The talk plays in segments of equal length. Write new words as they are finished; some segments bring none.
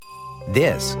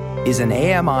This is an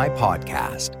AMI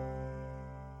podcast.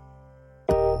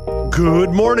 Good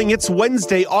morning. It's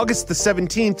Wednesday, August the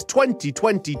 17th,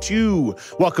 2022.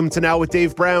 Welcome to Now with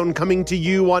Dave Brown, coming to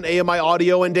you on AMI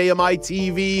Audio and AMI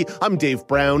TV. I'm Dave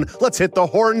Brown. Let's hit the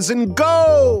horns and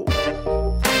go!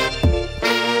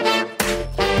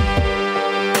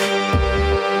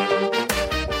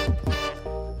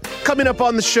 Coming up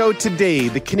on the show today,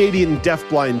 the Canadian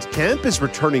Deafblind Camp is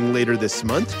returning later this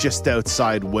month, just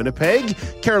outside Winnipeg.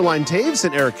 Caroline Taves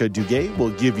and Erica Duguay will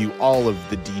give you all of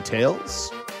the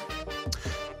details.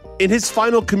 In his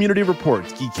final community report,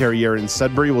 Guy Carrière in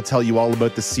Sudbury will tell you all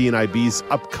about the CNIB's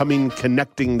upcoming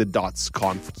Connecting the Dots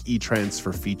Conf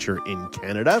e-transfer feature in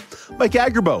Canada. Mike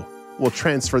Agerbo will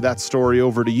transfer that story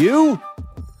over to you.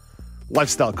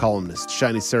 Lifestyle columnist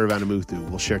Shani Saravanamuthu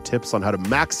will share tips on how to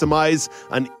maximize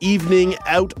an evening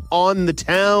out on the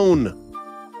town.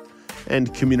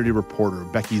 And community reporter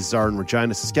Becky Czar in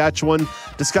Regina, Saskatchewan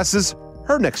discusses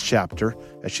her next chapter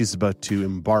as she's about to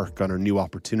embark on her new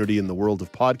opportunity in the world of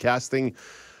podcasting.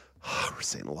 We're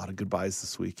saying a lot of goodbyes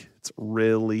this week. It's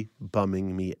really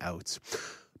bumming me out.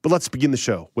 But let's begin the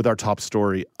show with our top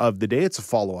story of the day. It's a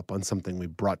follow-up on something we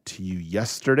brought to you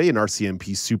yesterday. An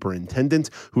RCMP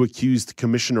superintendent who accused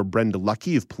Commissioner Brenda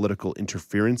Lucki of political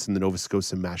interference in the Nova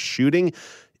Scotia mass shooting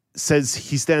says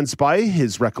he stands by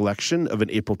his recollection of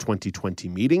an April 2020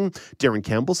 meeting. Darren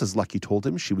Campbell says Lucki told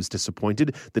him she was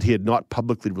disappointed that he had not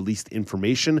publicly released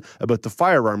information about the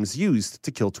firearms used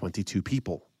to kill 22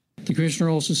 people. The Commissioner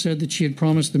also said that she had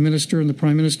promised the Minister and the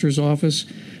Prime Minister's office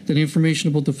that information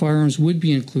about the firearms would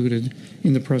be included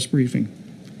in the press briefing.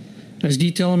 As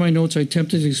detailed in my notes, I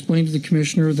attempted to explain to the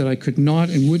Commissioner that I could not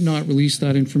and would not release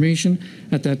that information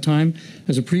at that time,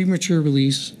 as a premature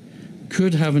release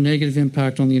could have a negative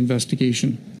impact on the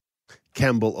investigation.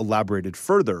 Campbell elaborated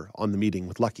further on the meeting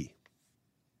with Lucki.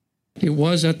 It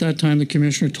was at that time the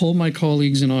Commissioner told my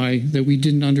colleagues and I that we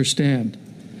didn't understand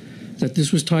that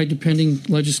this was tied to pending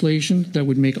legislation that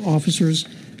would make officers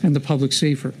and the public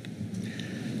safer.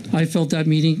 I left that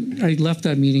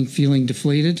meeting feeling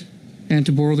deflated and,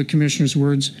 to borrow the Commissioner's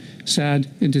words, sad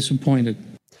and disappointed.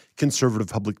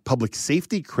 Conservative public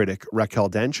safety critic Raquel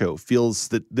Dancho feels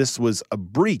that this was a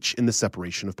breach in the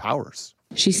separation of powers.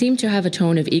 She seemed to have a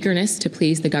tone of eagerness to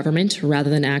please the government rather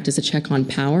than act as a check on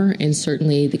power. And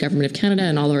certainly the Government of Canada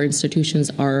and all our institutions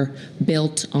are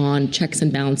built on checks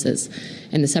and balances.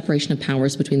 And the separation of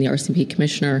powers between the RCMP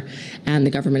Commissioner and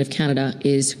the Government of Canada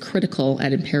is critical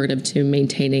and imperative to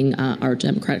maintaining our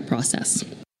democratic process.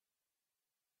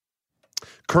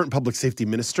 Current Public Safety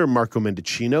Minister Marco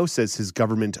Mendicino says his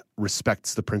government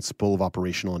respects the principle of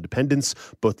operational independence.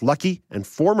 Both Lucki and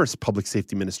former Public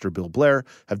Safety Minister Bill Blair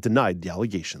have denied the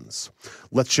allegations.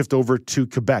 Let's shift over to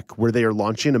Quebec, where they are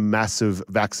launching a massive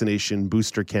vaccination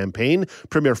booster campaign.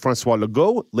 Premier François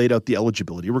Legault laid out the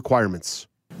eligibility requirements.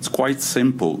 It's quite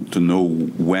simple to know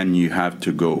when you have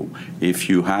to go. If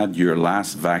you had your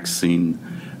last vaccine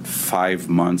 5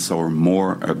 months or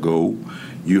more ago,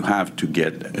 you have to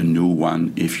get a new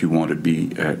one if you want to be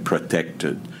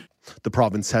protected. The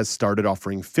province has started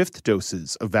offering fifth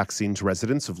doses of vaccine to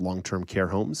residents of long-term care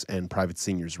homes and private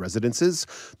seniors' residences.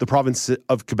 The province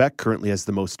of Quebec currently has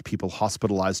the most people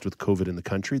hospitalized with COVID in the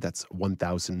country. That's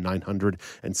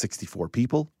 1,964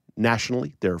 people.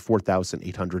 Nationally, there are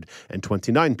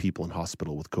 4,829 people in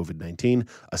hospital with COVID-19,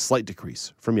 a slight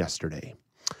decrease from yesterday.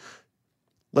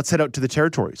 Let's head out to the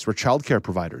territories, where childcare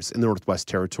providers in the Northwest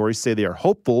Territories say they are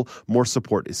hopeful more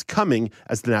support is coming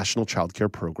as the National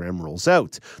Childcare Program rolls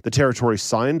out. The territory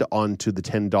signed on to the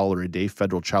 $10 a day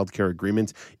federal childcare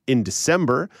agreement in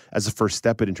December. As a first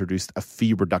step, it introduced a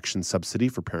fee reduction subsidy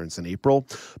for parents in April.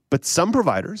 But some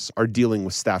providers are dealing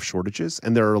with staff shortages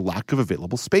and there are a lack of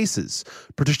available spaces.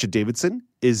 Patricia Davidson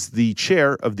is the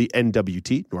chair of the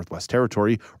NWT, Northwest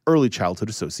Territory Early Childhood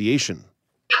Association.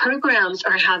 Programs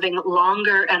are having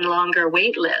longer and longer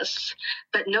wait lists,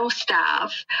 but no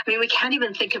staff. I mean, we can't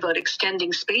even think about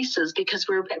extending spaces because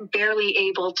we're barely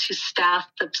able to staff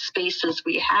the spaces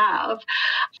we have.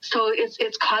 So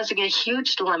it's causing a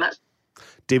huge dilemma.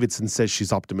 Davidson says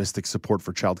she's optimistic support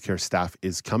for childcare staff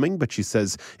is coming, but she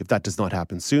says if that does not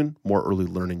happen soon, more early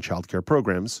learning childcare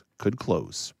programs could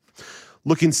close.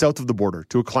 Looking south of the border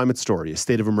to a climate story, a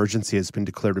state of emergency has been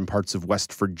declared in parts of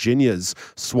West Virginia's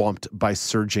swamped by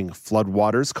surging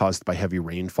floodwaters caused by heavy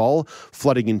rainfall.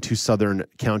 Flooding in two southern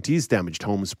counties damaged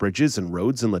homes, bridges, and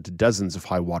roads and led to dozens of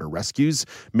high water rescues.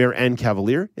 Mayor Ann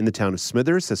Cavalier in the town of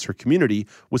Smithers says her community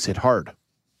was hit hard.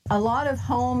 A lot of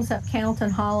homes up Cannleton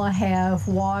Hollow have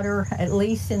water, at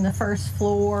least in the first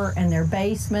floor and their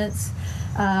basements.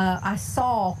 I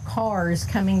saw cars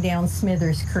coming down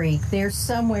Smithers Creek. They're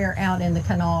somewhere out in the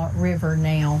Kanawha River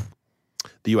now.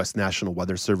 The U.S. National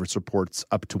Weather Service reports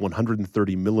up to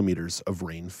 130 millimeters of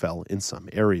rain fell in some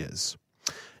areas.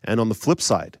 And on the flip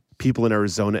side, people in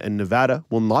Arizona and Nevada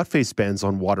will not face bans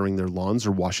on watering their lawns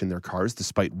or washing their cars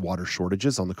despite water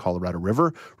shortages on the Colorado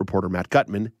River. Reporter Matt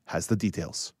Gutman has the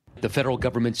details. The federal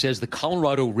government says the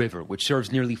Colorado River, which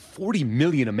serves nearly 40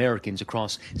 million Americans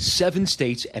across 7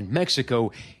 states and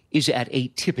Mexico, is at a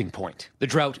tipping point. The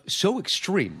drought so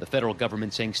extreme, the federal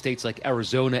government saying states like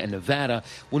Arizona and Nevada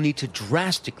will need to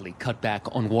drastically cut back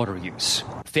on water use.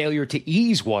 Failure to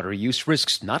ease water use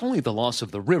risks not only the loss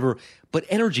of the river, but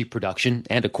energy production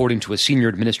and, according to a senior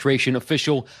administration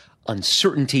official,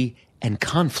 uncertainty and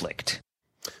conflict.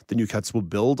 The new cuts will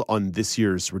build on this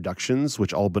year's reductions,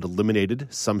 which all but eliminated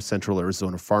some central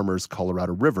Arizona farmers'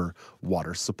 Colorado River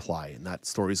water supply. And that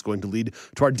story is going to lead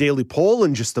to our daily poll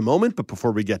in just a moment. But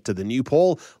before we get to the new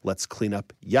poll, let's clean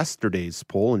up yesterday's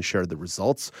poll and share the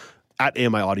results. At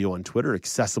AMI Audio on Twitter,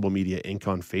 Accessible Media Inc.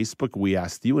 on Facebook, we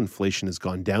asked you, inflation has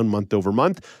gone down month over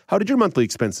month. How did your monthly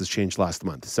expenses change last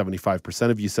month?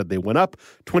 75% of you said they went up,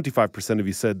 25% of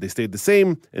you said they stayed the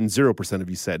same, and 0%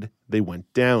 of you said they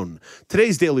went down.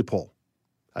 Today's daily poll,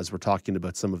 as we're talking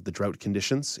about some of the drought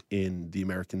conditions in the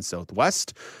American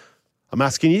Southwest, I'm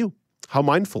asking you, how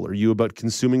mindful are you about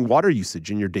consuming water usage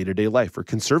in your day-to-day life or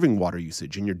conserving water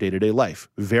usage in your day-to-day life?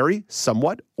 Very,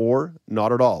 somewhat, or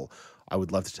not at all? I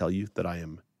would love to tell you that I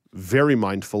am very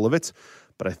mindful of it,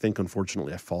 but I think,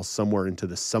 unfortunately, I fall somewhere into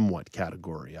the somewhat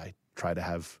category. I try to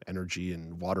have energy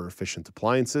and water-efficient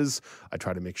appliances. I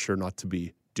try to make sure not to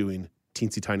be doing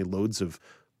teensy tiny loads of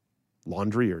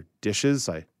laundry or dishes.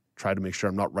 I try to make sure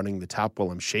I'm not running the tap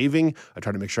while I'm shaving. I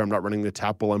try to make sure I'm not running the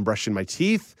tap while I'm brushing my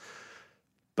teeth.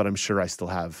 But I'm sure I still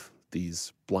have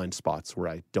these blind spots where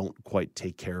I don't quite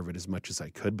take care of it as much as I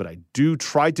could, but I do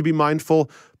try to be mindful,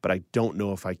 but I don't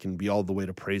know if I can be all the way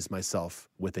to praise myself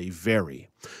with a very.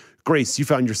 Grace, you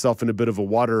found yourself in a bit of a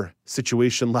water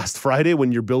situation last Friday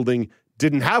when your building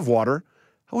didn't have water.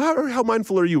 How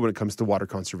mindful are you when it comes to water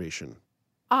conservation?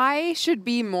 I should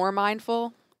be more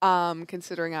mindful,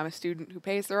 considering I'm a student who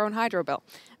pays their own hydro bill,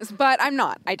 but I'm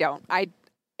not. I don't.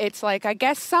 It's like, I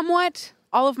guess somewhat.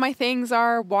 All of my things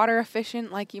are water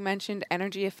efficient, like you mentioned,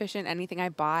 energy efficient. Anything I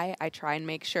buy, I try and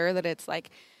make sure that it's like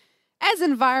as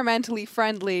environmentally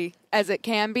friendly as it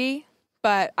can be.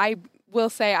 But I will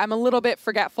say I'm a little bit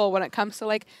forgetful when it comes to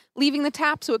like leaving the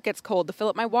tap so it gets cold to fill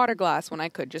up my water glass when I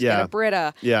could just get a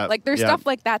Brita. Yeah. Like there's stuff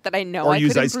like that I know or I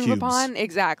use could ice improve cubes. upon.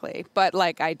 Exactly. But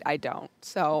like I don't.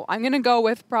 So I'm going to go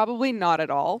with probably not at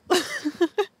all.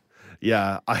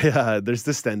 Yeah, there's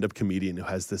this stand-up comedian who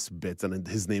has this bit, and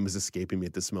his name is escaping me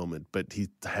at this moment, but he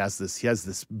has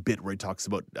this bit where he talks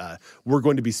about we're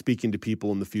going to be speaking to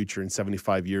people in the future in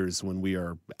 75 years when we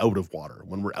are out of water,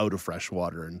 when we're out of fresh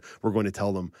water, and we're going to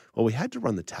tell them, well, we had to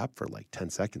run the tap for like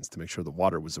 10 seconds to make sure the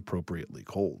water was appropriately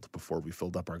cold before we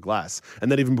filled up our glass.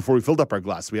 And then even before we filled up our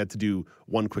glass, we had to do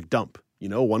one quick dump. You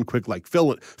know, one quick like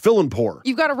fill and pour.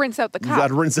 You've got to rinse out the cup. You've got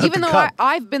to rinse out Even the though cup.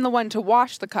 I've been the one to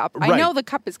wash the cup. Right. I know the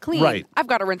cup is clean. Right. I've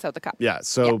got to rinse out the cup. Yeah.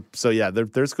 So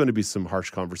there's going to be some harsh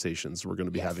conversations we're going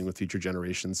to be having with future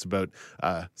generations about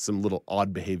some little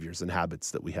odd behaviors and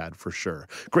habits that we had for sure.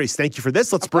 Grace, thank you for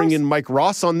this. Let's bring in Mike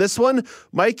Ross on this one.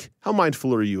 Mike, how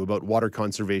mindful are you about water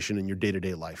conservation in your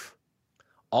day-to-day life?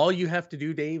 All you have to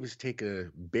do, Dave, is take a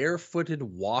barefooted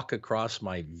walk across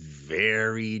my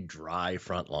very dry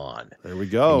front lawn. There we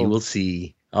go. And you will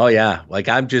see. Oh, yeah. Like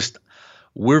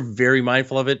we're very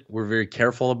mindful of it. We're very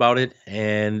careful about it.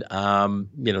 And,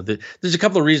 there's a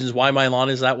couple of reasons why my lawn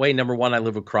is that way. Number one, I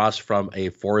live across from a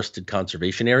forested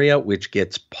conservation area, which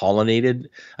gets pollinated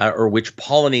which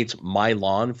pollinates my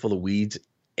lawn full of weeds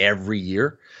every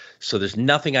year. So there's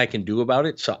nothing I can do about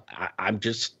it. So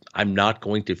I'm not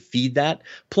going to feed that.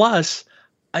 Plus,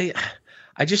 I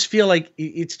just feel like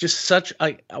it's just such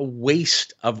a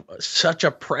waste of such a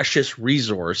precious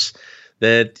resource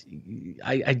that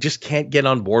I just can't get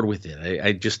on board with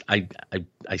it.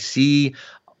 I see,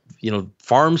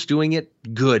 farms doing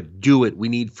it. Good, do it. We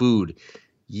need food.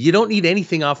 You don't need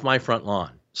anything off my front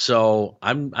lawn. So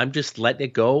I'm just letting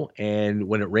it go. And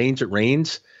when it rains, it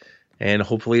rains. And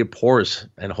hopefully it pours,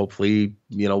 and hopefully,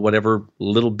 whatever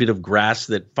little bit of grass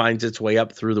that finds its way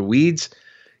up through the weeds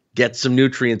gets some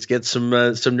nutrients, gets some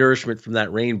nourishment from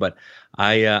that rain. But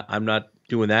I'm not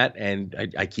doing that,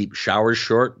 and I keep showers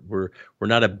short. We're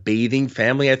not a bathing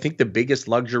family. I think the biggest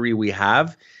luxury we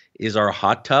have is our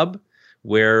hot tub,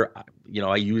 where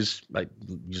I use a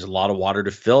lot of water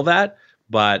to fill that,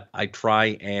 but I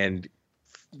try and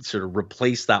sort of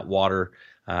replace that water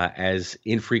as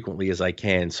infrequently as I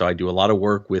can. So I do a lot of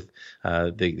work with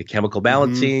the chemical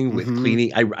balancing, with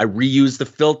cleaning. I reuse the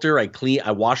filter.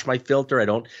 I wash my filter. I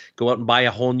don't go out and buy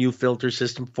a whole new filter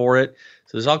system for it.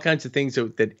 So there's all kinds of things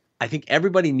that I think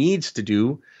everybody needs to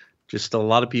do. Just a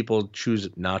lot of people choose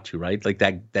not to, right? Like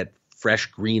that fresh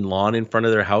green lawn in front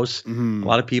of their house. A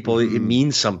lot of people, it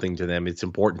means something to them. It's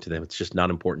important to them. It's just not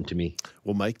important to me.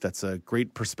 Well, Mike, that's a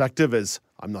great perspective, as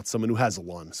I'm not someone who has a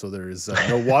lawn, so there is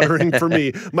no watering for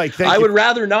me. Mike, thank you. I would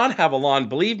rather not have a lawn,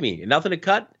 believe me. Nothing to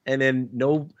cut, and then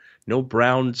no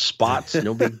brown spots,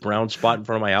 no big brown spot in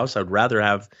front of my house. I'd rather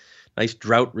have nice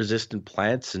drought-resistant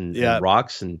plants and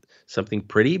rocks and something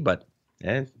pretty, but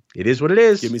it is what it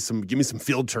is. Give me some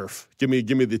field turf. Give me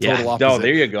the total opposite. No,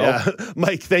 there you go. Yeah.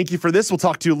 Mike, thank you for this. We'll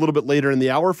talk to you a little bit later in the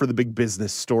hour for the big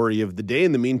business story of the day.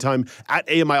 In the meantime, at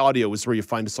AMI Audio is where you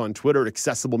find us on Twitter.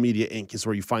 Accessible Media Inc. is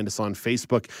where you find us on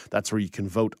Facebook. That's where you can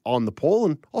vote on the poll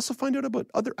and also find out about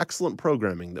other excellent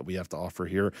programming that we have to offer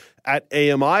here at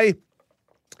AMI.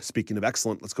 Speaking of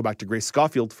excellent, let's go back to Grace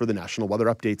Schofield for the national weather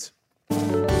updates.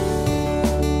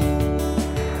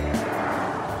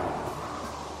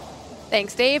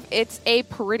 Thanks, Dave. It's a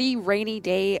pretty rainy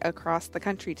day across the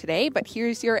country today, but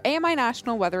here's your AMI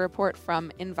National Weather Report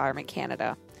from Environment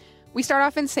Canada. We start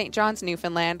off in St. John's,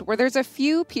 Newfoundland, where there's a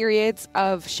few periods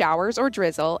of showers or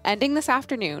drizzle ending this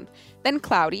afternoon, then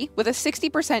cloudy with a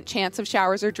 60% chance of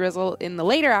showers or drizzle in the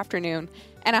later afternoon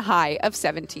and a high of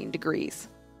 17 degrees.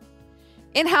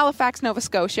 In Halifax, Nova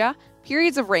Scotia,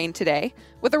 periods of rain today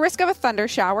with a risk of a thunder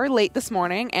shower late this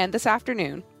morning and this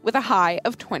afternoon with a high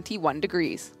of 21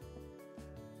 degrees.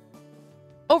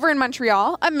 Over in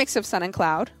Montreal, a mix of sun and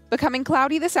cloud, becoming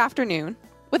cloudy this afternoon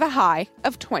with a high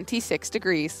of 26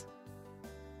 degrees.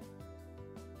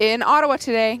 In Ottawa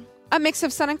today, a mix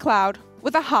of sun and cloud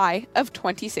with a high of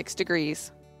 26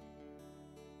 degrees.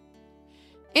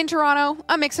 In Toronto,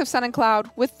 a mix of sun and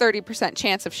cloud with 30%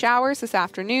 chance of showers this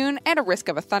afternoon and a risk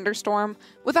of a thunderstorm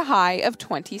with a high of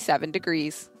 27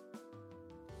 degrees.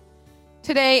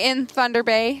 Today in Thunder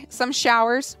Bay, some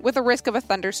showers with a risk of a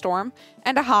thunderstorm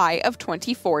and a high of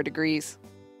 24 degrees.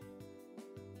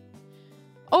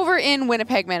 Over in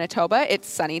Winnipeg, Manitoba, it's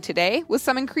sunny today with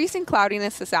some increasing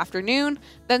cloudiness this afternoon,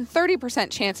 then 30%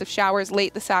 chance of showers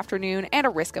late this afternoon and a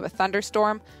risk of a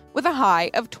thunderstorm with a high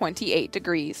of 28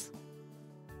 degrees.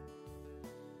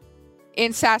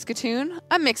 In Saskatoon,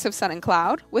 a mix of sun and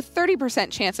cloud with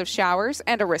 30% chance of showers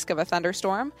and a risk of a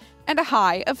thunderstorm and a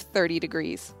high of 30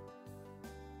 degrees.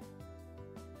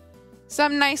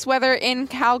 Some nice weather in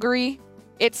Calgary.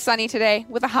 It's sunny today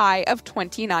with a high of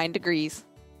 29 degrees.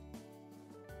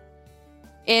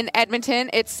 In Edmonton,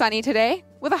 it's sunny today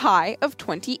with a high of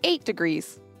 28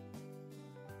 degrees.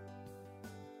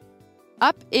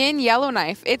 Up in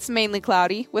Yellowknife, it's mainly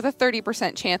cloudy with a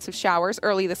 30% chance of showers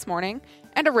early this morning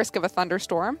and a risk of a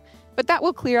thunderstorm, but that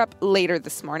will clear up later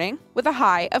this morning with a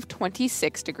high of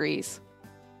 26 degrees.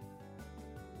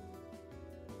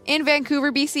 In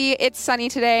Vancouver, BC, it's sunny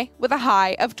today with a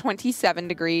high of 27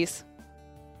 degrees.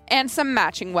 And some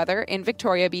matching weather in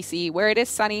Victoria, BC, where it is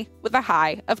sunny with a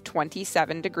high of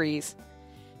 27 degrees.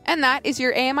 And that is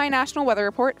your AMI National Weather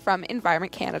Report from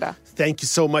Environment Canada. Thank you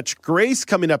so much, Grace.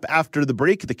 Coming up after the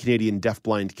break, the Canadian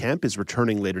Deafblind Camp is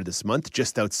returning later this month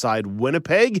just outside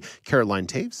Winnipeg. Caroline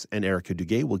Taves and Erica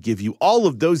Duguay will give you all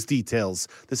of those details.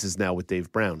 This is Now with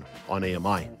Dave Brown on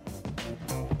AMI.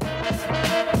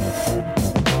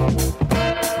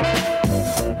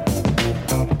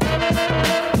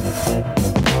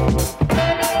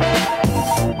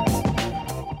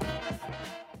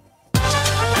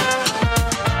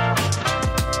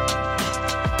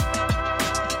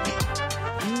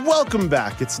 Welcome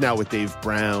back. It's Now with Dave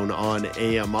Brown on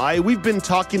AMI. We've been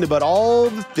talking about all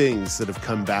the things that have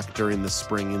come back during the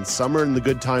spring and summer, and the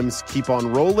good times keep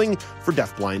on rolling for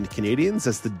deafblind Canadians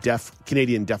as the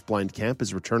Canadian Deafblind Camp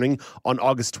is returning on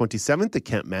August 27th at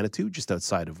Camp Manitou, just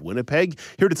outside of Winnipeg.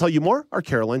 Here to tell you more are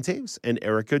Caroline Taves and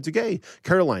Erica Duguay.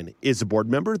 Caroline is a board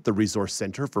member at the Resource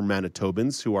Centre for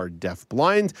Manitobans who are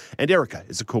deafblind, and Erica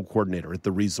is a co-coordinator at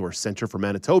the Resource Centre for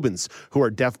Manitobans who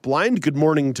are deafblind. Good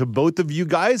morning to both of you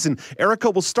guys. And Erica,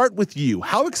 we'll start with you.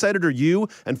 How excited are you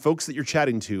and folks that you're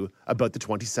chatting to about the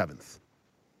 27th?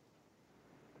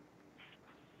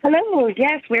 Hello.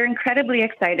 Yes, we're incredibly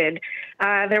excited.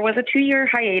 There was a 2-year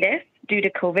hiatus due to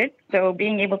COVID, so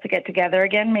being able to get together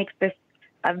again makes this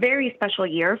a very special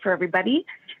year for everybody.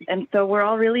 And so we're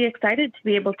all really excited to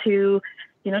be able to,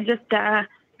 just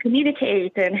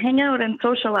communicate and hang out and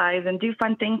socialize and do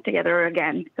fun things together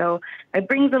again. So it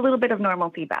brings a little bit of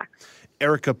normalcy back.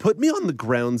 Erica, put me on the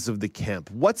grounds of the camp.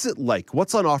 What's it like?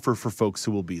 What's on offer for folks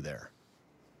who will be there?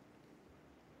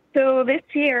 So this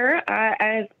year,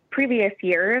 as previous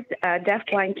years,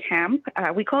 Deafblind Camp,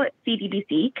 we call it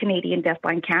CDBC, Canadian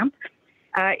Deafblind Camp,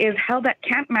 is held at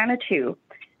Camp Manitou,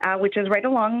 which is right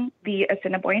along the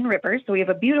Assiniboine River. So we have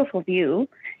a beautiful view,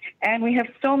 and we have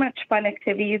so much fun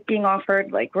activities being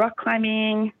offered, like rock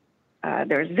climbing,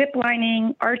 there's zip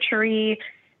lining, archery.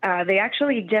 They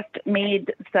actually just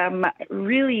made some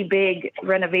really big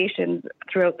renovations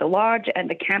throughout the lodge and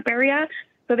the camp area.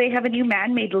 So they have a new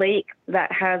man-made lake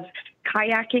that has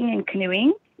kayaking and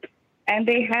canoeing. And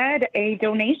they had a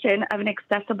donation of an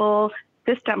accessible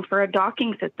system for a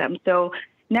docking system. So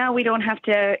now we don't have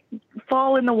to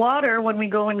fall in the water when we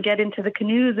go and get into the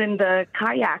canoes and the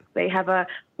kayaks. They have a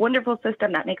wonderful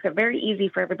system that makes it very easy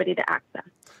for everybody to access.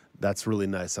 That's really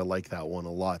nice. I like that one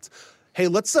a lot. Hey,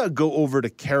 let's go over to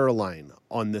Caroline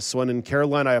on this one. And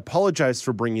Caroline, I apologize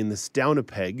for bringing this down a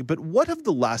peg, but what have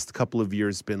the last couple of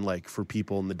years been like for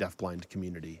people in the deafblind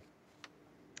community?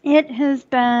 It has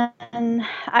been,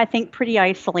 I think, pretty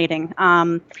isolating.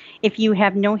 If you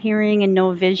have no hearing and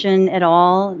no vision at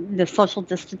all, the social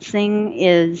distancing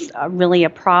is really a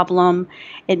problem.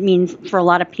 It means for a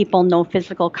lot of people, no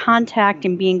physical contact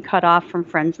and being cut off from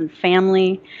friends and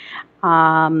family.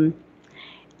 And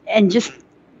just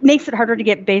makes it harder to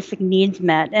get basic needs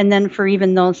met. And then for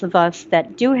even those of us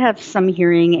that do have some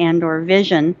hearing and or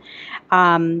vision,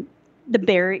 the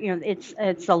barrier,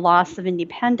 it's a loss of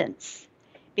independence,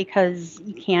 because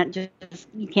you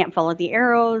can't follow the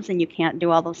arrows and you can't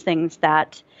do all those things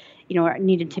that, are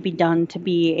needed to be done to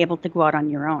be able to go out on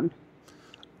your own.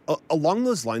 Along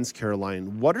those lines,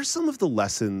 Caroline, what are some of the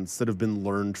lessons that have been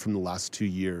learned from the last 2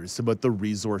 years about the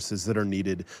resources that are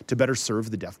needed to better serve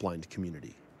the deafblind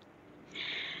community?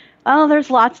 Oh, there's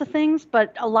lots of things,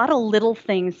 but a lot of little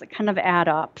things that kind of add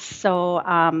up. So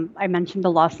I mentioned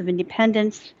the loss of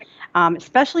independence,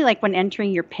 especially like when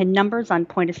entering your PIN numbers on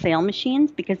point-of-sale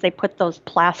machines, because they put those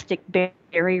plastic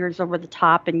barriers over the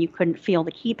top and you couldn't feel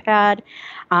the keypad.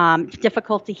 It's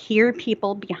difficult to hear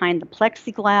people behind the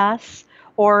plexiglass,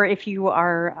 or if you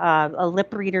are a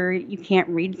lip reader, you can't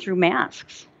read through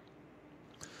masks.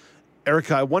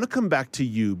 Erica, I want to come back to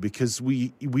you because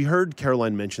we heard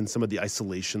Caroline mention some of the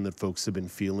isolation that folks have been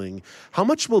feeling. How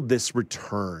much will this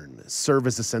return serve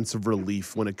as a sense of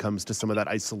relief when it comes to some of that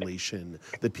isolation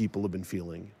that people have been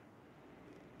feeling?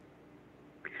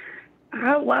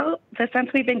 Well, the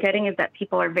sense we've been getting is that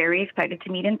people are very excited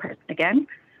to meet in person again.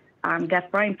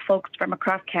 Deafblind folks from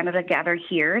across Canada gather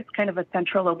here. It's kind of a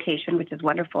central location, which is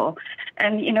wonderful.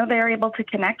 And, they're able to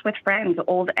connect with friends,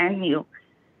 old and new.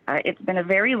 It's been a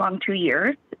very long 2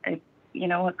 years, a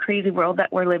crazy world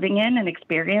that we're living in and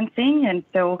experiencing. And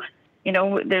so,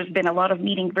 there's been a lot of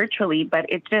meeting virtually, but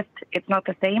it's not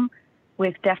the same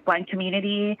with deafblind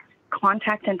community.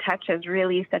 Contact and touch is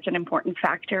really such an important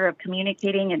factor of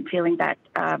communicating and feeling that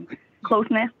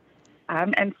closeness.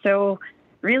 And so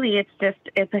really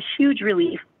it's a huge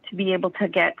relief to be able to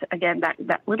get, again,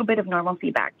 that little bit of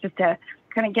normalcy back, just to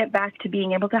kind of get back to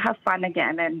being able to have fun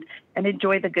again and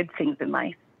enjoy the good things in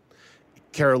life.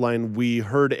 Caroline, we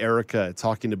heard Erica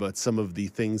talking about some of the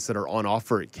things that are on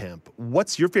offer at camp.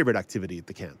 What's your favorite activity at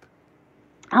the camp?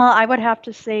 I would have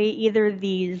to say either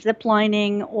the zip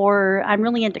lining, or I'm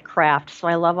really into crafts, so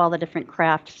I love all the different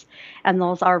crafts, and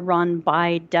those are run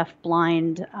by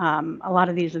deafblind. A lot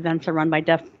of these events are run by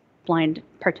deafblind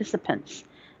participants,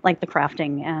 like the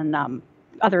crafting and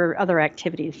other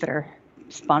activities that are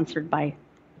sponsored by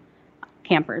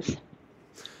campers.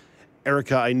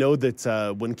 Erica, I know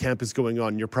that when camp is going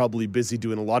on, you're probably busy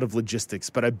doing a lot of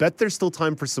logistics, but I bet there's still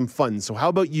time for some fun. So how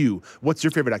about you? What's your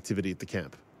favorite activity at the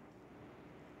camp?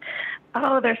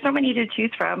 Oh, there's so many to choose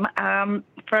from.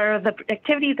 For the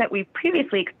activities that we've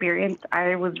previously experienced,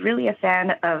 I was really a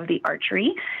fan of the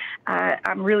archery.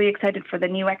 I'm really excited for the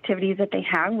new activities that they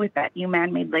have with that new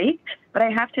man-made lake. But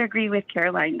I have to agree with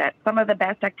Caroline that some of the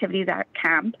best activities at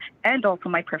camp, and also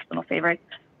my personal favorites,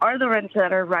 are the ones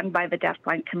that are run by the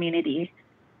deafblind community.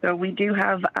 So we do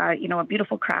have, a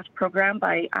beautiful craft program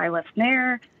by Isla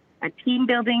Snare, a team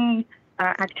building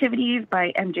activities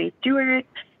by MJ Stewart,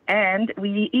 and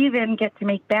we even get to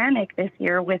make Bannock this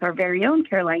year with our very own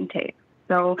Caroline Toews.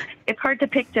 So it's hard to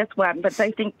pick just one, but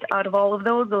I think out of all of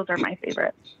those are my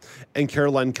favorites. And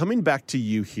Caroline, coming back to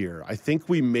you here, I think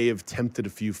we may have tempted a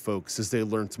few folks as they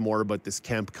learned more about this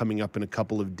camp coming up in a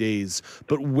couple of days.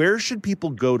 But where should people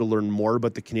go to learn more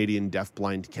about the Canadian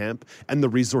Deafblind Camp and the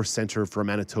Resource Centre for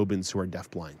Manitobans who are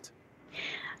deafblind?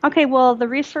 Okay, well, the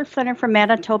Resource Center for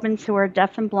Manitobans who are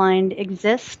deaf and blind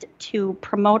exists to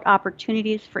promote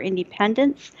opportunities for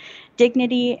independence,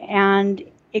 dignity, and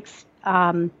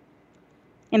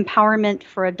empowerment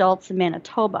for adults in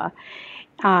Manitoba.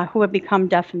 who have become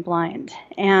deaf and blind.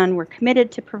 And we're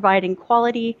committed to providing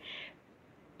quality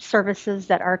services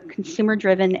that are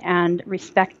consumer-driven and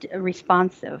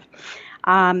responsive.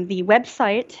 The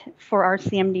website for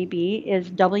RCMDB is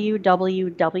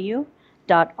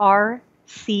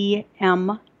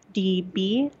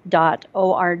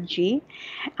www.rcmdb.org.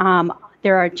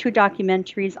 There are 2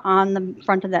 documentaries on the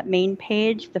front of that main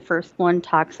page. The first one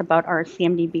talks about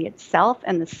RCMDB itself,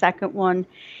 and the second one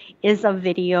is a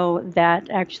video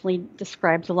that actually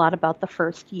describes a lot about the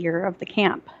first year of the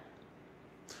camp.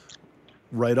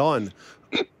 Right on.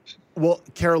 Well,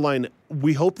 Caroline,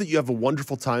 we hope that you have a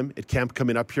wonderful time at camp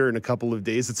coming up here in a couple of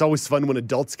days. It's always fun when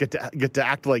adults get to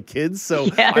act like kids. So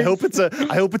yes. I hope it's a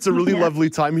really lovely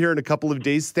time here in a couple of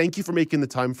days. Thank you for making the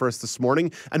time for us this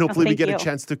morning, and hopefully we get a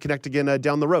chance to connect again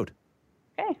down the road.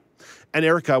 Okay. And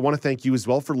Erica, I want to thank you as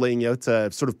well for laying out,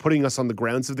 sort of putting us on the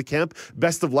grounds of the camp.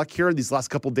 Best of luck here in these last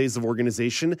couple of days of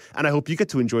organization, and I hope you get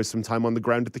to enjoy some time on the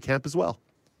ground at the camp as well.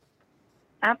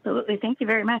 Absolutely. Thank you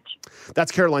very much.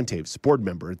 That's Caroline Taves, board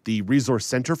member at the Resource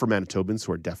Centre for Manitobans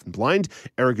who are deaf and blind.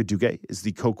 Erica Duguay is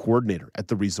the co-coordinator at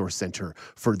the Resource Centre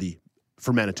for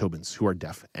Manitobans who are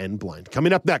deaf and blind.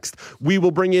 Coming up next, we will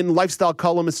bring in lifestyle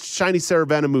columnist Shiny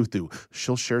Saravanamuthu.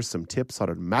 She'll share some tips on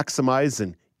how to maximize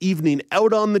an evening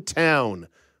out on the town.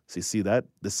 So you see that?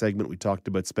 This segment we talked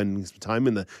about spending some time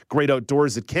in the great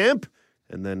outdoors at camp.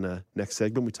 And then next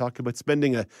segment we talk about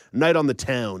spending a night on the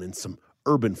town in some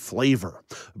urban flavor.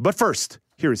 But first,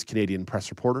 here is Canadian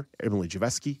press reporter Emily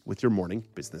Javeski with your Morning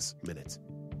Business Minute.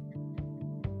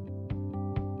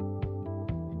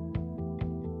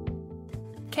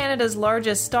 Canada's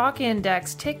largest stock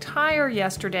index ticked higher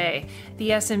yesterday.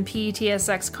 The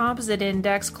S&P/TSX Composite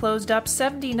Index closed up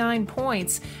 79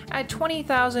 points at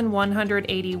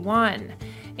 20,181.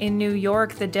 In New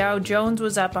York, the Dow Jones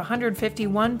was up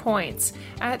 151 points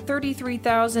at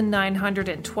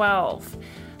 33,912.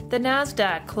 The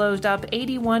Nasdaq closed up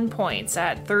 81 points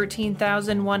at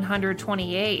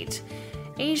 13,128.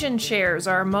 Asian shares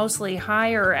are mostly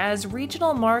higher as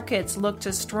regional markets look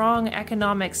to strong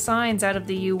economic signs out of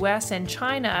the US and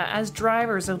China as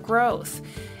drivers of growth.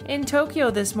 In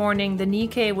Tokyo this morning, the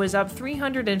Nikkei was up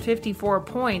 354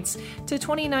 points to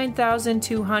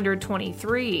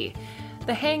 29,223.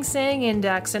 The Hang Seng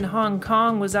Index in Hong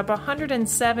Kong was up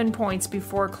 107 points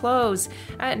before close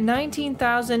at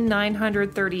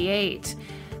 19,938.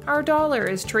 Our dollar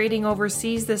is trading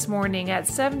overseas this morning at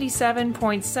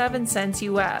 77.7 cents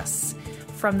US.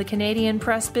 From the Canadian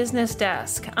Press Business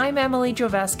Desk, I'm Emily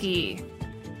Javeski.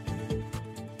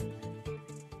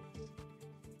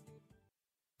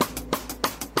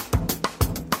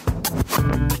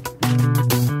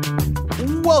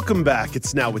 Welcome back.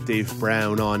 It's Now with Dave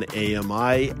Brown on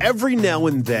AMI. Every now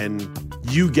and then,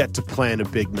 you get to plan a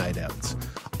big night out.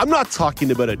 I'm not talking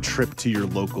about a trip to your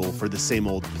local for the same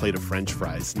old plate of French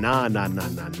fries. Nah.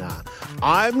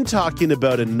 I'm talking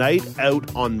about a night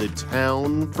out on the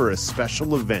town for a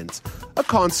special event. A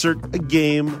concert, a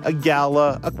game, a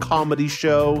gala, a comedy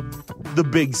show, the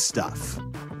big stuff.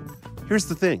 Here's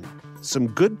the thing. Some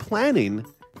good planning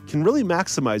can really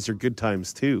maximize your good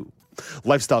times too.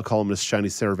 Lifestyle columnist Shiny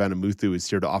Saravanamuthu is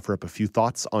here to offer up a few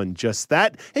thoughts on just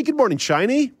that. Hey, good morning,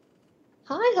 Shiny.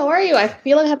 Hi, how are you? I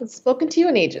feel like I haven't spoken to you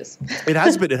in ages. It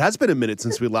has been a minute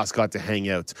since we last got to hang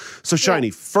out. So, Shiny,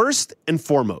 first and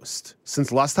foremost, since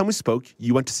the last time we spoke,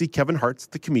 you went to see Kevin Hart,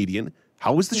 the comedian.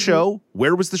 How was the show?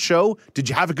 Where was the show? Did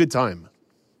you have a good time?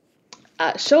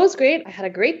 Show was great. I had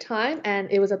a great time, and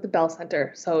it was at the Bell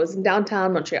Center. So it was in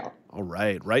downtown Montreal. All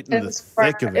right, right in the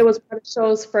thick of it. It was part of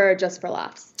shows for Just for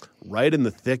Laughs. Right in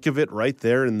the thick of it, right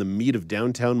there in the meat of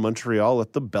downtown Montreal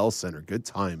at the Bell Center. Good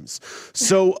times.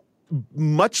 So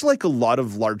much like a lot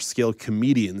of large-scale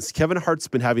comedians, Kevin Hart's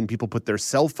been having people put their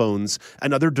cell phones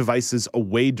and other devices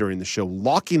away during the show,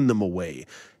 locking them away.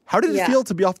 How did it feel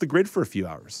to be off the grid for a few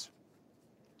hours?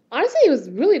 Honestly, it was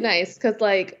really nice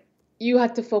because, you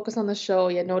had to focus on the show.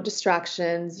 You had no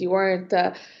distractions. You weren't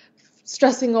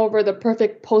stressing over the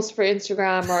perfect post for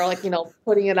Instagram or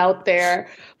putting it out there.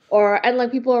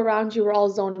 And people around you were all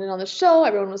zoned in on the show.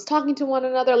 Everyone was talking to one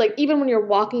another. Even when you're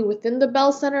walking within the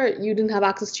Bell Center, you didn't have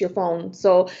access to your phone.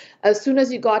 So as soon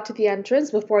as you got to the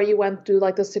entrance, before you went through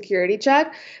the security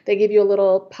check, they give you a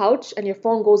little pouch and your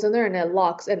phone goes in there and it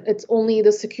locks. And it's only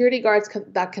the security guards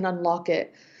that can unlock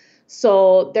it.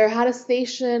 So there had a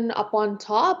station up on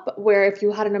top where if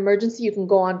you had an emergency, you can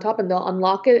go on top and they'll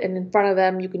unlock it. And in front of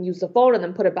them, you can use the phone and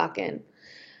then put it back in.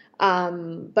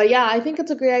 But yeah, I think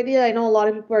it's a great idea. I know a lot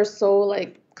of people are so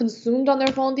consumed on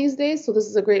their phone these days. So this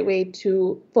is a great way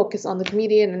to focus on the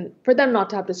comedian and for them not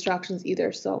to have distractions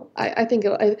either. So I think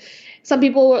some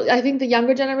people, I think the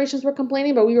younger generations were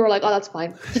complaining, but we were like, oh, that's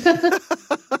fine.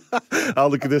 Oh,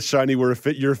 look at this, Shiny.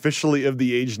 You're officially of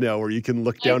the age now where you can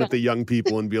look down at the young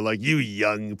people and be like, you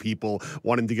young people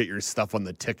wanting to get your stuff on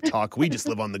the TikTok. We just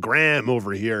live on the gram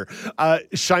over here.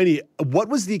 Shiny, what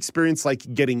was the experience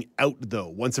like getting out, though,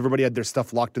 once everybody had their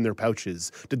stuff locked in their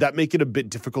pouches? Did that make it a bit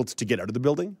difficult to get out of the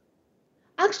building?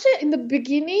 Actually, in the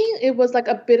beginning, it was like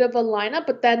a bit of a lineup,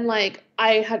 but then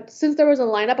since there was a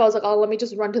lineup, I was like, oh, let me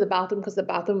just run to the bathroom because the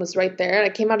bathroom was right there. And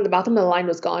I came out of the bathroom and the line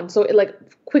was gone. So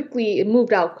it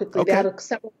moved out quickly. Okay. They had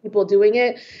several people doing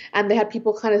it, and they had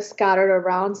people kind of scattered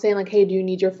around saying like, hey, do you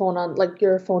need your phone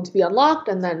your phone to be unlocked?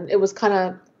 And then it was kind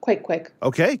of quite quick.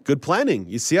 Okay, good planning.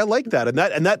 You see, I like that. And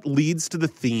that leads to the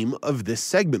theme of this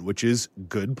segment, which is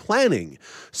good planning.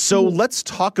 So let's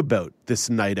talk about this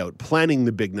night out, planning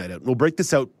the big night out. And we'll break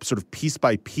this out sort of piece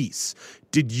by piece.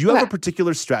 Did you have a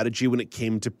particular strategy when it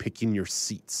came to picking your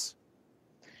seats?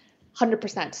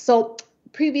 100%. So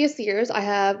previous years, I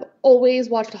have always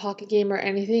watched a hockey game or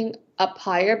anything up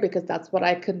higher because that's what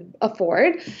I could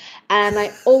afford. And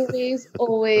I always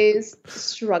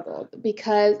struggled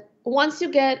because once you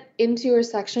get into your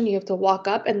section, you have to walk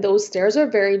up, and those stairs are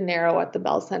very narrow at the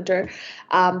Bell Center.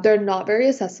 They're not very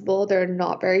accessible. They're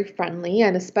not very friendly.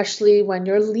 And especially when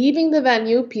you're leaving the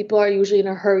venue, people are usually in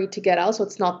a hurry to get out. So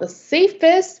it's not the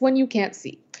safest when you can't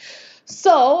see.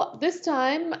 So this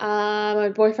time, my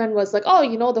boyfriend was like,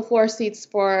 oh, the floor seats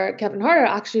for Kevin Hart are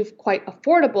actually quite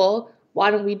affordable. Why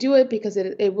don't we do it? Because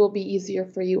it will be easier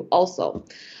for you also.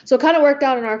 So it kind of worked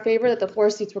out in our favor that the floor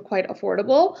seats were quite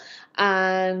affordable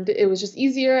and it was just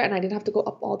easier and I didn't have to go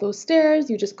up all those stairs.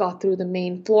 You just got through the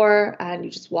main floor and you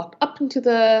just walked up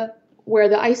into where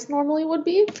the ice normally would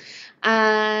be.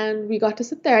 And we got to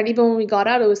sit there. And even when we got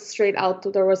out, it was straight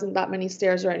out. There wasn't that many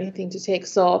stairs or anything to take.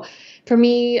 So for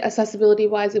me,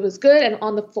 accessibility-wise, it was good. And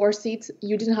on the floor seats,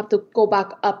 you didn't have to go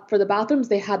back up for the bathrooms.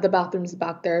 They had the bathrooms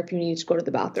back there if you needed to go to the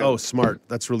bathroom. Oh, smart.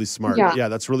 That's really smart. Yeah,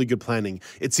 that's really good planning.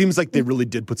 It seems like they really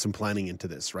did put some planning into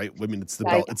this, right? I mean, it's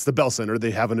the Bell Center.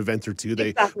 They have an event or two.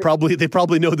 They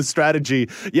probably know the strategy.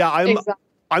 Yeah,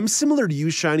 I'm similar to you,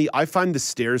 Shiny. I find the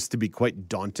stairs to be quite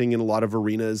daunting in a lot of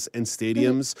arenas and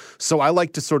stadiums. So I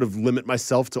like to sort of limit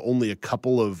myself to only a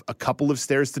couple of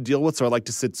stairs to deal with. So I like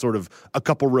to sit sort of a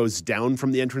couple rows down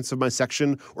from the entrance of my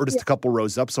section or just a couple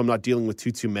rows up so I'm not dealing with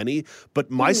too many. But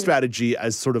my strategy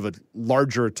as sort of a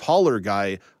larger, taller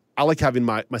guy, I like having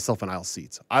myself in aisle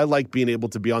seats. I like being able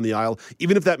to be on the aisle.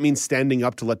 Even if that means standing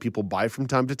up to let people by from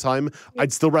time to time,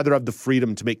 I'd still rather have the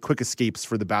freedom to make quick escapes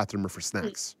for the bathroom or for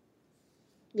snacks.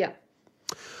 Yeah.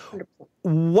 100%.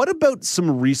 What about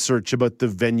some research about the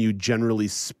venue, generally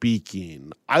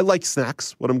speaking? I like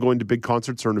snacks when I'm going to big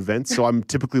concerts or an event, so I'm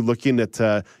typically looking at,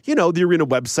 the arena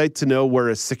website to know where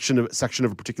a section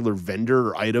of a particular vendor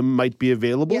or item might be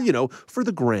available, for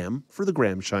the gram,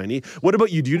 Shiny. What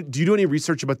about you? Do you do any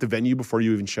research about the venue before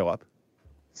you even show up?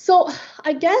 So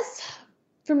I guess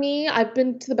for me, I've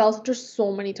been to the Bell Center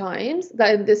so many times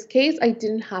that in this case, I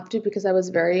didn't have to because I was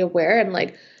very aware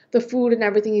and the food and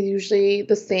everything is usually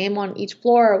the same on each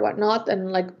floor or whatnot.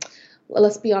 And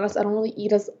let's be honest, I don't really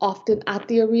eat as often at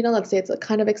the arena. Let's say it's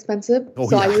kind of expensive.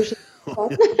 I usually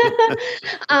but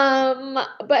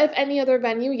if any other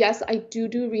venue, yes, I do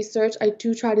research. I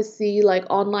do try to see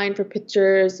online for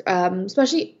pictures,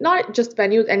 especially not just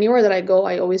venues. Anywhere that I go,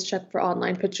 I always check for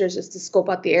online pictures just to scope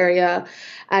out the area.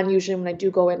 And usually when I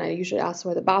do go in, I usually ask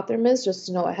where the bathroom is just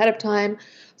to know ahead of time.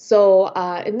 So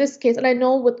in this case, and I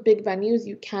know with big venues,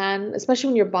 you can, especially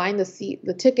when you're buying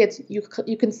the tickets,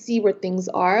 you can see where things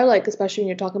are, especially when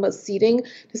you're talking about seating,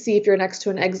 to see if you're next to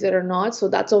an exit or not. So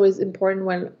that's always important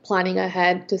when planning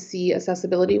ahead to see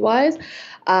accessibility wise.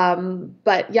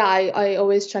 But yeah, I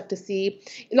always check to see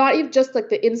not even just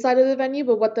the inside of the venue,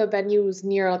 but what the venue is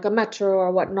near, a metro or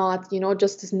whatnot,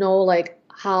 just to know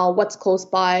what's close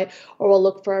by, or we'll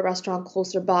look for a restaurant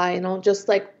closer by, just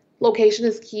location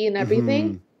is key in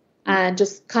everything. Mm-hmm. And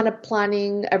just kind of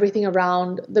planning everything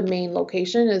around the main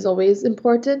location is always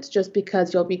important, just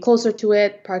because you'll be closer to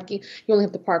it. Parking, you only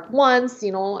have to park once,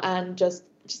 and just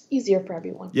easier for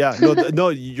everyone. Yeah, no,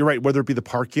 you're right. Whether it be the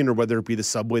parking or whether it be the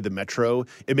subway, the metro,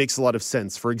 it makes a lot of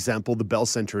sense. For example, the Bell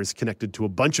Center is connected to a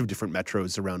bunch of different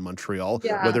metros around Montreal,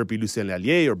 whether it be Lucien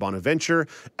Lallier or Bonaventure.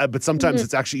 But sometimes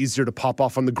it's actually easier to pop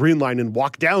off on the Green Line and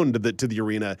walk down to the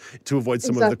arena to avoid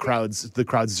some of the crowds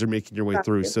as you're making your way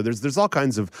through. So there's all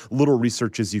kinds of little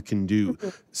researches you can do.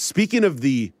 Speaking of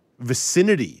the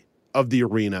vicinity of the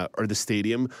arena or the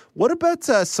stadium. What about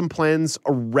some plans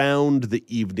around the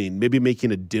evening? Maybe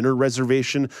making a dinner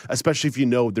reservation, especially if you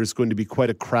know there's going to be quite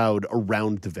a crowd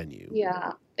around the venue.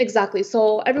 Yeah, exactly.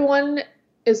 So everyone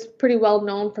is pretty well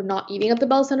known for not eating at the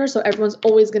Bell Center, so everyone's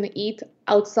always going to eat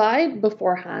outside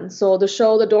beforehand. So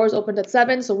the doors opened at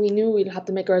 7, so we knew we'd have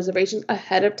to make our reservations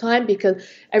ahead of time because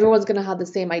everyone's going to have the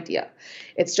same idea.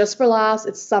 It's just for laughs.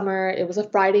 It's summer. It was a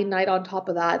Friday night on top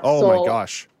of that. Oh my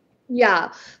gosh.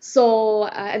 Yeah. So,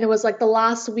 and it was like the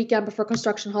last weekend before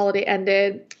construction holiday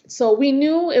ended. So we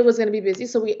knew it was going to be busy.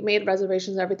 So we made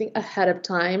reservations and everything ahead of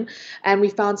time. And we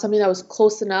found something that was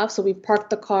close enough. So we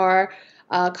parked the car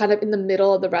kind of in the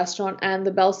middle of the restaurant and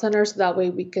the Bell Center. So that way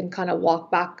we can kind of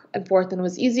walk back and forth, and it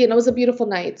was easy, and it was a beautiful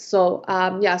night. So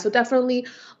so definitely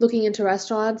looking into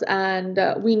restaurants, and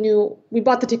we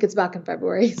bought the tickets back in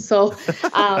February. So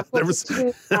so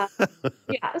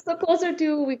closer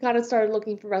to, we kind of started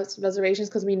looking for reservations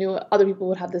because we knew other people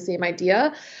would have the same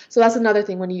idea. So that's another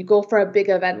thing. When you go for a big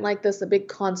event like this, a big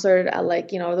concert at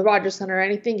the Rogers Center or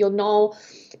anything, you'll know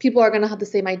people are going to have the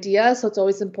same idea. So it's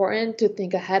always important to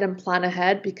think ahead and plan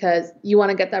ahead because you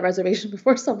want to get that reservation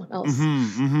before someone else.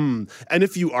 And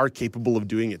if you are capable of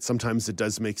doing it, sometimes it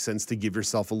does make sense to give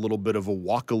yourself a little bit of a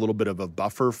walk, a little bit of a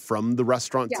buffer from the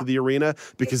restaurant to the arena,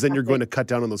 because then you're going to cut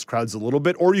down on those crowds a little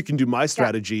bit. Or you can do my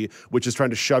strategy, which is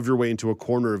trying to shove your way into a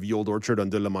corner of Ye Olde Orchard on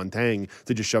De La Montagne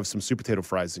to just shove some sweet potato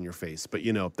fries in your face. But,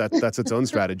 that's its own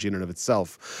strategy in and of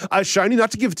itself. Shiny,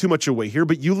 not to give too much away here,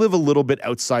 but you live a little bit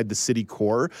outside the city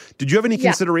core. Did you have any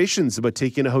considerations about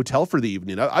taking a hotel for the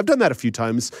evening? I've done that a few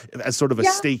times as sort of a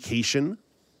staycation.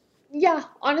 Yeah,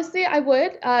 honestly, I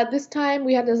would. This time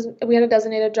we had a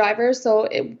designated driver, so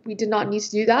we did not need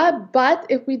to do that. But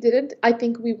if we didn't, I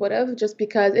think we would have, just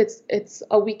because it's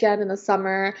a weekend in the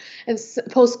summer, and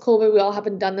post-COVID, we all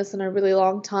haven't done this in a really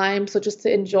long time. So just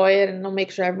to enjoy it and make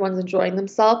sure everyone's enjoying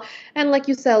themselves, and like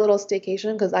you said, a little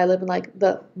staycation, because I live in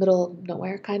the middle of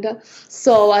nowhere, kind of.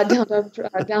 So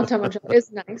downtown Montreal is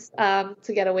nice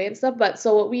to get away and stuff. But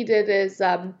so what we did is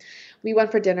we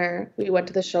went for dinner, we went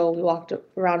to the show, we walked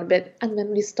around a bit, and then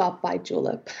we stopped by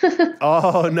Julep.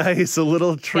 Oh, nice. A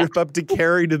little trip up to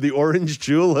Kerry to the Orange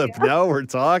Julep. Yeah. Now we're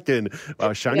talking.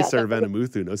 Wow, Shiny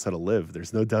Saravanamuthu knows how to live.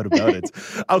 There's no doubt about it.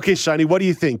 Okay, Shiny, what do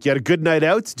you think? You had a good night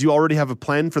out? Do you already have a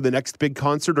plan for the next big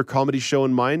concert or comedy show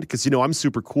in mind? Because, I'm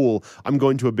super cool. I'm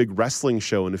going to a big wrestling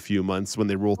show in a few months when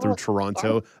they roll through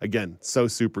Toronto. Wow. Again, so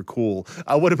super cool.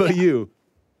 What about you?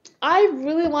 I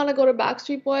really want to go to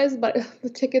Backstreet Boys, but the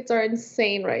tickets are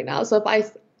insane right now. So if I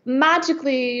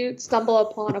magically stumble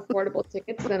upon affordable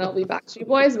tickets, then it'll be Backstreet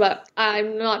Boys, but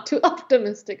I'm not too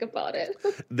optimistic about it.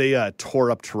 They tore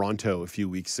up Toronto a few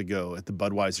weeks ago at the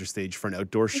Budweiser stage for an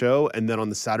outdoor show, and then on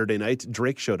the Saturday night,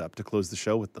 Drake showed up to close the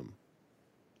show with them.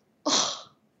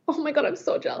 Oh my God, I'm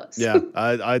so jealous. Yeah,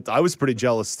 I was pretty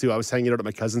jealous too. I was hanging out at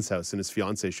my cousin's house and his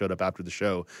fiance showed up after the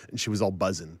show and she was all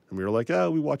buzzing. And we were like,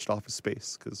 we watched Office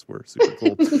Space because we're super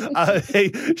cool.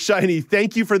 Hey, Shiny,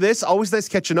 thank you for this. Always nice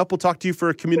catching up. We'll talk to you for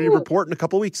a community report in a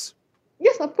couple of weeks.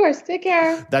 Yes, of course. Take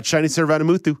care. That's Shiny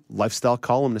Saravanamuthu, lifestyle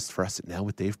columnist for us at Now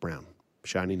with Dave Brown.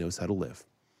 Shiny knows how to live.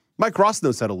 Mike Ross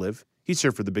knows how to live. He's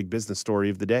here for the big business story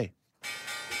of the day.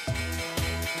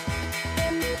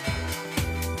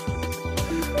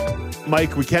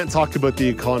 Mike, we can't talk about the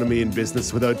economy and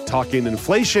business without talking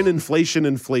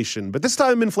inflation. But this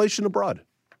time, inflation abroad.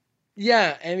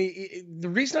 Yeah, and the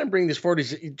reason I'm bringing this forward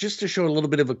is just to show a little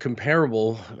bit of a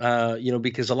comparable,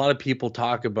 because a lot of people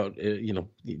talk about,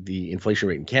 the inflation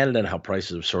rate in Canada and how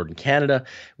prices have soared in Canada.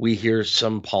 We hear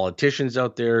some politicians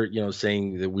out there,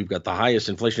 saying that we've got the highest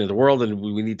inflation in the world and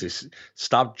we need to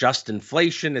stop just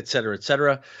inflation, et cetera, et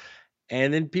cetera.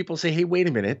 And then people say, hey, wait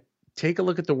a minute. Take a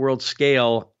look at the world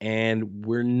scale, and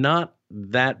we're not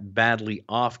that badly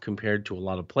off compared to a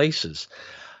lot of places.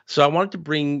 So I wanted to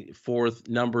bring forth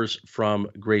numbers from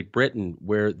Great Britain,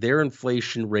 where their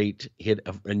inflation rate hit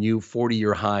a new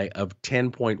 40-year high of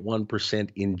 10.1%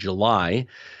 in July.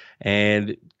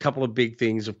 And a couple of big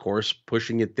things, of course,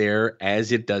 pushing it there,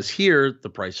 as it does here, the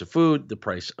price of food, the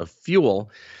price of fuel.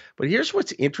 But here's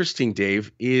what's interesting,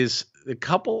 Dave, is a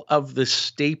couple of the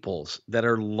staples that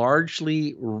are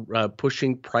largely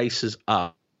pushing prices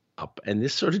up, and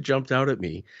this sort of jumped out at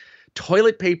me: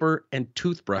 toilet paper and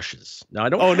toothbrushes. Now, I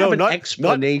don't have an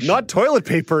explanation. Not toilet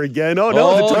paper again. The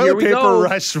toilet paper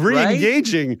rush,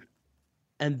 re-engaging. Right?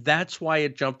 And that's why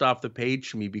it jumped off the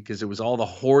page to me, because it was all the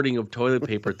hoarding of toilet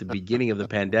paper at the beginning of the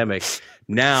pandemic.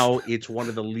 Now it's one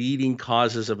of the leading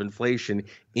causes of inflation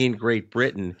in Great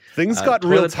Britain. Things got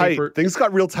real tight. Things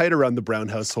got real tight around the Brown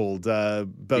household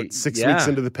about 6 weeks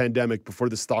into the pandemic before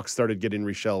the stock started getting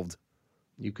reshelved.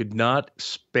 You could not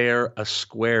spare a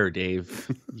square, Dave.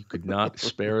 You could not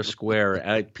spare a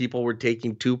square. People were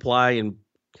taking 2-ply and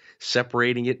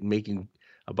separating it and making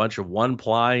a bunch of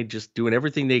 1-ply, just doing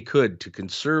everything they could to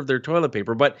conserve their toilet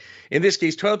paper. But in this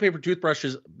case, toilet paper,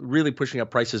 toothbrushes really pushing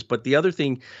up prices. But the other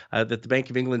thing that the Bank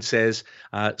of England says,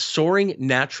 soaring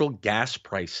natural gas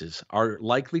prices are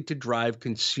likely to drive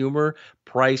consumer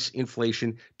price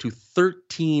inflation to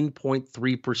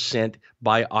 13.3%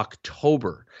 by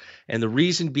October. And the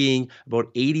reason being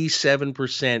about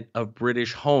 87% of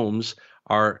British homes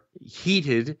are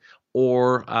heated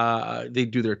or they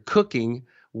do their cooking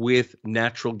with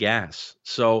natural gas.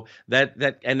 So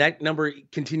that number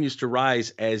continues to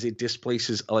rise as it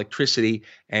displaces electricity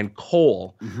and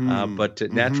coal. But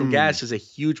natural gas is a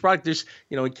huge product. There's,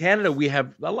 in Canada, we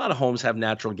have a lot of homes have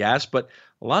natural gas, but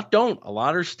a lot don't. A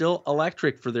lot are still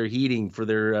electric for their heating, for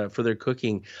their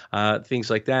cooking, things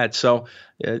like that. So,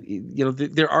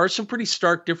 there are some pretty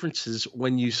stark differences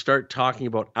when you start talking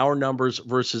about our numbers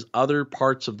versus other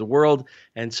parts of the world,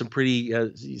 and some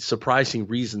pretty surprising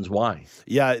reasons why.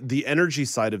 Yeah, the energy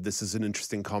side of this is an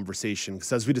interesting conversation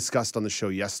because, as we discussed on the show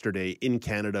yesterday, in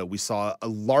Canada, we saw a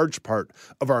large part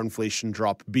of our inflation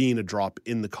drop being a drop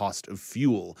in the cost of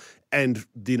fuel. And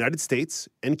the United States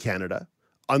and Canada,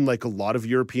 unlike a lot of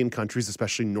European countries,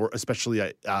 especially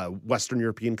Western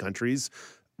European countries,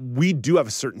 we do have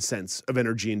a certain sense of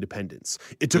energy independence.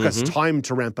 It took us time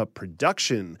to ramp up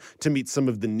production to meet some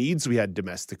of the needs we had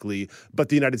domestically, but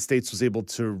the United States was able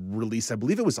to release, I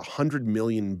believe it was 100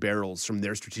 million barrels from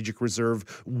their strategic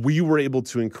reserve. We were able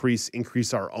to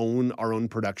increase our own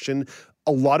production.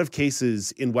 A lot of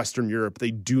cases in Western Europe,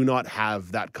 they do not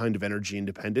have that kind of energy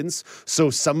independence. So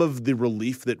some of the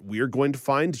relief that we're going to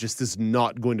find just is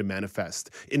not going to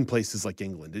manifest in places like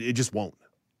England. It just won't.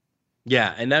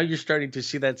 Yeah, and now you're starting to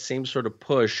see that same sort of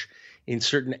push in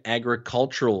certain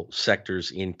agricultural sectors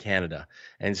in Canada,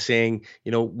 and saying,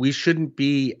 we shouldn't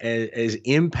be as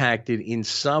impacted in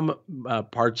some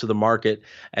parts of the market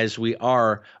as we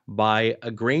are by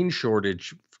a grain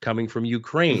shortage coming from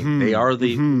Ukraine. They are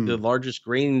the largest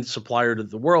grain supplier to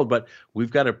the world, but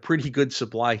we've got a pretty good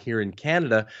supply here in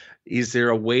Canada. Is there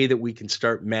a way that we can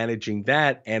start managing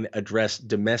that and address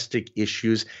domestic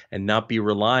issues and not be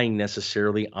relying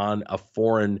necessarily on a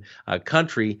foreign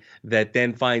country that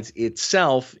then finds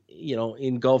itself,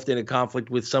 engulfed in a conflict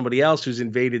with somebody else who's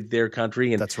invaded their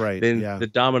country? And that's right. Then the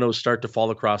dominoes start to fall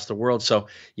across the world. So,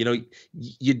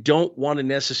 you don't want to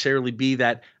necessarily be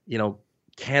that,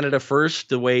 Canada first,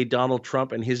 the way Donald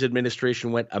Trump and his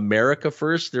administration went America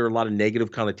first. There are a lot of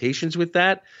negative connotations with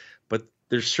that, but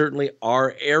there certainly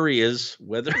are areas,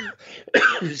 whether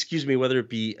whether it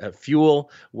be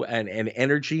fuel and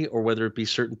energy, or whether it be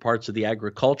certain parts of the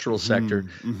agricultural sector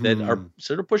that are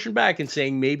sort of pushing back and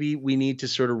saying maybe we need to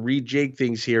sort of rejig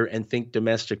things here and think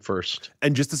domestic first.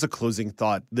 And just as a closing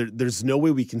thought, there's no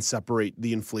way we can separate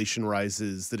the inflation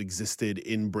rises that existed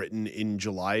in Britain in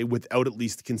July without at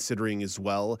least considering as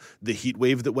well the heat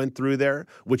wave that went through there,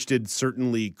 which did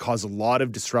certainly cause a lot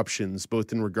of disruptions,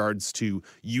 both in regards to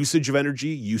usage of energy,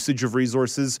 usage of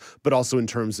resources, but also in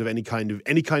terms of any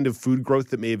kind of food growth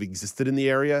that may have existed in the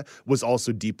area was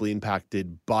also deeply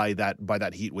impacted by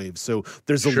that heat wave. So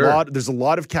there's a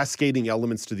lot of cascading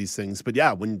elements to these things. But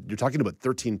yeah, when you're talking about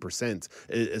 13%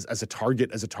 as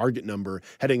a target number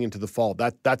heading into the fall,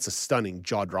 that's a stunning,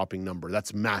 jaw-dropping number.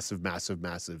 That's massive, massive,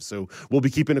 massive. So we'll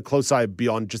be keeping a close eye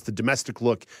beyond just the domestic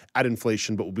look at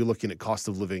inflation, but we'll be looking at cost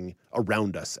of living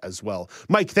around us as well.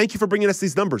 Mike, thank you for bringing us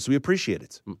these numbers. We appreciate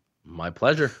it. My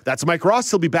pleasure. That's Mike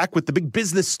Ross. He'll be back with the big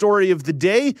business story of the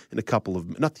day in a couple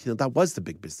of that was the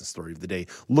big business story of the day.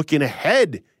 Looking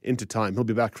ahead into time, he'll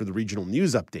be back for the regional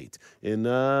news update in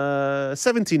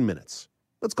 17 minutes.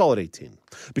 Let's call it 18.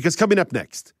 Because coming up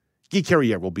next, Guy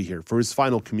Carrière will be here for his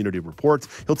final community report.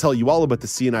 He'll tell you all about the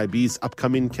CNIB's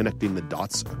upcoming Connecting the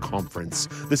Dots conference.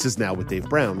 This is Now with Dave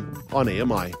Brown on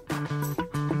AMI.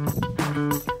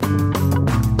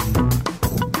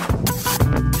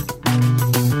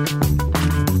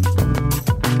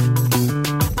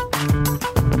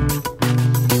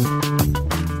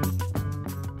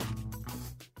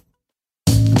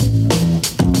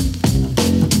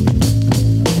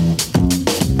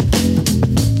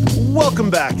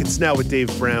 Back. It's Now with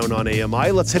Dave Brown on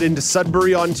AMI. Let's head into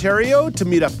Sudbury, Ontario to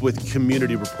meet up with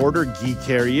community reporter Guy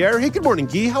Carrière. Hey, good morning,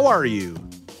 Guy. How are you?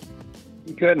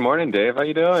 Good morning, Dave. How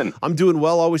you doing? I'm doing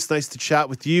well. Always nice to chat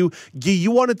with you. Guy,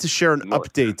 you wanted to share an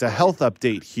update, a health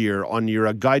update here on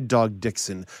your guide dog,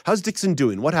 Dixon. How's Dixon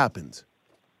doing? What happened?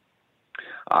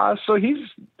 So he's,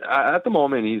 at the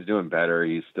moment, he's doing better.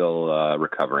 He's still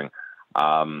recovering.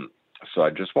 So I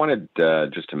just wanted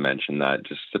just to mention that,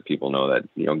 just so people know that,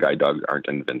 guide dogs aren't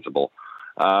invincible.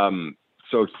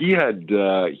 So he had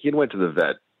went to the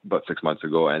vet about 6 months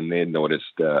ago, and they had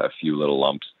noticed a few little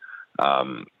lumps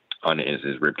on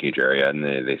his ribcage area, and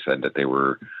they said that they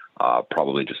were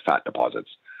probably just fat deposits.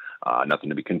 Nothing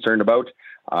to be concerned about.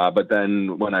 But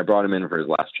then when I brought him in for his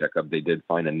last checkup, they did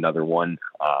find another one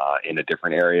in a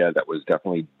different area that was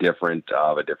definitely different,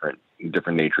 of a different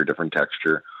nature, different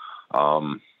texture.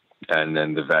 And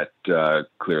then the vet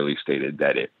clearly stated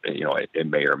that it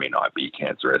may or may not be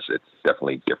cancerous. It's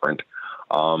definitely different.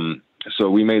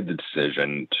 So we made the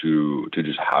decision to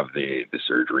just have the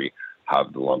surgery,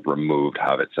 have the lump removed,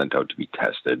 have it sent out to be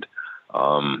tested.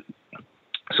 So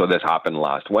this happened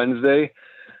last Wednesday.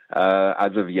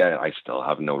 As of yet, I still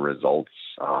have no results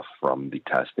from the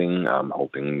testing. I'm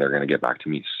hoping they're going to get back to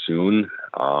me soon.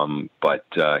 But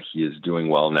he is doing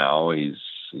well now. He's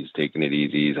taking it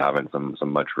easy. He's having some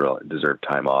much deserved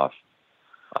time off.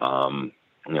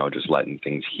 Just letting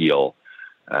things heal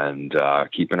and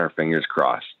keeping our fingers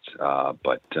crossed.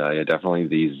 But definitely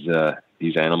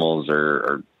these animals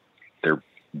they're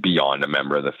beyond a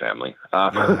member of the family.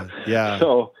 Yeah.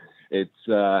 So it's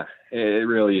it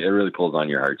really pulls on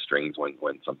your heartstrings when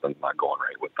something's not going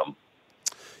right with them.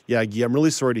 Yeah, Guy, I'm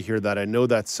really sorry to hear that. I know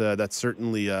that's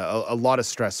certainly a lot of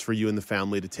stress for you and the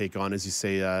family to take on. As you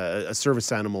say, a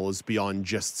service animal is beyond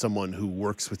just someone who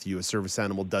works with you. A service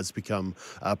animal does become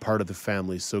part of the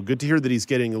family. So good to hear that he's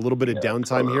getting a little bit of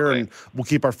downtime here, and we'll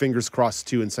keep our fingers crossed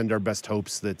too, and send our best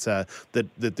hopes that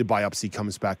the biopsy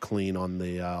comes back clean on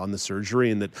the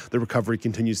surgery, and that the recovery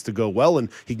continues to go well, and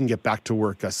he can get back to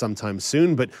work sometime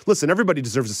soon. But listen, everybody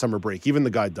deserves a summer break, even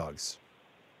the guide dogs.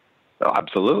 Oh,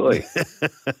 absolutely.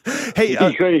 Hey,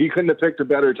 he couldn't have picked a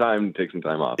better time to take some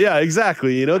time off. Yeah,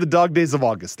 exactly. The dog days of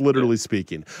August, literally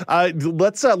speaking.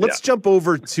 Let's jump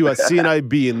over to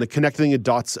CNIB and the Connecting the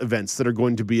Dots events that are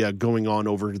going to be going on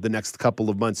over the next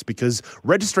couple of months, because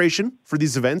registration for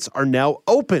these events are now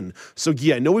open. So,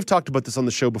 Guy, I know we've talked about this on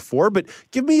the show before, but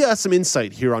give me some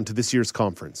insight here onto this year's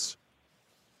conference.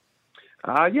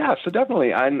 So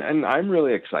definitely. I'm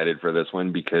really excited for this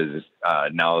one because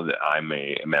now that I'm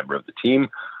a member of the team,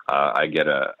 I get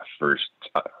a first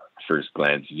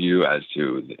glance view as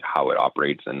to how it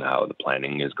operates and how the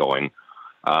planning is going.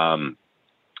 And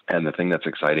the thing that's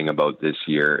exciting about this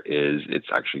year is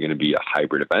it's actually going to be a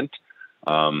hybrid event.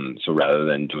 So rather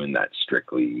than doing that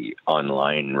strictly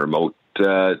online remote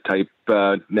type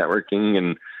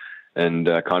networking and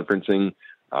conferencing,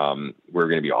 we're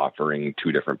going to be offering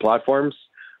two different platforms.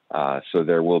 So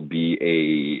there will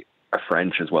be a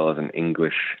French as well as an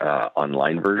English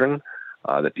online version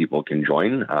that people can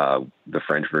join. The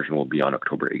French version will be on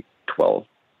October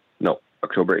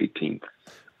 18th.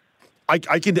 I've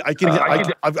got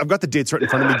the dates right in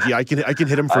front of me, Guy. I can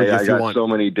hit them for you if you want. I got so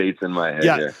many dates in my head.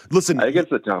 Yeah, here. listen. I think it's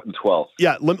the 12th.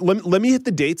 Yeah, let me hit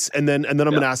the dates, and then I'm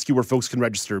going to ask you where folks can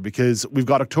register, because we've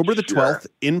got October the 12th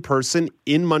in person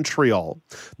in Montreal.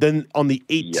 Then on the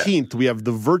 18th, we have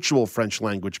the virtual French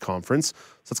language conference.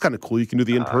 So that's kind of cool. You can do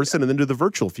the in-person and then do the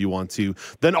virtual if you want to.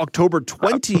 Then October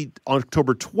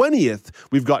 20th,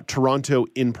 we've got Toronto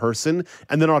in person.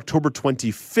 And then on October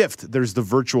 25th, there's the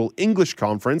virtual English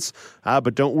conference.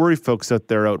 But don't worry, folks out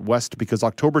there out west, because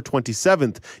October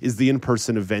 27th is the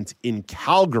in-person event in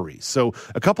Calgary. So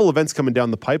a couple events coming down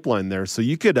the pipeline there. So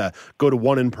you could go to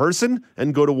one in person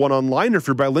and go to one online. Or if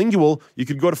you're bilingual, you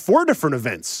could go to 4 different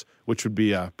events, which would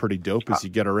be pretty dope as you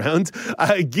get around.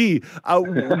 Guy,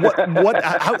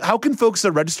 how can folks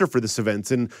register for this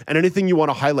event, and anything you want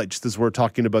to highlight just as we're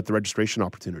talking about the registration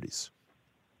opportunities?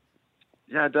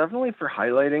 Yeah, definitely for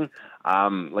highlighting.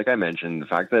 Like I mentioned, the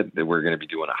fact that we're going to be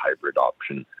doing a hybrid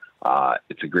option,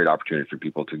 it's a great opportunity for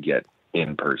people to get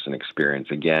in-person experience.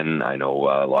 Again, I know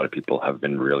a lot of people have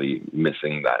been really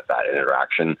missing that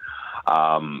interaction.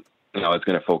 It's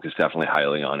going to focus definitely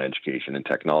highly on education and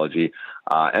technology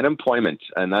and employment.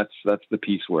 And that's the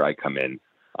piece where I come in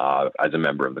as a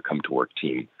member of the Come to Work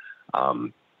team.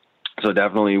 So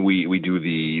definitely we do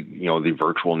the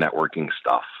virtual networking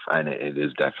stuff, and it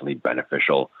is definitely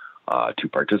beneficial to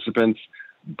participants,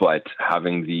 but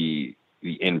having the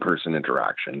in-person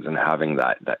interactions and having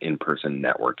that in-person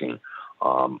networking,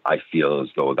 I feel as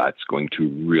though that's going to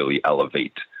really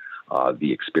elevate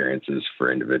the experiences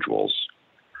for individuals.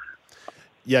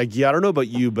 Yeah, Guy, I don't know about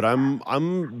you, but I'm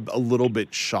a little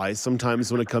bit shy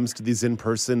sometimes when it comes to these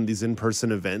in-person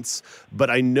events. But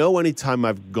I know anytime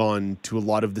I've gone to a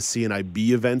lot of the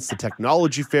CNIB events, the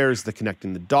technology fairs, the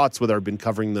Connecting the Dots, whether I've been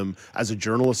covering them as a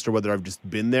journalist or whether I've just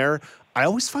been there, I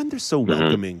always find they're so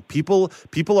welcoming. People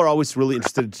are always really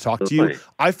interested to talk to you.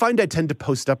 I find I tend to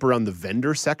post up around the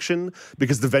vendor section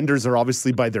because the vendors are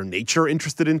obviously by their nature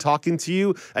interested in talking to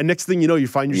you. And next thing you know, you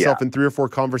find yourself in 3 or 4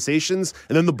 conversations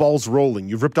and then the ball's rolling.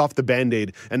 You've ripped off the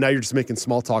Band-Aid and now you're just making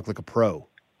small talk like a pro.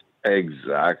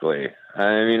 Exactly.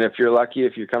 I mean, if you're lucky,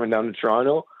 if you're coming down to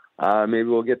Toronto, maybe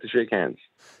we'll get to shake hands.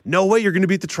 No way, you're going to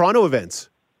be at the Toronto events.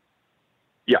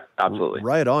 Yeah, absolutely.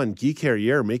 Right on. Guy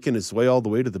Carrière making his way all the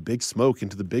way to the big smoke,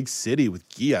 into the big city with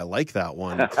Guy. I like that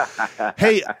one.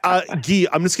 Hey, Guy,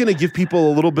 I'm just going to give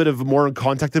people a little bit of more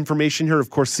contact information here. Of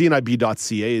course,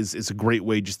 cnib.ca is a great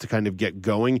way just to kind of get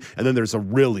going. And then there's a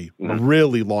really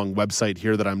long website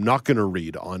here that I'm not going to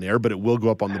read on air, but it will go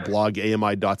up on the blog,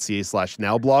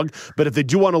 ami.ca/nowblog. But if they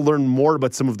do want to learn more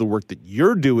about some of the work that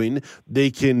you're doing, they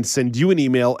can send you an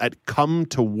email at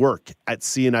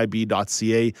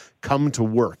cometowwork@cnib.ca.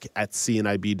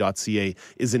 cometowwork@cnib.ca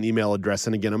is an email address.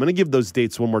 And again, I'm going to give those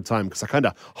dates one more time because I kind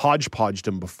of hodgepodged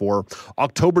them before.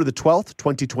 October the 12th,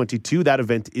 2022, that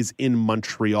event is in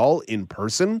Montreal in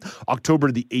person.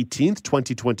 October the 18th,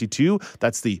 2022,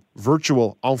 that's the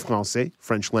virtual En Français,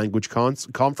 French language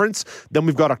conference. Then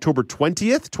we've got October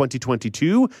 20th,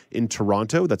 2022 in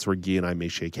Toronto. That's where Guy and I may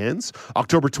shake hands.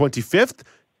 October 25th,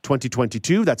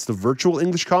 2022, that's the virtual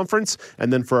English conference.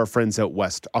 And then for our friends out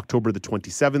west, October the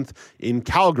 27th in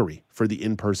Calgary for the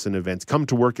in-person event. Come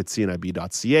to work at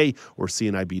cnib.ca or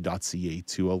cnib.ca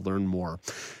to learn more.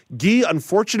 Guy,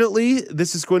 unfortunately,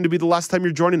 this is going to be the last time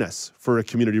you're joining us for a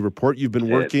community report. You've been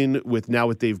working with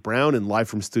Dave Brown and Live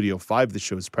from Studio 5, the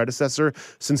show's predecessor,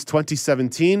 since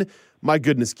 2017. My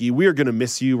goodness, Guy, we are going to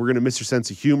miss you. We're going to miss your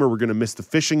sense of humor. We're going to miss the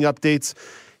fishing updates.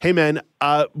 Hey, man,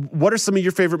 what are some of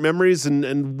your favorite memories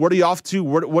and what are you off to?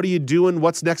 What are you doing?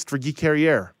 What's next for Guy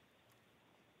Carrière?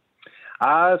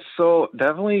 So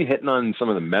definitely hitting on some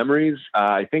of the memories.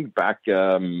 I think back,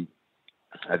 I think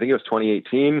it was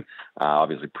 2018,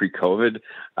 obviously pre-COVID.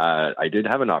 I did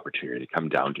have an opportunity to come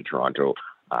down to Toronto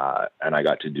and I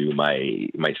got to do my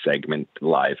segment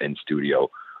live in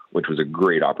studio, which was a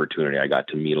great opportunity. I got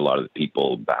to meet a lot of the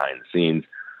people behind the scenes,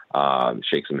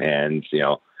 shake some hands,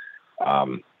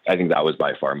 I think that was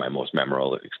by far my most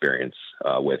memorable experience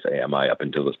with AMI up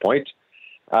until this point.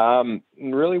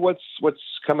 Really what's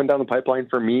coming down the pipeline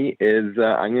for me is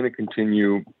I'm going to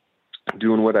continue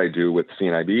doing what I do with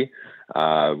CNIB,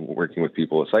 working with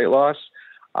people with sight loss.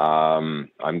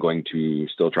 I'm going to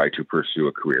still try to pursue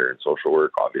a career in social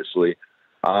work, obviously.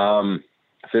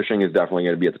 Fishing is definitely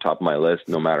going to be at the top of my list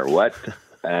no matter what.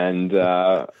 And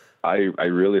I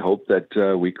really hope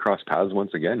that we cross paths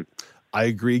once again. I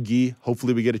agree, Guy.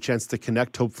 Hopefully we get a chance to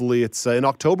connect. Hopefully it's in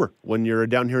October when you're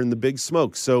down here in the big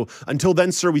smoke. So until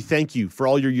then, sir, we thank you for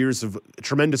all your years of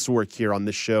tremendous work here on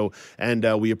this show. And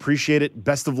we appreciate it.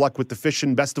 Best of luck with the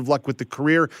fishing. Best of luck with the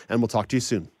career. And we'll talk to you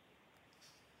soon.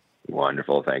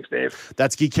 Wonderful. Thanks, Dave.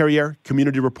 That's Guy Carrière,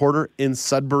 community reporter in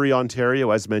Sudbury,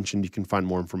 Ontario. As mentioned, you can find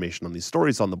more information on these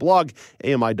stories on the blog,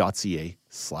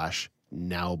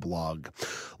 ami.ca/nowblog.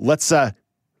 Let's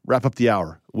wrap up the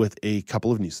hour with a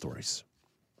couple of news stories.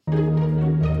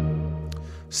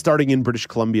 Starting in British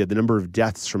Columbia, the number of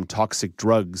deaths from toxic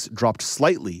drugs dropped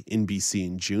slightly in BC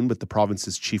in June, but the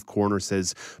province's chief coroner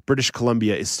says British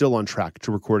Columbia is still on track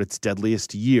to record its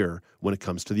deadliest year when it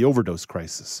comes to the overdose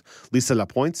crisis. Lisa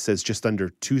Lapointe says just under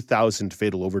 2,000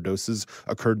 fatal overdoses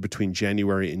occurred between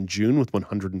January and June, with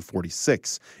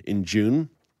 146 in June.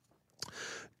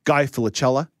 Guy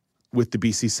Filicella with the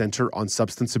BC Centre on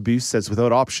Substance Abuse says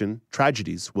without option,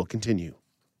 tragedies will continue.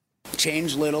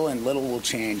 Change little and little will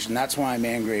change, and that's why I'm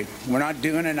angry. We're not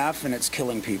doing enough and it's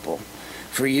killing people.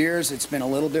 For years, it's been a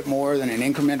little bit more than an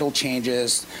incremental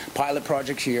changes, pilot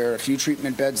project here, a few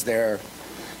treatment beds there.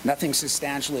 Nothing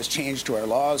substantial has changed to our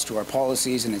laws, to our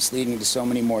policies, and it's leading to so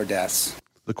many more deaths.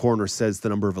 The coroner says the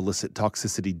number of illicit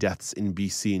toxicity deaths in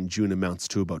BC in June amounts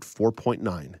to about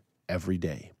 4.9 every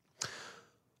day.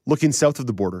 Looking south of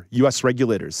the border, U.S.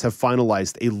 regulators have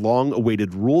finalized a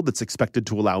long-awaited rule that's expected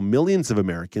to allow millions of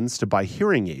Americans to buy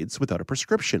hearing aids without a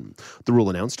prescription. The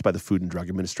rule announced by the Food and Drug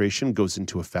Administration goes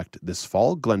into effect this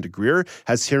fall. Glenda Greer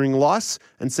has hearing loss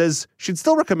and says she'd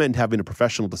still recommend having a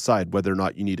professional decide whether or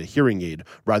not you need a hearing aid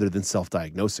rather than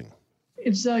self-diagnosing.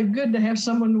 It's good to have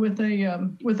someone with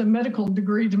a medical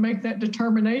degree to make that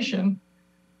determination.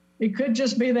 It could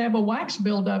just be they have a wax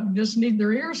buildup and just need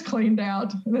their ears cleaned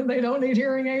out, and then they don't need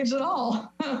hearing aids at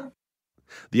all.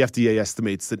 The FDA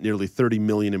estimates that nearly 30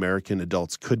 million American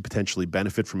adults could potentially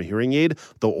benefit from a hearing aid,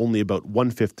 though only about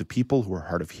 1/5 of people who are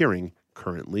hard of hearing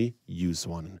currently use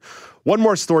one. One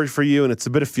more story for you, and it's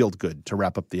a bit of feel-good to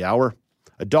wrap up the hour.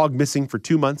 A dog missing for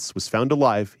 2 months was found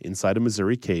alive inside a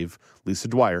Missouri cave. Lisa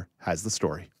Dwyer has the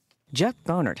story. Jeff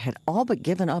Bonert had all but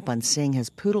given up on seeing his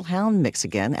poodle-hound mix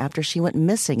again after she went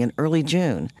missing in early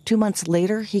June. 2 months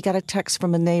later, he got a text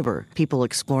from a neighbor. People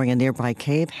exploring a nearby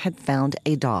cave had found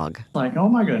a dog. Like, oh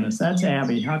my goodness, that's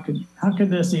Abby. How could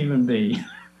this even be?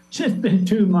 It's been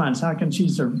 2 months. How can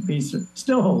she be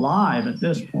still alive at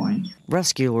this point?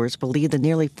 Rescuers believe the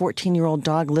nearly 14-year-old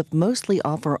dog lived mostly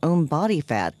off her own body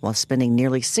fat while spending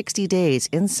nearly 60 days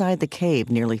inside the cave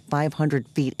nearly 500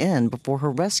 feet in before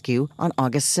her rescue on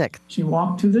August 6th. She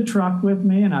walked to the truck with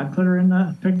me, and I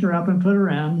picked her up and put her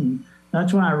in. And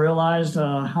that's when I realized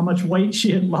how much weight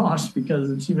she had lost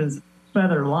because she was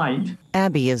feather light.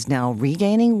 Abby is now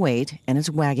regaining weight and is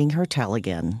wagging her tail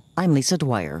again. I'm Lisa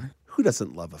Dwyer. Who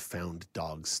doesn't love a found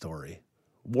dog story?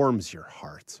 Warms your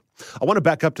heart. I want to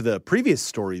back up to the previous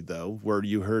story, though, where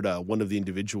you heard one of the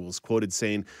individuals quoted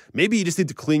saying, maybe you just need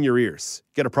to clean your ears,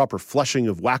 get a proper flushing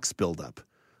of wax buildup.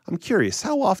 I'm curious,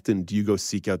 how often do you go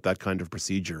seek out that kind of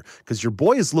procedure? Because your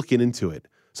boy is looking into it.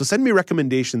 So send me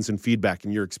recommendations and feedback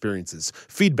in your experiences.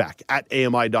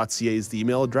 Feedback@ami.ca is the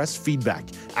email address.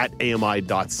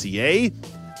 Feedback@ami.ca.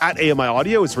 At AMI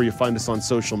Audio is where you find us on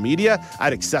social media.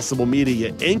 At Accessible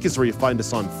Media Inc. is where you find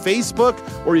us on Facebook.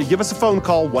 Or you give us a phone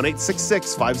call,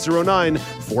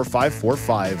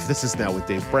 1-866-509-4545. This is Now with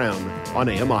Dave Brown on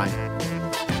AMI.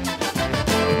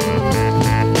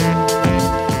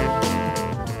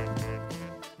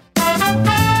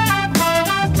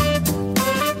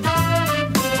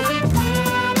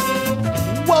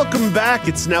 Welcome back.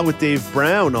 It's Now with Dave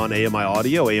Brown on AMI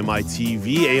Audio, AMI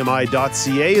TV,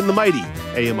 AMI.ca, and the mighty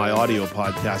AMI Audio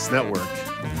Podcast Network.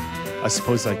 I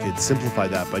suppose I could simplify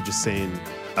that by just saying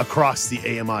across the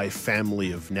AMI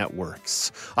family of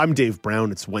networks. I'm Dave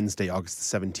Brown. It's Wednesday, August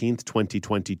 17th,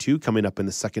 2022. Coming up in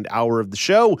the second hour of the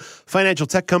show, financial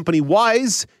tech company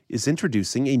Wise is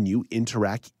introducing a new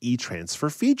Interac e-transfer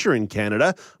feature in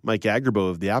Canada. Mike Agerbo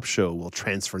of the App Show will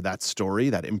transfer that story,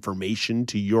 that information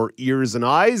to your ears and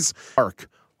eyes. Embark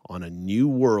on a new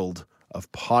world of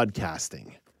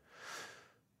podcasting.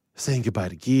 Saying goodbye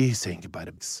to Guy, saying goodbye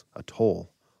to a toll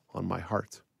on my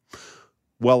heart.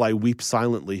 While I weep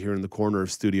silently here in the corner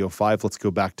of Studio 5, let's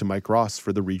go back to Mike Ross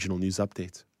for the regional news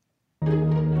update.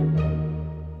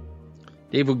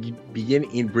 Dave, will begin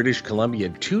in British Columbia.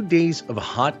 2 days of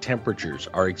hot temperatures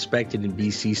are expected in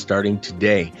BC starting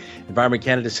today. Environment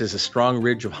Canada says a strong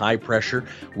ridge of high pressure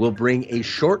will bring a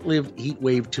short-lived heat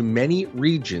wave to many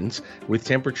regions, with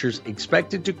temperatures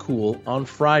expected to cool on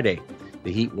Friday.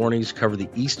 The heat warnings cover the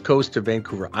east coast of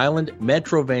Vancouver Island,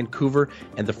 Metro Vancouver,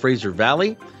 and the Fraser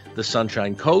Valley, the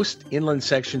Sunshine Coast, inland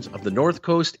sections of the North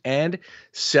Coast, and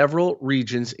several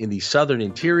regions in the southern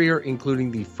interior, including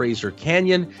the Fraser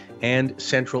Canyon and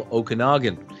central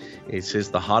Okanagan. It says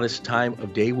the hottest time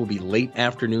of day will be late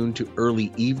afternoon to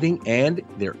early evening, and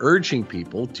they're urging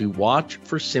people to watch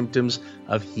for symptoms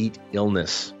of heat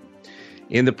illness.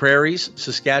 In the prairies,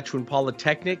 Saskatchewan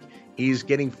Polytechnic is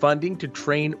getting funding to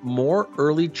train more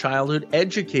early childhood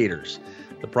educators.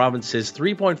 The province says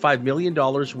 $3.5 million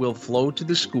will flow to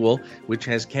the school, which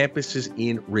has campuses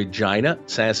in Regina,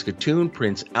 Saskatoon,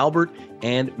 Prince Albert,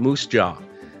 and Moose Jaw.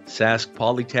 Sask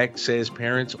Polytech says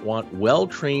parents want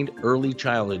well-trained early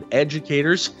childhood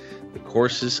educators. The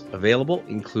courses available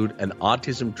include an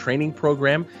autism training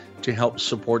program to help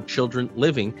support children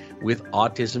living with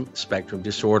autism spectrum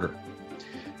disorder.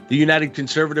 The United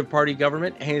Conservative Party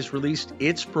government has released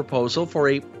its proposal for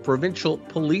a provincial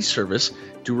police service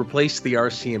to replace the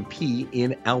RCMP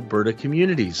in Alberta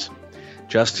communities.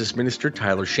 Justice Minister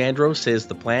Tyler Shandro says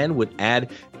the plan would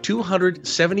add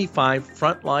 275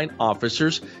 frontline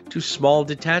officers to small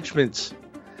detachments.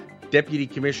 Deputy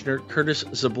Commissioner Curtis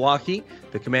Zablocki,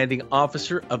 the commanding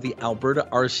officer of the Alberta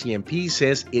RCMP,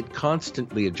 says it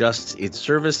constantly adjusts its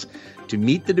service to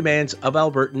meet the demands of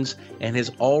Albertans and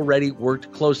has already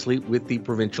worked closely with the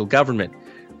provincial government.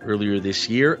 Earlier this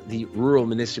year, the rural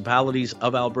municipalities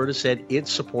of Alberta said it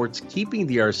supports keeping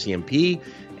the RCMP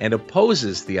and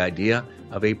opposes the idea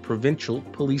of a provincial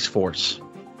police force.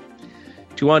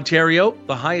 To Ontario,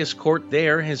 the highest court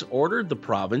there has ordered the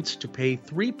province to pay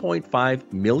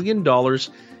 $3.5 million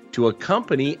to a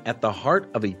company at the heart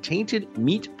of a tainted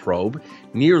meat probe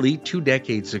nearly 2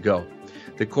 decades ago.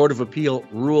 The Court of Appeal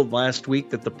ruled last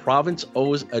week that the province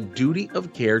owes a duty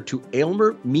of care to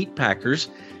Aylmer Meat Packers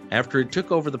after it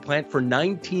took over the plant for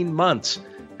 19 months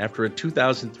after a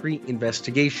 2003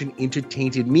 investigation into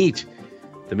tainted meat.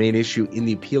 The main issue in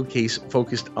the appeal case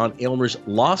focused on Aylmer's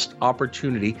lost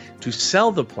opportunity to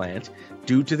sell the plant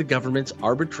due to the government's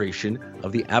arbitration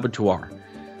of the abattoir.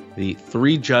 The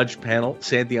 3-judge panel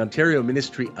said the Ontario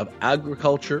Ministry of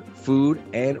Agriculture, Food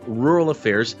and Rural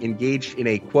Affairs engaged in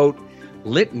a, quote,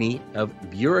 litany of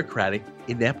bureaucratic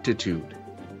ineptitude.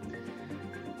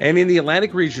 And in the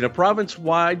Atlantic region, a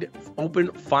province-wide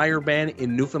open fire ban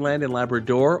in Newfoundland and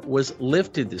Labrador was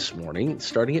lifted this morning,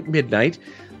 starting at midnight.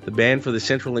 The ban for the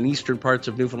central and eastern parts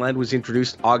of Newfoundland was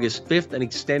introduced August 5th and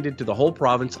extended to the whole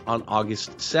province on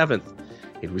August 7th.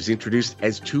 It was introduced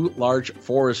as 2 large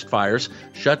forest fires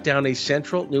shut down a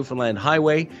central Newfoundland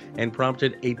highway and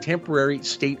prompted a temporary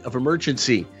state of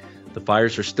emergency. The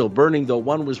fires are still burning, though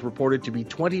one was reported to be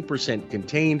 20%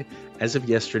 contained as of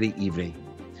yesterday evening.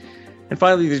 And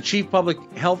finally, the Chief Public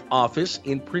Health Office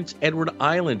in Prince Edward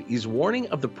Island is warning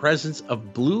of the presence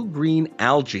of blue-green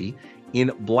algae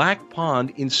in Black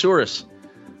Pond in Souris.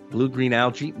 Blue-green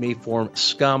algae may form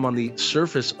scum on the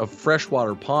surface of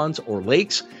freshwater ponds or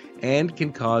lakes and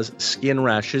can cause skin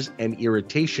rashes and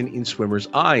irritation in swimmers'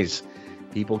 eyes.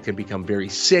 People can become very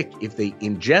sick if they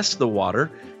ingest the water,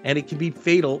 and it can be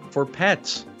fatal for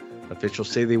pets. Officials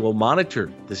say they will monitor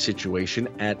the situation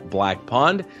at Black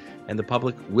Pond, and the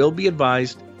public will be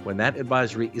advised when that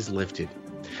advisory is lifted.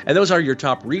 And those are your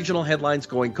top regional headlines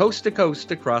going coast to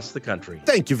coast across the country.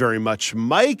 Thank you very much,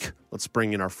 Mike. Let's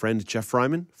bring in our friend Jeff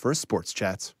Ryman for his Sports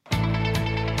Chats.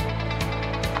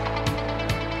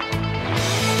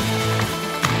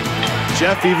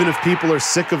 Jeff, even if people are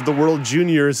sick of the World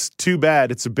Juniors, too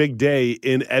bad. It's a big day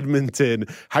in Edmonton.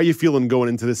 How are you feeling going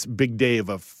into this big day of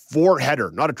a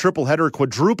 4-header, not a triple header, a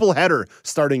quadruple header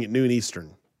starting at noon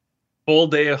Eastern? Full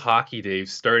day of hockey, Dave,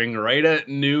 starting right at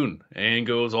noon and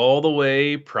goes all the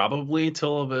way probably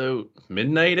till about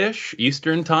midnight-ish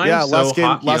Eastern time. Yeah, so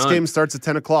last game starts at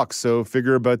 10 o'clock, so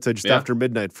figure about just after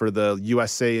midnight for the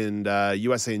USA and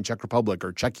Czech Republic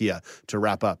or Czechia to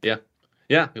wrap up.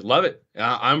 Yeah, love it.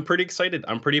 I'm pretty excited.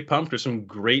 I'm pretty pumped. There's some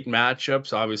great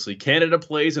matchups. Obviously, Canada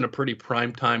plays in a pretty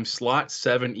primetime slot,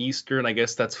 7 Eastern. I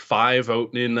guess that's 5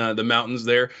 out in the mountains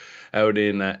there, out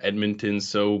in Edmonton.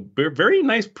 So very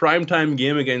nice primetime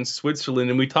game against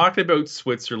Switzerland. And we talked about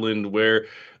Switzerland, where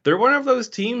they're one of those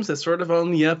teams that's sort of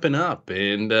on the up and up.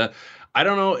 And I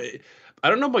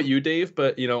don't know about you, Dave,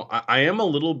 but, I am a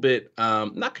little bit,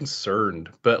 not concerned,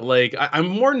 but I'm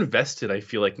more invested, I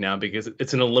feel like now, because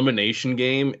it's an elimination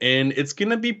game and it's going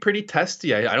to be pretty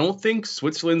testy. I don't think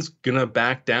Switzerland's going to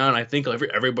back down. I think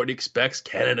everybody expects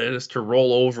Canada just to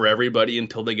roll over everybody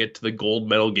until they get to the gold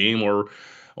medal game or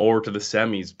to the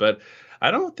semis. But I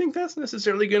don't think that's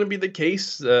necessarily going to be the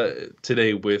case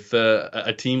today with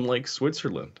a team like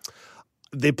Switzerland.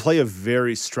 They play a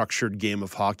very structured game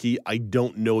of hockey. I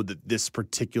don't know that this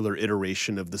particular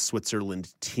iteration of the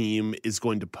Switzerland team is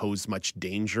going to pose much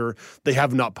danger. They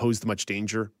have not posed much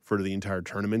danger for the entire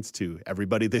tournament to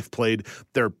everybody they've played.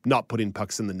 They're not putting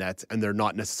pucks in the net, and they're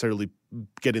not necessarily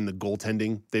getting the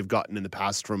goaltending they've gotten in the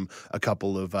past from a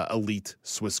couple of elite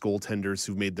Swiss goaltenders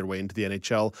who've made their way into the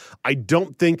NHL. I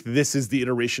don't think this is the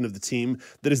iteration of the team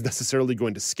that is necessarily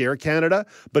going to scare Canada,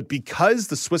 but because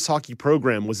the Swiss hockey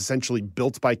program was essentially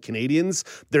built by Canadians,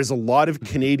 there's a lot of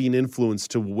Canadian influence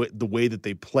to the way that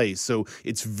they play. So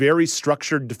it's very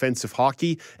structured defensive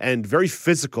hockey and very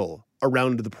physical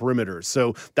around the perimeter.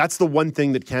 So that's the one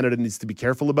thing that Canada needs to be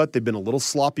careful about. They've been a little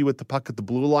sloppy with the puck at the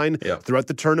blue line throughout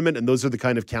the tournament, and those are the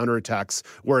kind of counterattacks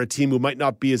where a team who might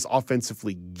not be as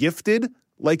offensively gifted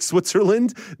like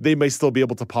Switzerland, they may still be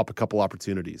able to pop a couple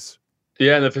opportunities.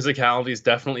 Yeah, and the physicality's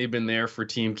definitely been there for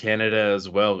Team Canada as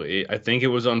well. I think it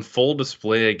was on full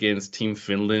display against Team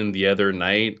Finland the other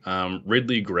night.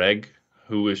 Ridley Gregg,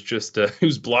 who is just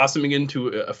who's blossoming into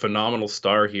a phenomenal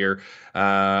star here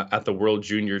at the World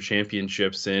Junior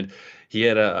Championships, and he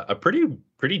had a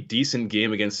pretty decent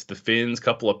game against the Finns.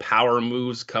 Couple of power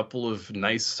moves, couple of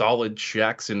nice solid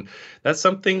checks, and that's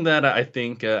something that I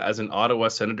think as an Ottawa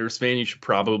Senators fan you should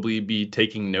probably be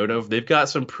taking note of. They've got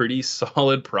some pretty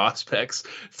solid prospects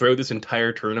throughout this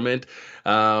entire tournament,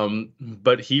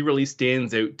 but he really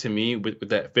stands out to me with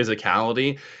that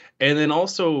physicality. And then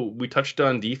also we touched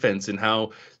on defense and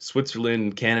how Switzerland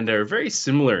and Canada are very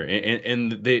similar,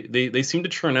 and they seem to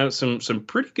churn out some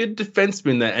pretty good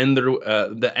defensemen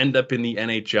that end up in the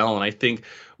NHL. And I think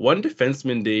one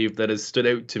defenseman, Dave, that has stood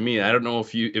out to me, I don't know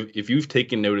if you've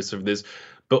taken notice of this,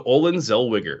 but Olen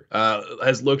Zellweger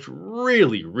has looked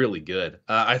really, really good.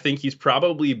 I think he's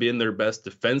probably been their best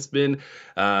defenseman.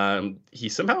 He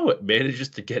somehow manages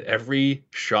to get every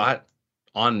shot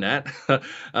on net.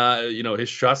 His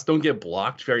shots don't get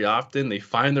blocked very often. They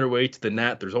find their way to the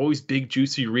net. There's always big,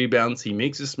 juicy rebounds. He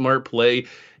makes a smart play.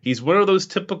 He's one of those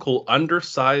typical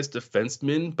undersized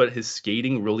defensemen, but his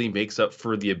skating really makes up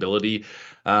for the ability.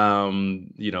 I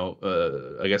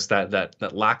guess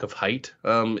that lack of height,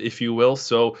 if you will.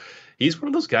 So he's one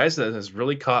of those guys that has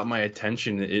really caught my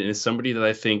attention. It is somebody that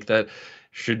I think that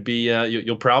should be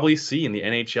you'll probably see in the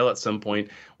NHL at some point.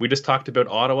 We just talked about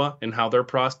Ottawa and how their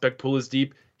prospect pool is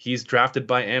deep. He's drafted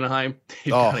by Anaheim.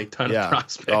 They've got a ton of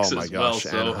prospects as well.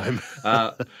 So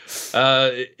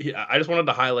I just wanted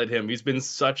to highlight him. He's been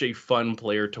such a fun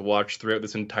player to watch throughout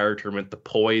this entire tournament. The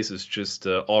poise is just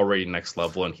already next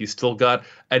level, and he's still got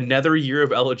another year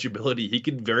of eligibility. He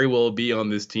could very well be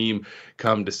on this team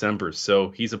come December. So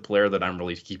he's a player that I'm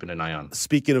really keeping an eye on.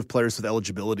 Speaking of players with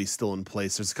eligibility still in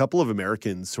place, there's a couple of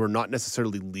Americans who are not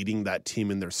necessarily leading that team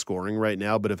in their scoring right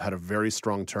now, but have had a very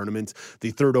strong tournament.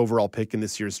 The third overall pick in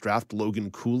this year's draft,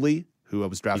 Logan Cooley, who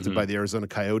was drafted by the Arizona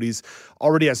Coyotes,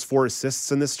 already has 4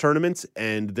 assists in this tournament,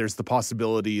 and there's the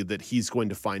possibility that he's going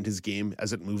to find his game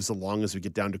as it moves along as we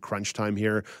get down to crunch time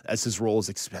here, as his role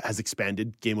has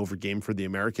expanded game over game for the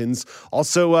Americans.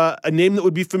 Also, a name that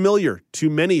would be familiar to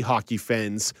many hockey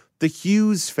fans, the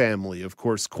Hughes family. Of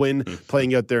course, Quinn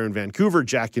playing out there in Vancouver,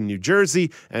 Jack in New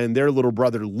Jersey, and their little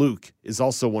brother Luke is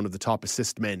also one of the top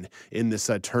assist men in this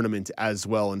tournament as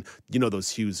well. And you know those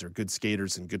Hughes are good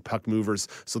skaters and good puck movers.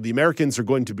 So the Americans are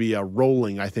going to be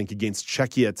rolling, I think, against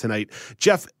Czechia tonight.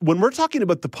 Jeff, when we're talking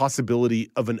about the possibility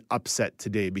of an upset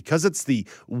today, because it's the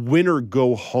winner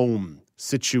go home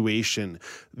situation,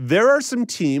 there are some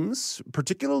teams,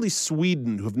 particularly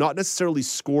Sweden, who have not necessarily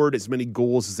scored as many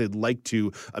goals as they'd like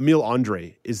to. Emil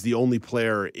Andre is the only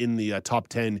player in the top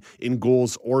 10 in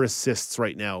goals or assists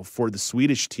right now for the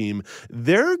Swedish team.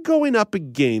 They're going up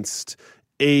against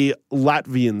a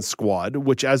Latvian squad,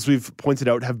 which, as we've pointed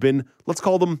out, have been, let's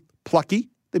call them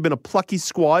plucky. They've been a plucky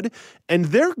squad, and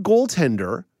their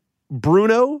goaltender,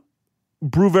 Bruno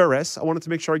Bruveres, I wanted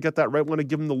to make sure I get that right, I want to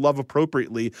give him the love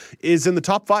appropriately, is in the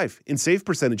top 5 in save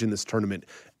percentage in this tournament.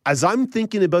 As I'm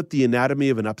thinking about the anatomy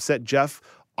of an upset, Jeff,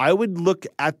 I would look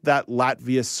at that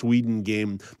Latvia-Sweden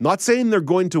game. Not saying they're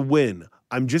going to win.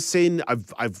 I'm just saying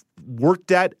I've worked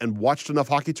at and watched enough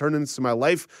hockey tournaments in my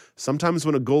life. Sometimes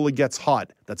when a goalie gets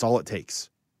hot, that's all it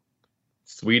takes.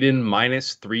 Sweden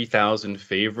minus 3,000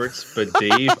 favorites, but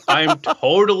Dave, I'm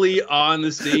totally on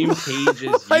the same page as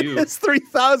you. Minus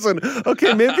 3,000.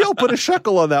 Okay, maybe I'll put a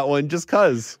shekel on that one just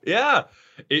because. Yeah.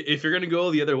 If you're going to go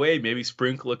the other way, maybe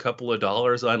sprinkle a couple of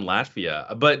dollars on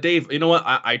Latvia. But Dave, you know what?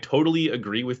 I totally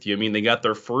agree with you. I mean, they got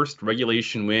their first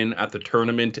regulation win at the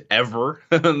tournament ever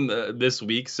this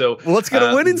week. So well, let's get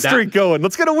a winning streak going.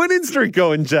 Let's get a winning streak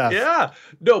going, Jeff. Yeah.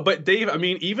 No, but Dave, I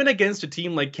mean, even against a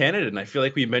team like Canada, and I feel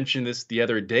like we mentioned this the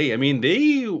other day, I mean,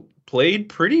 they played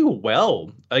pretty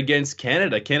well against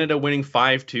Canada. Canada winning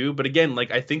 5-2. But again, like,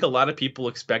 I think a lot of people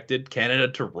expected Canada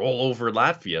to roll over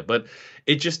Latvia. But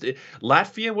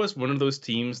Latvia was one of those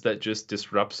teams that just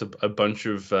disrupts a bunch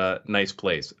of nice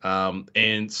plays.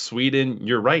 And Sweden,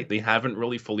 you're right, they haven't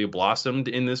really fully blossomed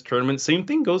in this tournament. Same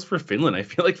thing goes for Finland. I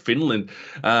feel like Finland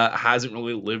hasn't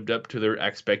really lived up to their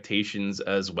expectations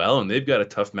as well. And they've got a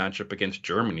tough matchup against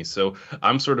Germany. So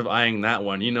I'm sort of eyeing that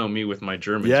one. You know me with my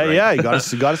Germans, yeah, right? Yeah, you got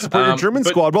to support your German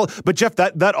squad. Well, but Jeff,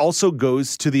 that also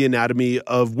goes to the anatomy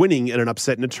of winning in an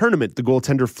upset in a tournament. The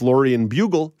goaltender Florian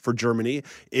Bugel for Germany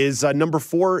is number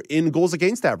 4 in goals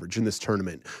against average in this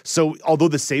tournament. So although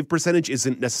the save percentage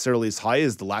isn't necessarily as high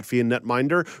as the Latvian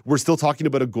netminder, we're still talking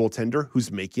about a goaltender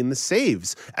who's making the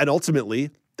saves. And ultimately,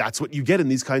 that's what you get in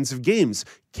these kinds of games.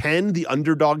 Can the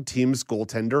underdog team's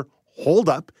goaltender hold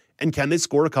up? And can they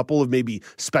score a couple of maybe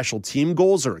special team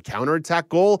goals or a counterattack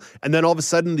goal? And then all of a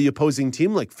sudden the opposing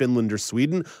team like Finland or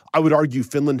Sweden, I would argue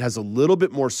Finland has a little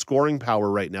bit more scoring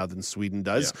power right now than Sweden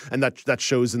does. Yeah. And that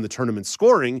shows in the tournament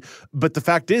scoring. But the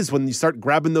fact is, when you start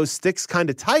grabbing those sticks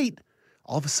kind of tight,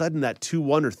 all of a sudden that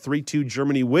 2-1 or 3-2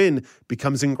 Germany win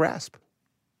becomes in grasp.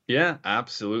 Yeah,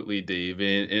 absolutely, Dave.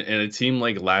 And a team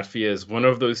like Latvia is one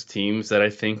of those teams that I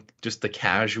think just the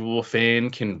casual fan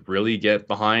can really get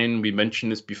behind. We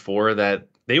mentioned this before that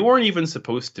they weren't even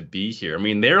supposed to be here. I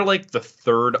mean, they're like the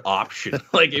third option.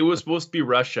 Like, it was supposed to be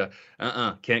Russia.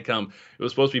 Can't come. It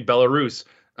was supposed to be Belarus.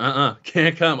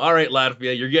 Can't come. All right,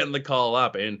 Latvia, you're getting the call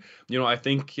up. And, I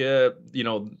think,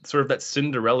 sort of that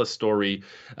Cinderella story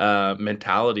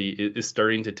mentality is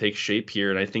starting to take shape here.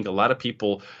 And I think a lot of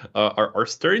people are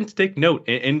starting to take note.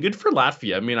 And good for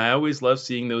Latvia. I mean, I always love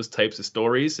seeing those types of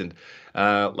stories. And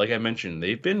like I mentioned,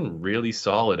 they've been really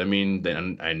solid. I mean,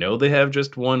 I know they have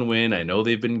just one win. I know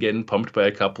they've been getting pumped by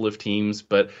a couple of teams.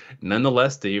 But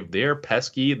nonetheless, they are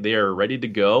pesky. They are ready to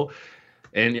go.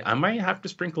 And I might have to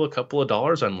sprinkle a couple of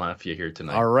dollars on Latvia here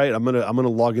tonight. All right, I'm gonna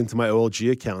log into my OLG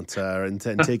account and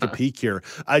take a peek here.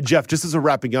 Jeff, just as we're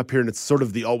wrapping up here, and it's sort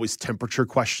of the always temperature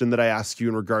question that I ask you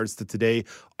in regards to today,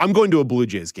 I'm going to a Blue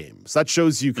Jays game. So that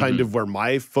shows you kind of where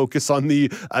my focus on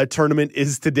the tournament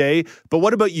is today. But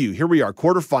what about you? Here we are,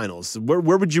 quarterfinals.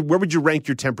 Where would you rank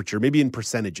your temperature, maybe in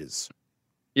percentages?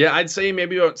 Yeah, I'd say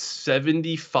maybe about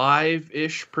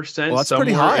 75-ish%. Well, that's somewhere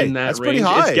pretty high. In that That's range. pretty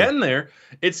high. It's getting there.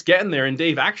 It's getting there. And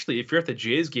Dave, actually, if you're at the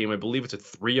Jays game, I believe it's a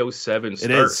 3:07 start.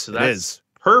 It is. So that's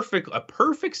a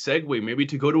perfect segue maybe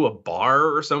to go to a bar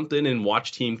or something and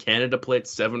watch Team Canada play at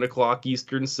 7:00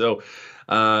 Eastern. So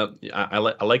I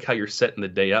like how you're setting the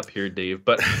day up here, Dave.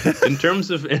 But in terms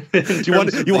of you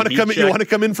want to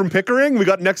come in from Pickering? We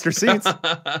got extra seats.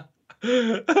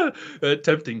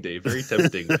 Tempting, Dave. Very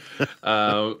tempting.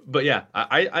 But yeah,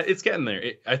 it's getting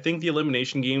there. I think the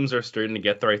elimination games are starting to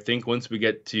get there. I think once we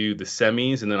get to the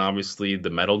semis and then obviously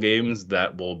the medal games,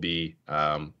 that will be,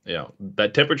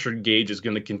 that temperature gauge is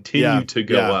going to continue to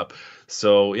go up.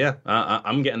 So yeah,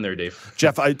 I'm getting there, Dave.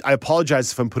 Jeff, I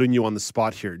apologize if I'm putting you on the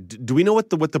spot here. Do we know what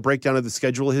the breakdown of the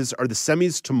schedule is? Are the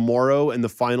semis tomorrow and the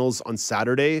finals on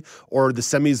Saturday, or are the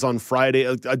semis on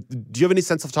Friday? Do you have any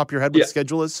sense off the top of your head what the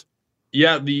schedule is?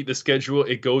 Yeah, the schedule,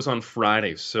 it goes on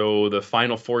Friday. So the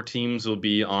final 4 teams will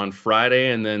be on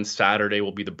Friday, and then Saturday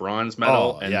will be the bronze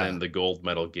medal and then the gold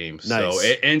medal game. Nice. So,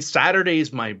 and Saturday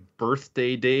is my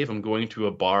birthday, Dave. I'm going to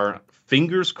a bar.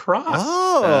 Fingers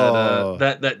crossed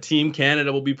that Team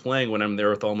Canada will be playing when I'm there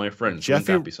with all my friends.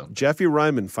 Jeffy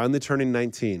Ryman finally turning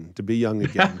 19 to be young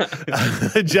again.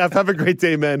 Jeff, have a great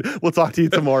day, man. We'll talk to you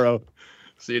tomorrow.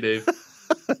 See you, Dave.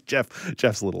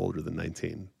 Jeff's a little older than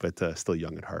 19, but still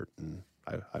young at heart. And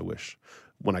I wish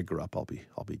when I grow up, I'll be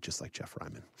just like Jeff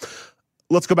Ryman.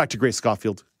 Let's go back to Grace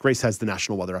Schofield. Grace has the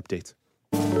national weather update.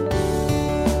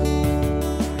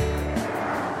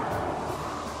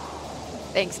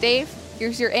 Thanks, Dave.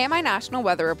 Here's your AMI National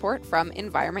Weather Report from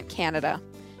Environment Canada.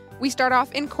 We start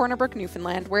off in Corner Brook,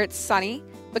 Newfoundland, where it's sunny,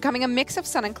 becoming a mix of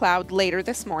sun and cloud later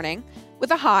this morning,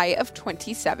 with a high of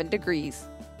 27 degrees.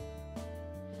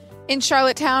 In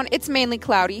Charlottetown, it's mainly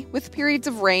cloudy, with periods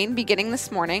of rain beginning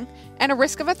this morning and a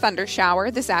risk of a thunder shower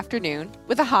this afternoon,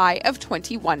 with a high of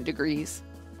 21 degrees.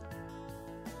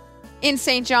 In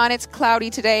St. John, it's cloudy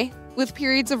today, with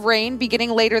periods of rain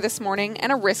beginning later this morning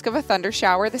and a risk of a thunder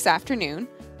shower this afternoon,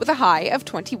 with a high of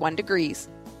 21 degrees.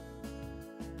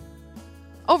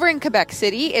 Over in Quebec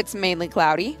City, it's mainly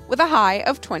cloudy, with a high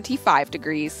of 25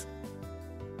 degrees.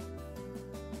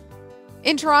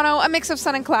 In Toronto, a mix of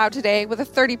sun and cloud today, with a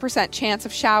 30% chance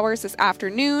of showers this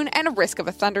afternoon and a risk of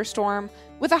a thunderstorm,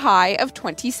 with a high of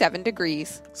 27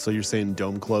 degrees. So you're saying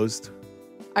Dome closed?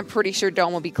 I'm pretty sure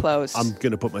Dome will be closed. I'm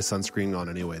going to put my sunscreen on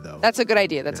anyway, though. That's a good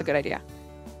idea. That's a good idea.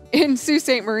 In Sault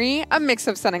Ste. Marie, a mix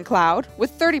of sun and cloud,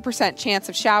 with 30% chance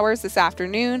of showers this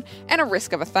afternoon and a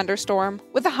risk of a thunderstorm,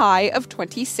 with a high of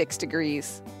 26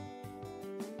 degrees.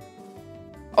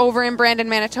 Over in Brandon,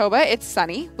 Manitoba, it's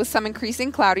sunny, with some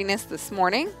increasing cloudiness this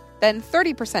morning, then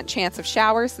 30% chance of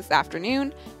showers this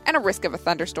afternoon, and a risk of a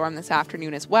thunderstorm this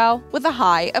afternoon as well, with a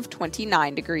high of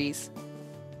 29 degrees.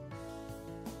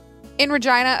 In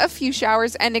Regina, a few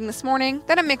showers ending this morning,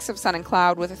 then a mix of sun and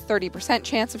cloud with a 30%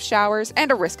 chance of showers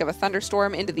and a risk of a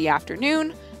thunderstorm into the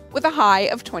afternoon, with a high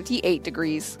of 28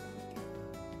 degrees.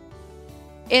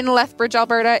 In Lethbridge,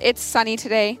 Alberta, it's sunny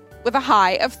today, with a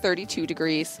high of 32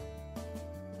 degrees.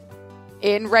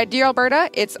 In Red Deer,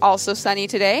 Alberta, it's also sunny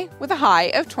today, with a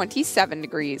high of 27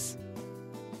 degrees.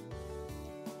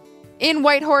 In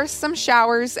Whitehorse, some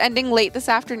showers ending late this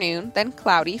afternoon, then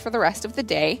cloudy for the rest of the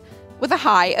day, with a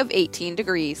high of 18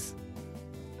 degrees.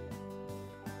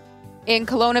 In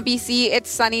Kelowna, BC,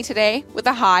 it's sunny today, with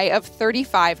a high of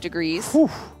 35 degrees. Whew.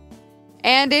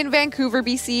 And in Vancouver,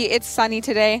 BC, it's sunny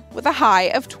today, with a high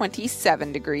of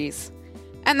 27 degrees.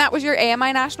 And that was your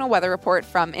AMI National Weather Report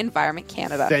from Environment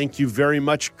Canada. Thank you very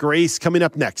much, Grace. Coming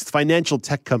up next, financial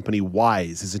tech company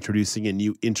Wise is introducing a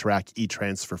new Interac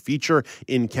e-transfer feature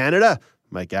in Canada.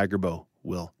 Mike Agerbo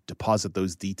will deposit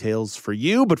those details for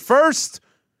you. But first,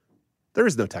 there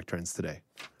is no Tech Trends today.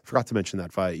 Forgot to mention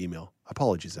that via email.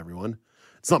 Apologies, everyone.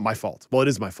 It's not my fault. Well, it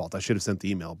is my fault. I should have sent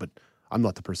the email, but I'm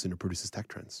not the person who produces Tech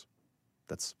Trends.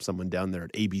 That's someone down there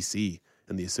at ABC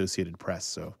and the Associated Press,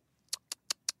 so...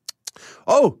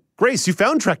 Oh, Grace, you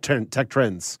found Tech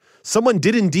Trends. Someone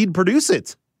did indeed produce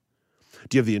it.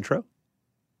 Do you have the intro?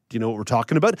 Do you know what we're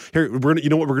talking about? Here, you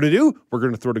know what we're going to do? We're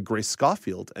going to throw to Grace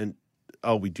Schofield. And,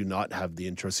 we do not have the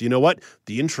intro. So you know what?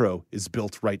 The intro is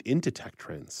built right into Tech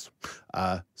Trends.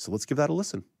 So let's give that a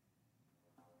listen.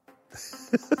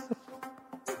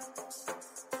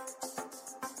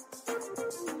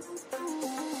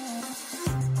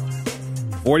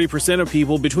 40% of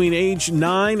people between age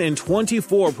 9 and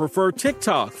 24 prefer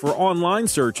TikTok for online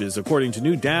searches, according to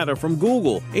new data from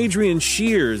Google. Adrian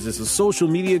Shears is a social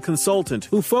media consultant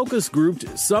who focus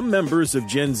grouped some members of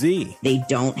Gen Z. They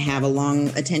don't have a long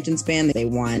attention span. They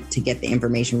want to get the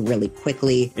information really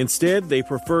quickly. Instead, they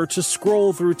prefer to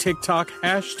scroll through TikTok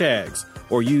hashtags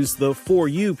or use the For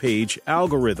You page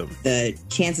algorithm. The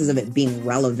chances of it being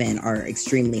relevant are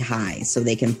extremely high, so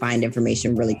they can find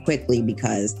information really quickly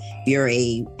because if you're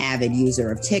a avid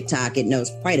user of TikTok, it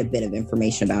knows quite a bit of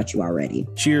information about you already.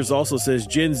 Shears also says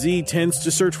Gen Z tends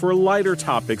to search for lighter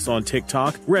topics on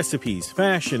TikTok, recipes,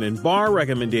 fashion, and bar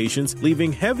recommendations,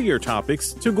 leaving heavier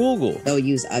topics to Google. They'll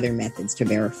use other methods to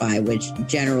verify, which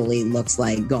generally looks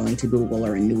like going to Google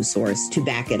or a news source to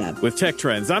back it up. With Tech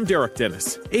Trends, I'm Derek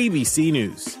Dennis, ABC News.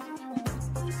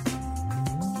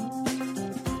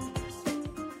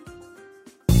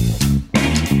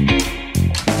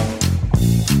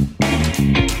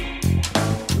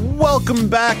 Welcome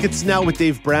back. It's Now with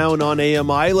Dave Brown on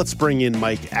AMI. Let's bring in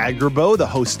Mike Agerbo, the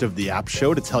host of the App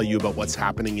Show, to tell you about what's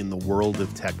happening in the world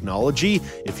of technology.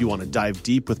 If you want to dive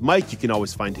deep with Mike, you can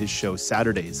always find his show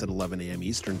Saturdays at 11 a.m.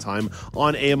 Eastern Time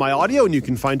on AMI Audio, and you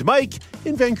can find Mike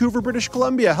in Vancouver, British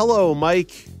Columbia. Hello,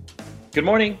 Mike. Good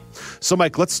morning. So,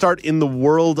 Mike, let's start in the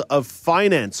world of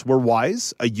finance, where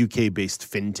Wise, a UK-based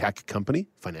fintech company,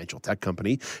 financial tech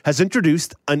company, has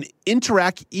introduced an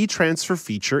Interac e-transfer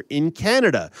feature in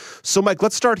Canada. So, Mike,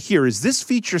 let's start here. Is this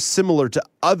feature similar to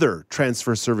other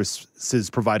transfer services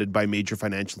provided by major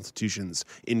financial institutions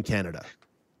in Canada?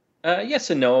 Yes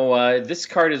and no. This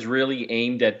card is really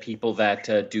aimed at people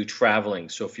that do traveling.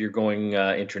 So if you're going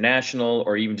international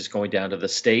or even just going down to the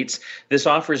States, this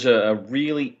offers a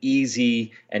really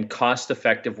easy and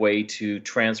cost-effective way to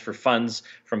transfer funds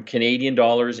from Canadian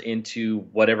dollars into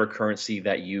whatever currency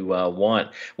that you want.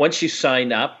 Once you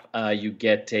sign up, you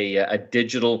get a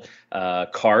digital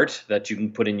card that you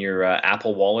can put in your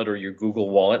Apple Wallet or your Google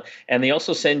Wallet. And they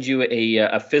also send you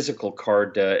a physical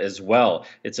card as well.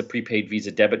 It's a prepaid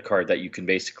Visa debit card that you can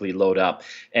basically load up.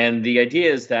 And the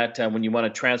idea is that when you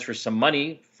want to transfer some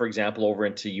money, for example, over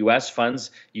into U.S. funds,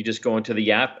 you just go into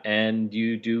the app and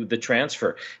you do the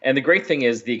transfer. And the great thing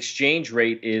is the exchange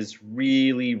rate is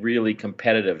really, really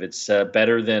competitive. It's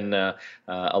better than a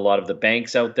lot of the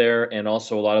banks out there and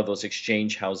also a lot of those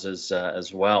exchange houses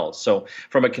as well. So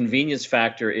from a convenience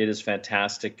factor, it is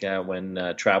fantastic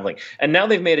when traveling. And now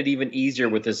they've made it even easier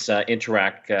with this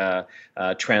Interac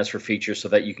transfer feature so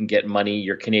that you can get money,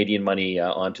 your Canadian money,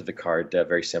 onto the card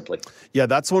very simply. Yeah,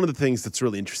 that's one of the things that's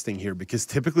really interesting here, because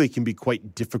typically it can be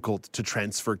quite difficult to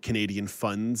transfer Canadian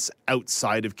funds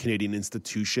outside of Canadian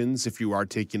institutions if you are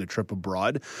taking a trip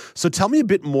abroad. So tell me a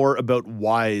bit more about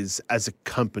Wise as a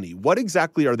company. What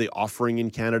exactly are they offering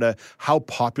in Canada? How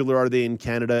popular are they in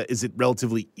Canada? Is it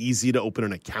relatively easy to open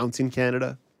an account in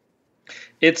Canada?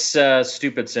 It's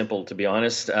stupid simple, to be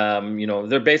honest.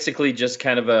 They're basically just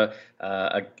kind of a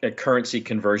currency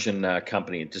conversion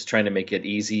company, just trying to make it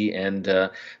easy. And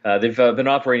they've been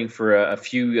operating for a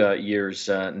few years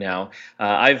now.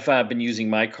 I've been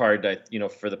using my card,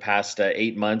 for the past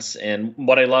 8 months. And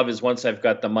what I love is once I've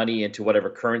got the money into whatever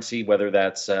currency, whether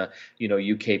that's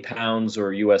UK pounds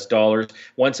or US dollars,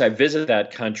 once I visit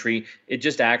that country, it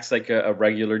just acts like a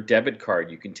regular debit card.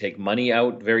 You can take money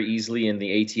out very easily in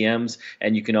the ATMs,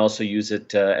 and you can also use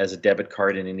it as a debit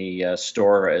card in any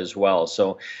store as well.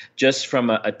 So just from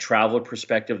a traveler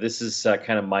perspective, this is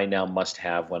kind of my now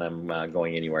must-have when I'm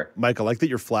going anywhere. Mike, I like that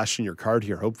you're flashing your card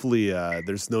here. Hopefully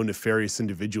there's no nefarious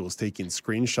individuals taking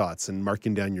screenshots and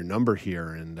marking down your number here.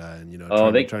 And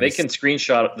they can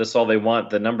screenshot this all they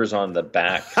want. The number's on the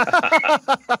back.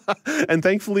 And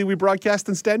thankfully we broadcast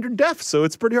in standard def, so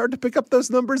it's pretty hard to pick up those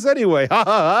numbers anyway.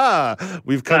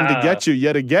 We've come to get you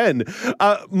yet again.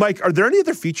 Mike, are there any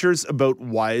other features about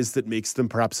Wise that makes them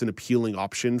perhaps an appealing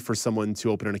option for someone to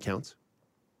open an account?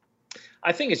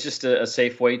 I think it's just a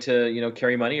safe way to,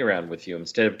 carry money around with you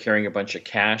instead of carrying a bunch of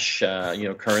cash,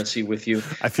 currency with you.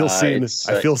 I feel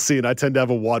seen. I tend to have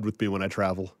a wad with me when I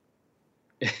travel.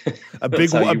 A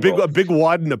big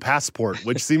wad and a passport,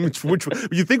 which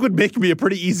you think would make me a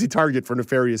pretty easy target for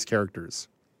nefarious characters.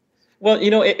 Well,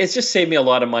 it's just saved me a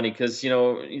lot of money because,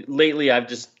 lately I've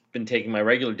just been taking my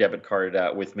regular debit card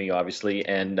with me, obviously,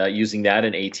 and using that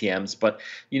in ATMs. But,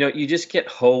 you just get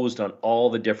hosed on all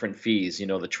the different fees,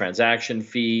 the transaction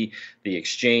fee, the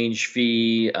exchange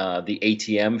fee, the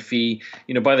ATM fee.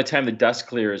 By the time the dust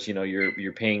clears,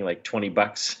 you're paying like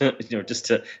 $20, just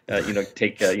to,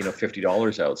 take,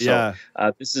 $50 out. So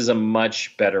yeah. This is a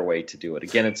much better way to do it.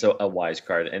 Again, it's a Wise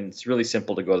card, and it's really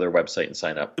simple to go to their website and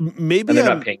sign up. Maybe and they're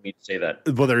not paying me to say that.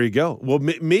 Well, there you go. Well,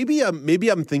 maybe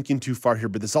I'm thinking too far here,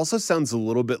 but this also sounds a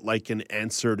little bit like an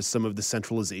answer to some of the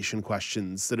centralization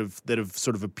questions that have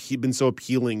sort of been so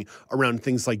appealing around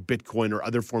things like Bitcoin or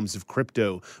other forms of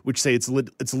crypto, which say it's a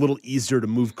little easier to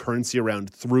move currency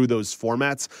around through those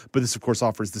formats. But this, of course,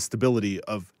 offers the stability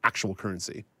of actual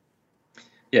currency.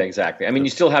 Yeah, exactly. I mean, you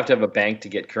still have to have a bank to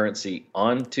get currency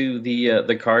onto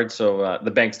the card, so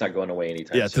the bank's not going away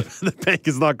anytime soon. The bank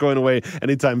is not going away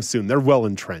anytime soon. They're well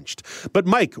entrenched. But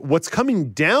Mike, what's coming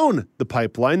down the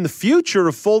pipeline? The future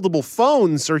of foldable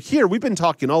phones are here. We've been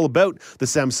talking all about the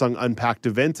Samsung Unpacked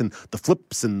event and the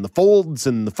flips and the folds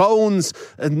and the phones,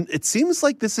 and it seems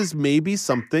like this is maybe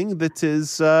something that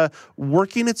is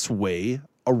working its way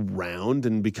around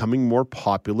and becoming more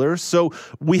popular. So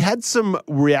we had some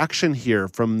reaction here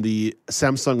from the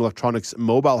Samsung Electronics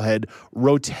mobile head,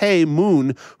 Roh-Tae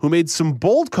Moon, who made some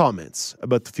bold comments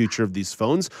about the future of these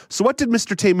phones. So what did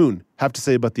Mr. Tae Moon have to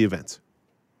say about the event?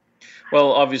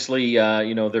 Well, obviously,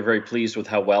 they're very pleased with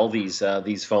how well these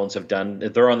phones have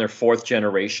done. They're on their 4th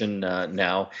generation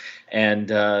now, and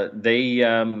they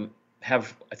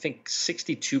have, I think,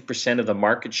 62% of the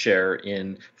market share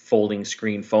in folding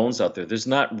screen phones out there. There's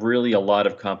not really a lot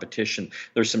of competition.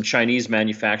 There's some Chinese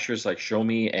manufacturers like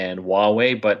Xiaomi and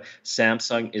Huawei, but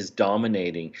Samsung is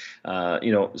dominating.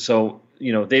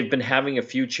 They've been having a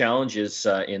few challenges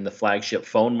in the flagship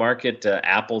phone market.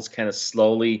 Apple's kind of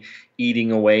slowly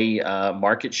eating away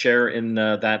market share in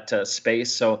that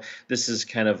space. So this is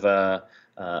kind of a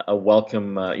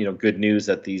welcome, good news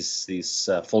that these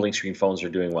folding screen phones are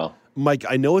doing well. Mike,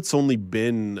 I know it's only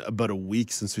been about a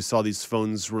week since we saw these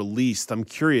phones released. I'm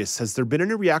curious, has there been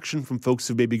any reaction from folks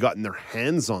who've maybe gotten their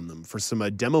hands on them for some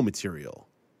demo material?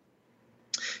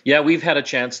 Yeah, we've had a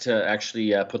chance to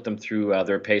actually put them through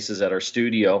their paces at our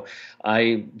studio.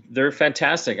 They're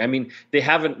fantastic. I mean, they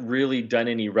haven't really done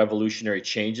any revolutionary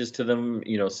changes to them,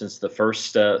 since the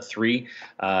first 3,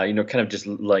 kind of just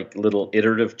like little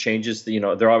iterative changes.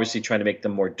 They're obviously trying to make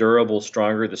them more durable,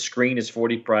 stronger. The screen is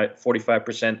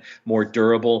 45% more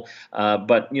durable.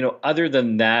 But, other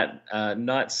than that,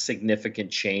 not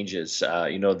significant changes.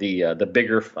 The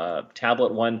bigger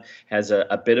tablet one has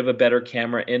a bit of a better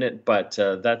camera in it, but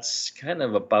that's kind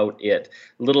of about it.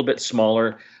 A little bit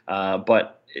smaller,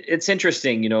 but it's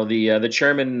interesting. The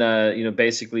chairman,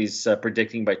 basically is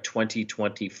predicting by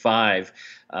 2025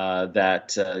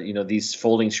 that these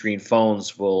folding screen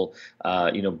phones will,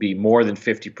 be more than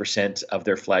 50% of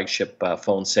their flagship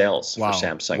phone sales for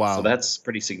Samsung. Wow. So that's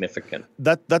pretty significant.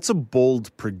 That's a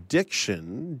bold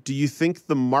prediction. Do you think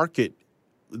the market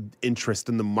interest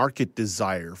and the market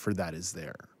desire for that is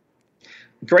there?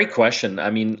 Great question. I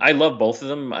mean, I love both of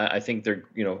them. I think they're,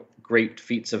 great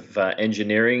feats of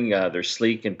engineering. They're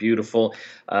sleek and beautiful.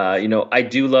 I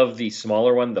do love the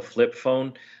smaller one, the flip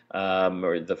phone,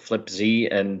 or the Flip Z,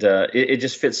 and it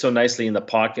just fits so nicely in the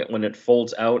pocket when it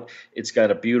folds out. It's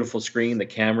got a beautiful screen. The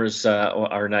cameras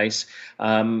are nice.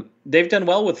 They've done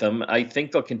well with them. I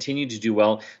think they'll continue to do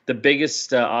well. The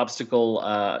biggest obstacle,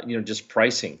 just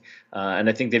pricing. And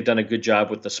I think they've done a good job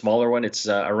with the smaller one. It's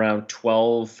around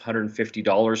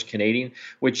 $1,250 Canadian,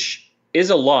 which is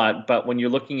a lot. But when you're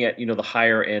looking at, the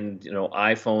higher end,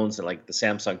 iPhones and like the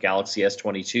Samsung Galaxy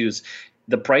S22s,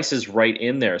 the price is right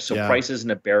in there. So price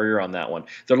isn't a barrier on that one.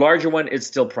 The larger one, it's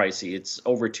still pricey. It's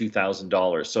over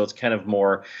 $2,000. So it's kind of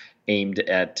more aimed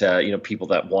at people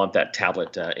that want that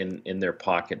tablet in their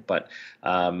pocket. But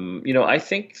I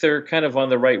think they're kind of on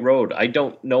the right road. I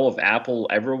don't know if Apple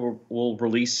ever will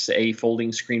release a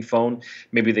folding screen phone.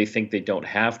 Maybe they think they don't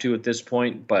have to at this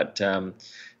point, but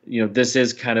this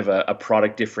is kind of a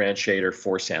product differentiator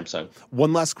for Samsung.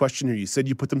 One last question here. You said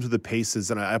you put them to the paces,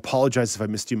 and I apologize if I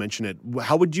missed you mention it.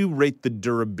 How would you rate the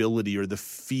durability or the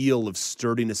feel of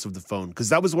sturdiness of the phone? Because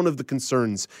that was one of the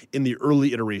concerns in the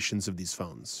early iterations of these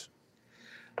phones.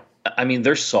 I mean,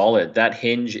 they're solid. That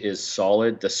hinge is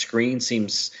solid. The screen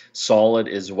seems solid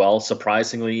as well,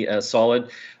 surprisingly solid.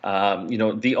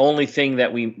 The only thing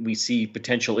that we see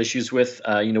potential issues with,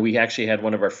 we actually had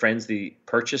one of our friends, they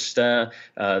purchased, the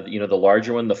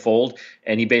larger one, the Fold,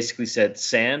 and he basically said,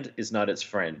 sand is not its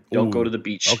friend. Don't go to the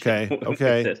beach.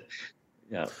 Okay.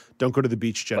 Yeah. Don't go to the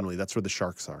beach generally. That's where the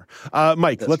sharks are.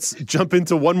 Mike, let's jump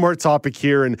into one more topic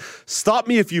here, and stop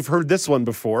me if you've heard this one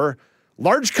before.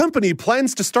 Large company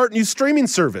plans to start new streaming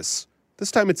service.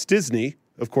 This time it's Disney.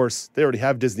 Of course, they already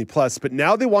have Disney Plus, but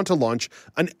now they want to launch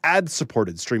an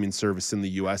ad-supported streaming service in the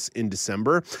US in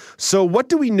December. So what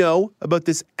do we know about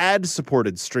this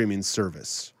ad-supported streaming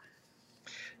service?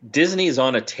 Disney is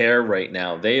on a tear right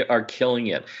now. They are killing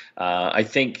it. I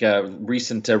think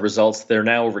recent results, they're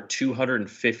now over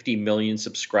 250 million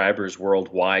subscribers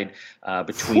worldwide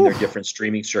between their different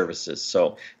streaming services.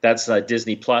 So that's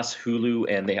Disney Plus, Hulu,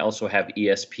 and they also have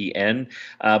ESPN.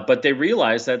 But they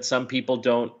realize that some people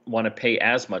don't want to pay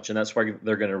as much, and that's why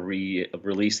they're going to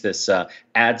release this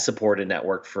ad-supported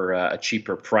network for a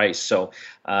cheaper price. So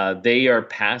they are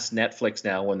past Netflix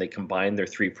now when they combine their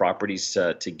three properties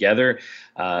together.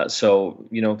 So,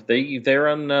 they're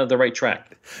on the right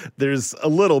track. There's a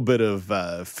little bit of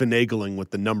finagling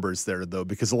with the numbers there, though,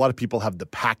 because a lot of people have the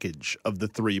package of the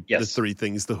three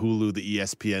things, the Hulu, the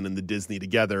ESPN, and the Disney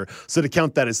together. So to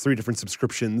count that as three different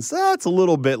subscriptions, that's a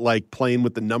little bit like playing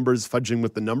with the numbers, fudging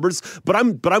with the numbers. But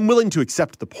I'm willing to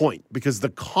accept the point, because the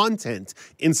content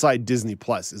inside Disney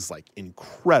Plus is like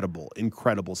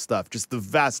incredible stuff. Just the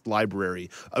vast library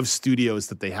of studios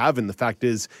that they have. And the fact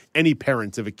is, any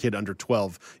parent of a kid under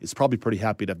 12 is probably pretty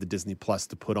happy to have the Disney Plus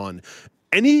to put on.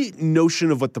 Any notion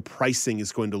of what the pricing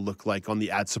is going to look like on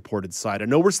the ad-supported side? I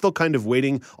know we're still kind of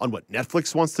waiting on what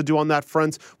Netflix wants to do on that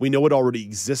front. We know it already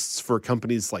exists for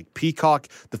companies like Peacock.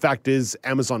 The fact is,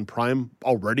 Amazon Prime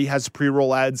already has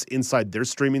pre-roll ads inside their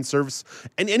streaming service.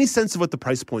 And any sense of what the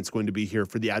price point is going to be here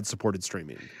for the ad-supported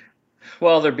streaming?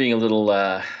 Well, they're being a little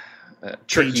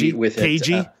tricky cagey? with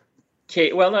it.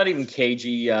 Cagey? Well, not even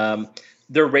cagey.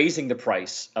 They're raising the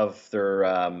price of their,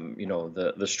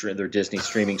 their Disney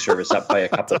streaming service up by a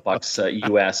couple of bucks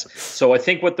US. So I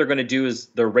think what they're going to do is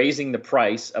they're raising the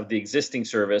price of the existing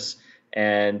service,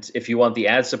 and if you want the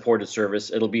ad-supported service,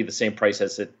 it'll be the same price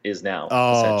as it is now,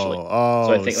 essentially.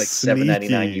 So I think like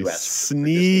 $7.99 US.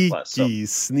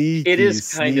 Sneaky. It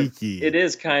is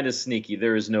kind of sneaky.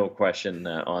 There is no question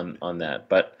on that,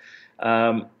 but.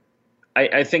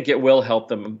 I think it will help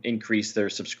them increase their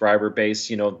subscriber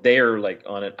base. They're like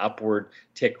on an upward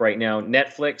tick right now.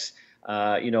 Netflix,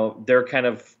 they're kind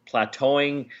of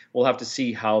plateauing. We'll have to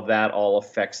see how that all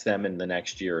affects them in the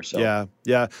next year or so.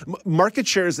 Yeah. Market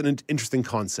share is an interesting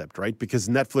concept, right? Because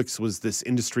Netflix was this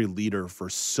industry leader for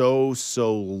so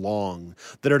long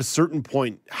that at a certain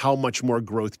point, how much more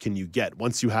growth can you get?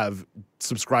 Once you have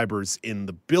subscribers in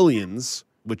the billions,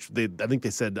 which I think they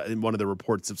said in one of the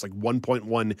reports, it's like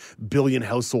 1.1 billion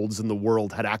households in the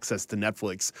world had access to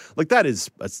Netflix. Like, that is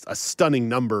a stunning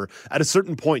number. At a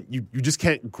certain point, you just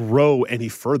can't grow any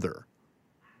further.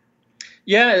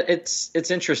 Yeah,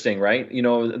 it's interesting, right?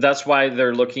 That's why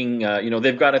they're looking,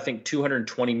 they've got, I think,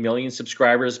 220 million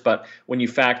subscribers, but when you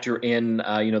factor in,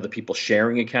 the people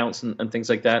sharing accounts and things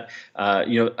like that,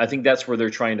 I think that's where they're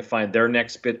trying to find their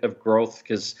next bit of growth,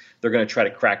 because they're going to try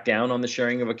to crack down on the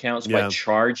sharing of accounts by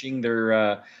charging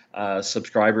their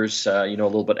subscribers, a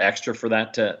little bit extra for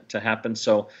that to happen.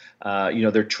 So,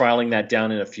 they're trialing that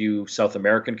down in a few South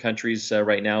American countries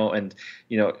right now, and,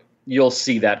 you'll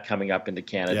see that coming up into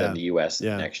Canada and the U.S.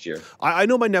 next year. I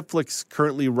know my Netflix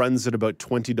currently runs at about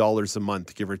 $20 a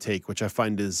month, give or take, which I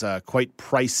find is quite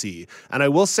pricey. And I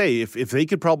will say, if they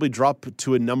could probably drop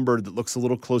to a number that looks a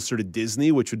little closer to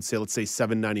Disney, which would say, let's say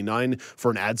 $7.99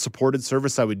 for an ad-supported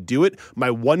service, I would do it.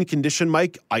 My one condition,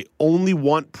 Mike, I only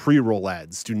want pre-roll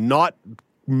ads. Do not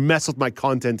mess with my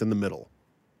content in the middle.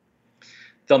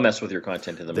 They'll mess with your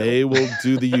content in the middle. They will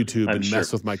do the YouTube and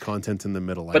mess with my content in the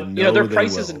middle. But their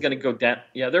price isn't going to go down.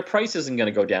 Yeah, their price isn't going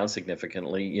to go down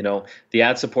significantly. The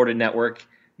ad-supported network,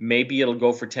 maybe it'll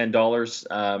go for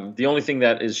 $10. The only thing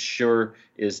that is sure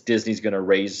is Disney's going to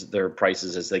raise their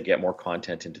prices as they get more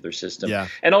content into their system. Yeah.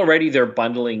 And already they're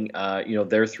bundling,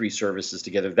 their three services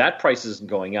together. That price isn't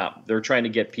going up. They're trying to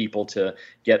get people to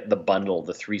get the bundle,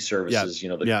 the three services, the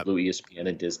Hulu, ESPN,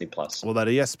 and Disney Plus. Well, that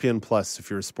ESPN Plus, if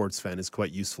you're a sports fan, is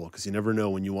quite useful, because you never know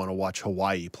when you want to watch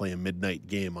Hawaii play a midnight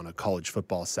game on a college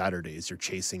football Saturday as you're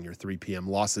chasing your 3 p.m.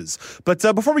 losses. But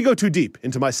before we go too deep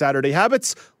into my Saturday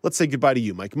habits, let's say goodbye to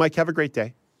you, Mike. Mike, have a great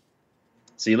day.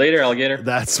 See you later, alligator.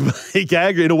 That's Mike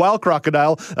Agger. In a wild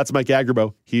crocodile, that's Mike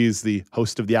Agerbo. He's the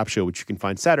host of The App Show, which you can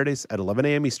find Saturdays at 11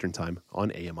 a.m. Eastern Time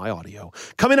on AMI Audio.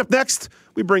 Coming up next,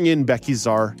 we bring in Becky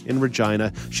Czar in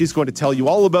Regina. She's going to tell you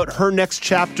all about her next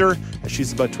chapter as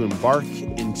she's about to embark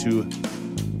into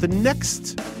the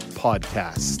next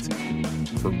podcast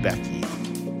for Becky.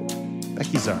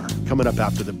 Becky Czar, coming up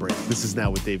after the break. This is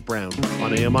Now with Dave Brown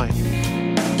on AMI.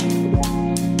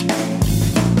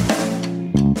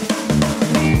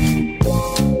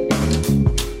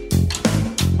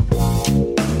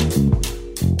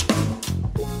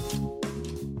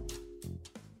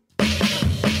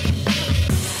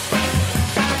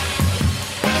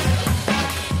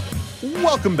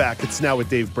 Welcome back. It's Now with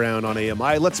Dave Brown on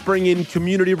AMI. Let's bring in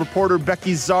community reporter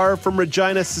Becky Czar from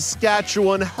Regina,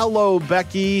 Saskatchewan. Hello,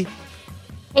 Becky.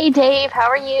 Hey, Dave. How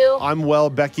are you? I'm well,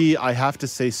 Becky. I have to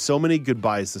say so many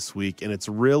goodbyes this week, and it's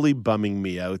really bumming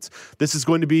me out. This is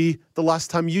going to be the last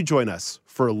time you join us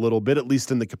for a little bit, at least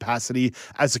in the capacity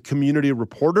as a community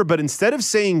reporter. But instead of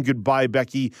saying goodbye,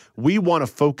 Becky, we want to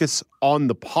focus on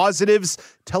the positives.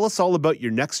 Tell us all about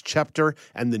your next chapter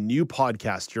and the new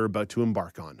podcast you're about to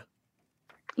embark on.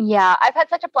 Yeah, I've had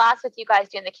such a blast with you guys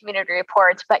doing the community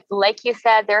reports, but like you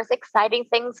said, there's exciting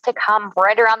things to come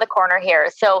right around the corner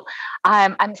here. So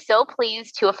I'm so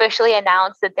pleased to officially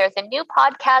announce that there's a new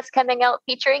podcast coming out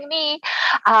featuring me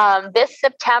this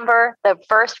September. The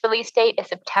first release date is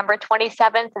September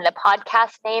 27th, and the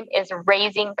podcast name is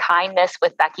Raising Kindness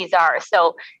with Becky Czar.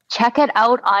 So check it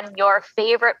out on your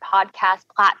favorite podcast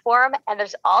platform. And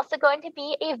there's also going to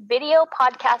be a video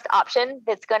podcast option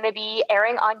that's going to be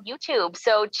airing on YouTube.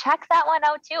 So check that one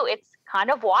out too. It's kind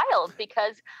of wild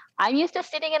because I'm used to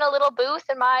sitting in a little booth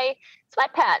in my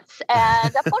sweatpants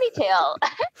and a ponytail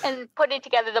and putting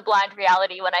together the blind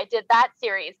reality when I did that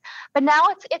series. But now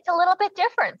it's a little bit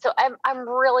different. So I'm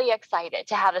really excited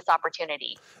to have this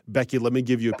opportunity. Becky, let me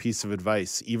give you a piece of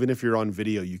advice. Even if you're on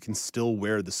video, you can still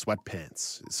wear the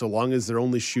sweatpants. So long as they're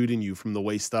only shooting you from the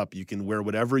waist up, you can wear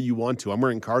whatever you want to. I'm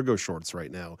wearing cargo shorts right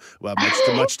now, well,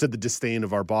 much to the disdain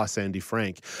of our boss, Andy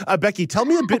Frank. Becky, tell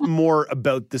me a bit more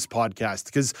about this podcast,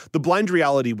 because the blind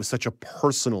reality was such a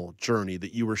personal journey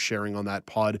that you were sharing on that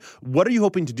pod. What are you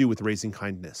hoping to do with Raising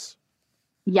Kindness?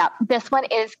 Yeah, this one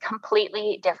is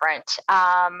completely different.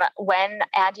 When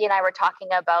Andy and I were talking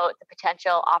about the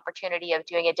potential opportunity of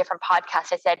doing a different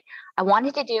podcast, I said, I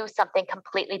wanted to do something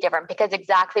completely different because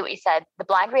exactly what you said, the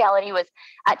blind reality was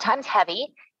at times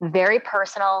heavy, very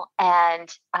personal,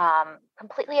 and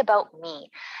completely about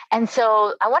me. And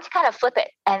so I want to kind of flip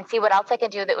it and see what else I can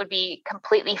do that would be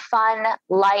completely fun,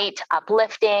 light,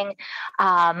 uplifting,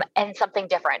 and something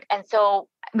different. And so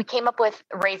we came up with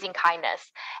Raising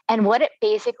Kindness. And what it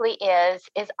basically is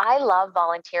I love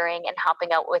volunteering and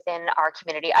helping out within our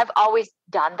community. I've always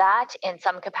done that in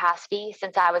some capacity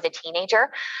since I was a teenager.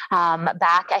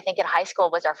 Back, I think in high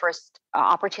school was our first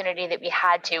opportunity that we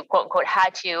had to, quote unquote,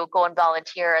 had to go and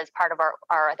volunteer as part of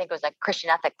our I think it was like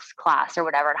Christian ethics class or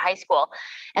whatever in high school.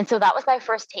 And so that was my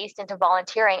first taste into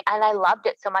volunteering. And I loved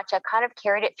it so much. I kind of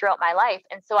carried it throughout my life.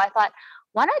 And so I thought,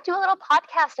 why not do a little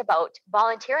podcast about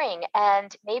volunteering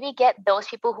and maybe get those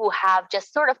people who have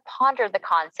just sort of pondered the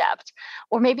concept,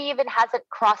 or maybe even hasn't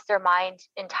crossed their mind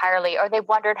entirely, or they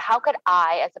wondered, how could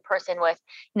I, as a person with,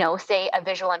 say a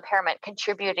visual impairment,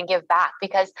 contribute and give back?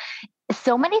 Because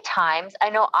so many times I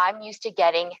know I'm used to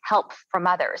getting help from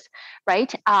others,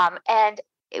 right? And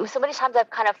it was so many times I've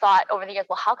kind of thought over the years,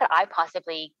 well, how could I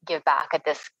possibly give back at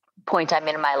this point I'm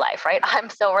in my life, right? I'm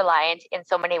so reliant in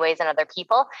so many ways on other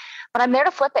people, but I'm there to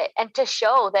flip it and to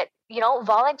show that,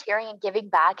 volunteering and giving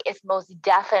back is most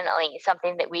definitely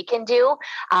something that we can do,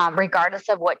 regardless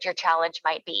of what your challenge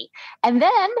might be. And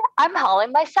then I'm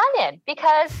hauling my son in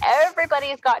because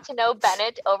everybody's got to know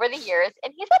Bennett over the years,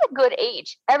 and he's at a good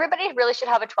age. Everybody really should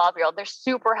have a 12-year-old. They're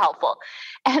super helpful.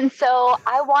 And so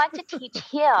I want to teach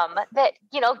him that,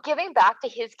 giving back to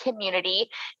his community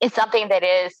is something that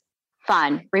is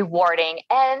fun, rewarding,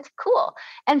 and cool.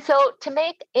 And so to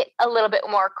make it a little bit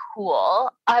more cool,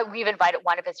 we've invited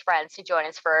one of his friends to join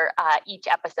us for each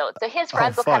episode. So his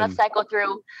friends will kind of cycle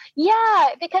through.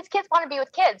 Yeah, because kids want to be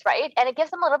with kids, right? And it gives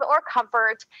them a little bit more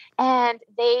comfort. And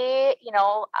they,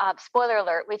 spoiler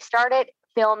alert, we've started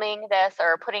filming this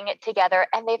or putting it together,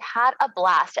 and they've had a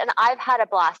blast, and I've had a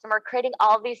blast, and we're creating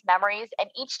all of these memories. And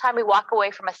each time we walk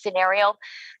away from a scenario,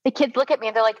 the kids look at me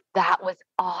and they're like, that was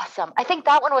awesome. I think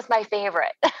that one was my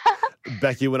favorite.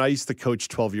 Becky, when I used to coach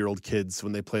 12-year-old kids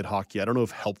when they played hockey, I don't know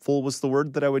if helpful was the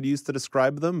word that I would use to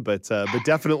describe them, but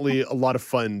definitely a lot of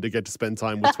fun to get to spend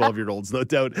time with 12-year-olds. No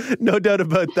doubt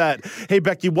about that. Hey,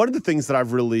 Becky, one of the things that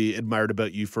I've really admired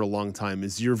about you for a long time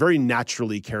is you're very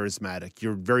naturally charismatic.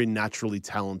 You're very naturally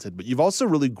talented, but you've also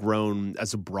really grown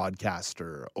as a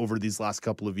broadcaster over these last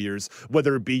couple of years,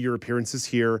 whether it be your appearances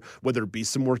here, whether it be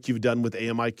some work you've done with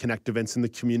AMI Connect events in the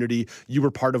community. You were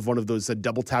part of one of those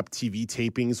Double Tap TV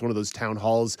tapings, one of those town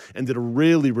halls, and did a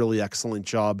really, really excellent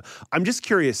job. I'm just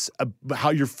curious about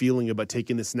how you're feeling about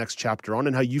taking this next chapter on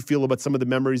and how you feel about some of the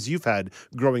memories you've had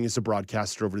growing as a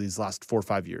broadcaster over these last 4 or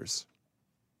 5 years.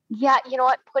 Yeah, you know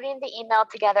what? Putting the email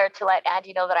together to let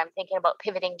Andy know that I'm thinking about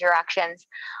pivoting directions,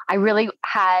 I really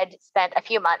had spent a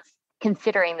few months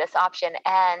considering this option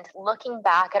and looking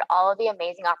back at all of the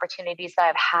amazing opportunities that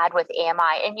I've had with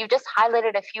AMI. And you just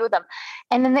highlighted a few of them.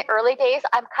 And in the early days,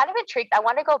 I'm kind of intrigued. I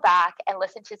want to go back and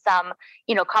listen to some,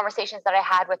 conversations that I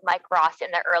had with Mike Ross in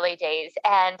the early days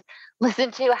and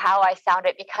listen to how I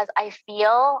sounded, because I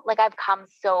feel like I've come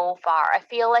so far. I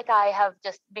feel like I have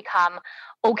just become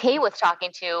okay with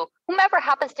talking to whomever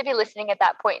happens to be listening at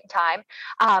that point in time,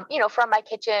 from my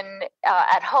kitchen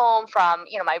at home, from,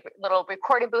 my little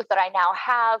recording booth that I now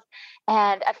have.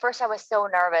 And at first I was so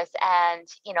nervous and,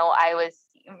 I was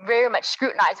very much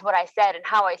scrutinized what I said and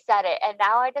how I said it. And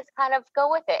now I just kind of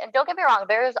go with it. And don't get me wrong,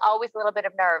 there is always a little bit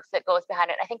of nerves that goes behind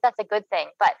it. I think that's a good thing.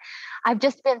 But I've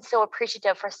just been so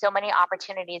appreciative for so many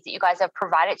opportunities that you guys have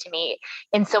provided to me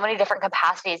in so many different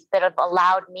capacities that have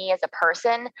allowed me as a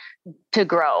person to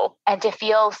grow and to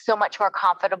feel so much more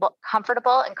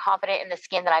comfortable and confident in the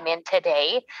skin that I'm in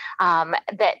today.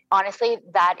 That honestly,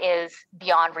 that is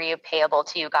beyond repayable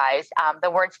to you guys. The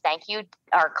words thank you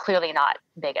are clearly not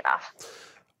big enough.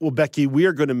 Well, Becky, we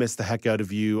are going to miss the heck out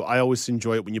of you. I always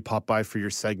enjoy it when you pop by for your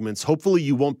segments. Hopefully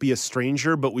you won't be a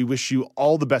stranger, but we wish you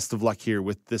all the best of luck here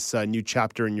with this new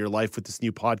chapter in your life, with this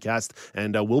new podcast,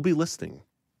 and we'll be listening.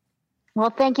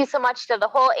 Well, thank you so much to the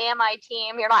whole AMI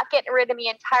team. You're not getting rid of me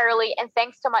entirely. And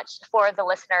thanks so much for the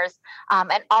listeners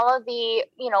and all of the,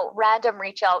 random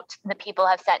reach out that people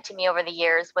have sent to me over the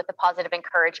years with the positive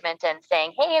encouragement and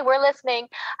saying, hey, we're listening.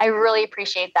 I really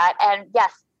appreciate that. And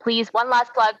yes, please, one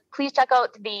last plug, please check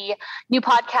out the new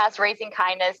podcast, Raising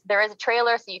Kindness. There is a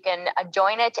trailer, so you can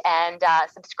join it and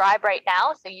subscribe right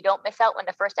now so you don't miss out when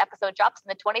the first episode drops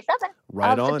on the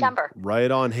 27th of September. Right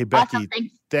on. Hey, Becky,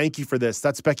 awesome. Thank you for this.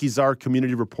 That's Becky Czar,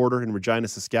 community reporter in Regina,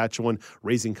 Saskatchewan.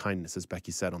 Raising Kindness, as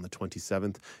Becky said, on the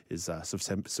 27th is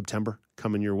September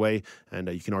coming your way. And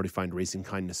you can already find Raising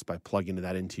Kindness by plugging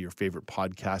that into your favorite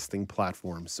podcasting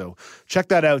platform. So check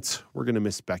that out. We're going to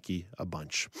miss Becky a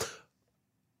bunch.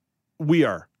 We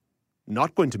are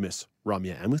not going to miss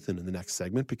Ramya Amuthan in the next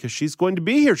segment because she's going to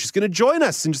be here. She's going to join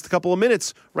us in just a couple of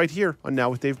minutes right here on Now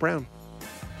with Dave Brown.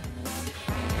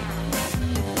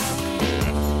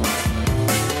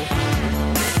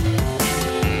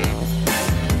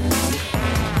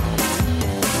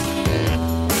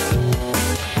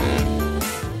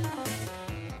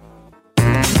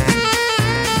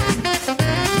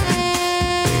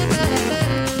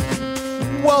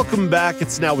 Welcome back.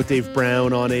 It's Now with Dave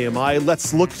Brown on AMI.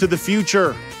 Let's look to the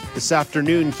future. This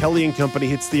afternoon, Kelly and Company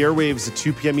hits the airwaves at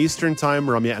 2 p.m. Eastern Time.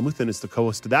 Ramya Amuthan is the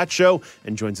co-host of that show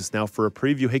and joins us now for a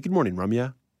preview. Hey, good morning,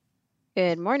 Ramya.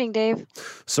 Good morning, Dave.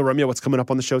 So, Ramya, what's coming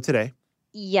up on the show today?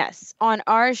 Yes. On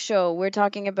our show, we're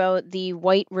talking about the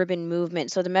White Ribbon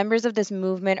Movement. So the members of this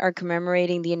movement are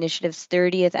commemorating the initiative's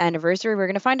 30th anniversary. We're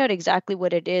going to find out exactly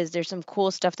what it is. There's some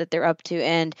cool stuff that they're up to.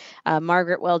 And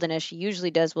Margaret Weldon, as she usually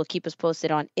does, will keep us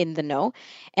posted on In the Know.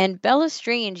 And Bella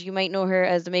Strange, you might know her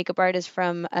as the makeup artist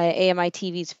from AMI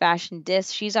TV's Fashion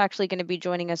Disc. She's actually going to be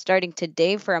joining us starting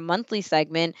today for a monthly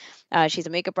segment. She's a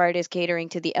makeup artist catering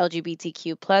to the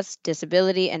LGBTQ plus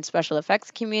disability and special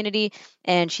effects community.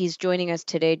 And she's joining us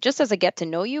today just as a get to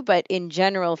know you, but in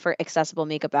general for accessible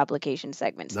makeup application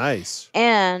segments. Nice.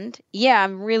 And yeah,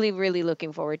 I'm really, really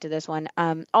looking forward to this one.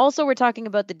 Also, we're talking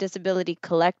about the Disability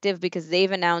Collective because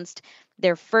they've announced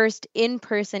their first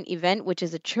in-person event, which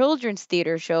is a children's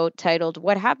theater show titled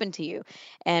What Happened to You?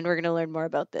 And we're going to learn more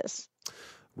about this.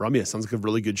 Ramya, sounds like a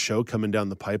really good show coming down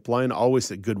the pipeline. Always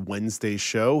a good Wednesday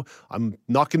show. I'm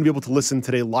not going to be able to listen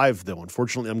today live, though.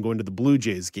 Unfortunately, I'm going to the Blue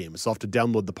Jays game, so I'll have to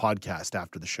download the podcast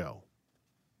after the show.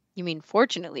 You mean,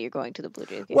 fortunately, you're going to the Blue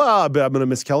Jays game? Well, I'm going to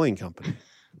miss Kelly and Company.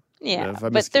 Yeah,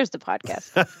 but there's the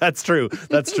podcast. That's true.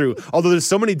 That's true. Although there's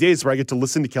so many days where I get to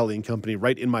listen to Kelly and Company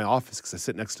right in my office because I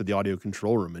sit next to the audio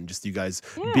control room and just you guys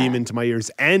beam into my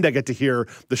ears. And I get to hear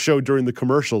the show during the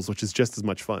commercials, which is just as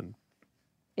much fun.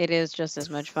 It is just as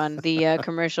much fun. The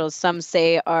commercials, some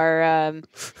say, are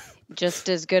just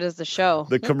as good as the show.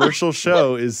 The commercial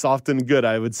show is often good.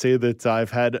 I would say that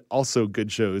I've had also good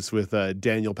shows with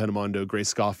Daniel Penamondo, Grace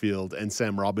Schofield, and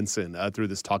Sam Robinson through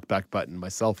this talkback button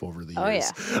myself over the years. Oh,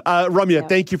 yeah. Ramya,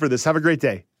 thank you for this. Have a great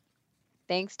day.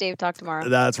 Thanks, Dave. Talk tomorrow.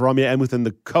 That's Ramya Amuthan,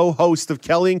 the co-host of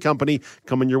Kelly and Company,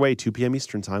 coming your way 2 p.m.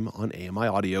 Eastern Time on AMI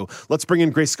Audio. Let's bring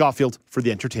in Grace Schofield for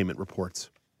the entertainment reports.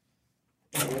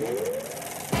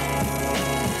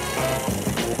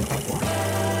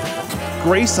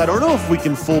 Grace, I don't know if we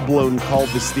can full-blown call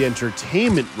this the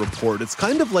entertainment report. It's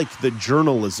kind of like the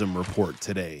journalism report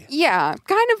today. Yeah,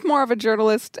 kind of more of a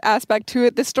journalist aspect to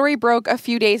it. The story broke a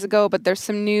few days ago, but there's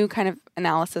some new kind of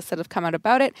analysis that have come out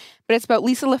about it. But it's about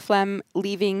Lisa LaFlemme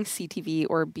leaving CTV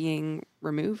or being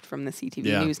removed from the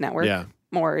CTV News network. Yeah.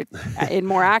 more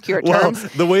accurate well,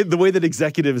 terms. the way that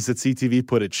executives at CTV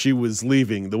put it, she was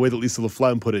leaving. The way that Lisa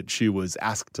LaFlamme put it, she was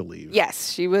asked to leave.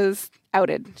 Yes, she was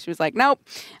outed. She was like, nope.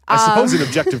 I suppose in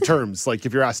objective terms, like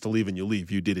if you're asked to leave and you leave,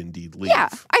 you did indeed leave. Yeah,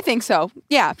 I think so.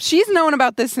 Yeah, she's known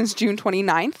about this since June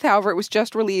 29th. However, it was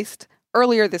just released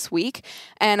earlier this week.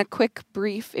 And a quick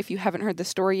brief, if you haven't heard the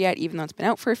story yet, even though it's been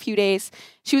out for a few days,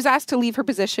 she was asked to leave her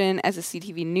position as a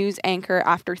CTV news anchor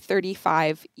after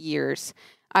 35 years.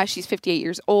 She's 58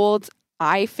 years old.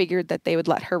 I figured that they would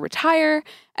let her retire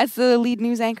as the lead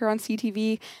news anchor on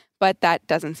CTV, but that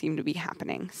doesn't seem to be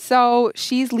happening. So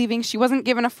she's leaving. She wasn't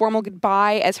given a formal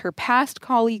goodbye as her past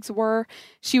colleagues were.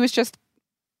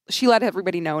 She let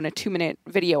everybody know in a 2-minute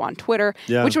video on Twitter,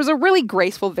 which was a really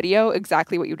graceful video,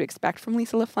 exactly what you'd expect from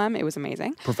Lisa LaFlamme. It was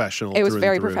amazing. Professional. It was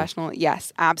very professional.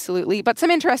 Yes, absolutely. But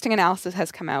some interesting analysis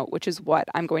has come out, which is what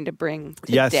I'm going to bring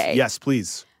today. Yes,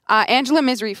 please. Angela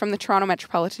Misery from the Toronto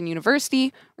Metropolitan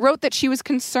University wrote that she was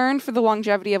concerned for the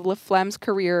longevity of LaFlamme's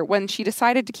career when she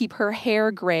decided to keep her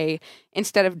hair gray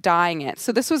instead of dyeing it.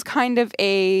 So this was kind of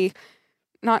a,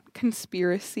 not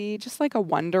conspiracy, just like a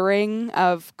wondering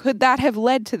of, could that have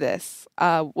led to this?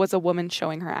 Was a woman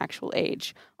showing her actual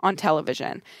age on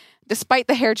television. Despite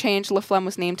the hair change, LaFlamme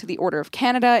was named to the Order of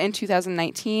Canada in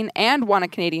 2019 and won a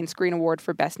Canadian Screen Award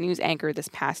for Best News Anchor this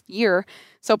past year.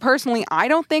 So personally, I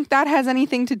don't think that has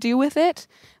anything to do with it,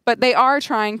 but they are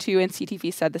trying to, and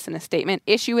CTV said this in a statement,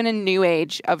 issue in a new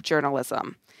age of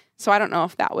journalism. So I don't know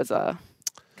if that was a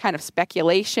kind of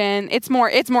speculation. It's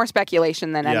more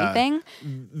speculation than anything.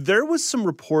 There was some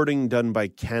reporting done by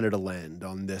Canadaland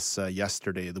on this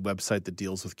yesterday, the website that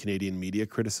deals with Canadian media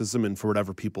criticism, and for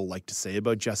whatever people like to say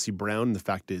about Jesse Brown, the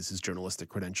fact is his journalistic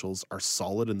credentials are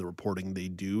solid and the reporting they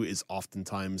do is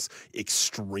oftentimes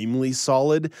extremely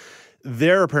solid.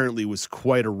 There apparently was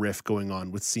quite a rift going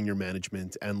on with senior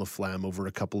management and LaFlamme over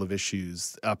a couple of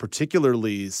issues,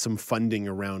 particularly some funding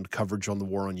around coverage on the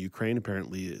war on Ukraine.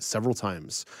 Apparently, several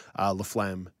times,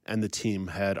 LaFlamme and the team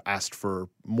had asked for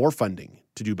more funding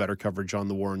to do better coverage on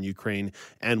the war in Ukraine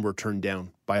and were turned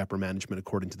down by upper management,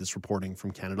 according to this reporting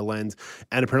from Canadaland.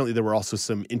 And apparently there were also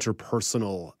some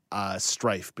interpersonal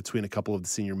strife between a couple of the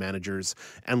senior managers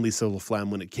and Lisa LaFlamme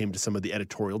when it came to some of the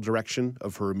editorial direction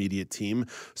of her immediate team.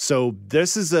 So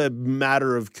this is a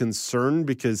matter of concern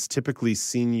because typically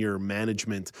senior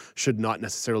management should not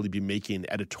necessarily be making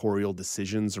editorial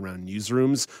decisions around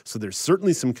newsrooms. So there's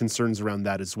certainly some concerns around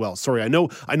that as well. Sorry, I know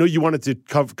you wanted to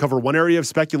cover one area of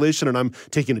speculation, and I'm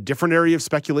taking a different area of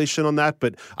speculation on that.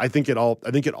 But I think it all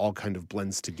kind of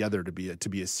blends together to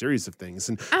be a series of things.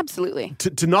 And absolutely,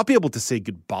 to not be able to say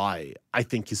goodbye, I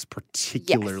think, is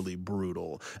particularly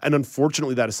brutal. And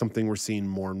unfortunately, that is something we're seeing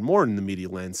more and more in the media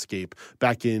landscape.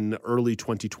 Back in early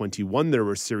 2021, there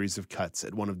were a series of cuts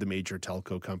at one of the major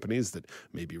telco companies that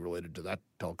may be related to that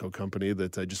telco company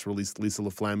that just released Lisa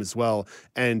LaFlamme as well.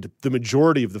 And the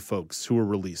majority of the folks who were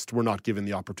released were not given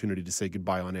the opportunity to say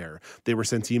goodbye on air. They were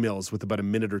sent emails with about a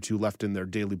minute or two left in their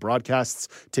daily broadcasts,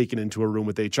 taken into a room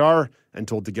with HR, and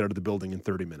told to get out of the building in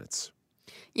 30 minutes.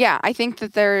 Yeah, I think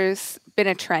that there's been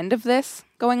a trend of this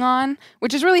going on,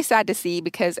 which is really sad to see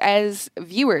because as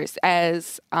viewers,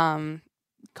 as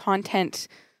content,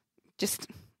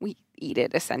 we eat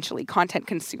it essentially, content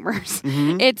consumers.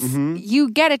 You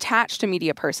get attached to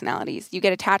media personalities. You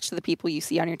get attached to the people you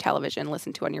see on your television,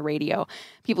 listen to on your radio,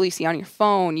 people you see on your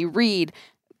phone, you read.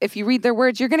 If you read their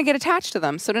words, you're going to get attached to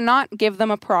them. So to not give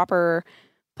them a proper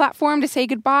platform to say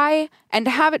goodbye and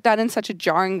to have it done in such a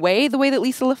jarring way, the way that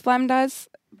Lisa LaFlamme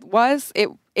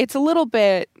it's a little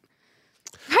bit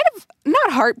kind of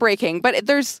not heartbreaking, but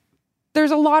there's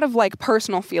a lot of like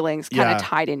personal feelings kind of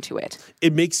tied into it.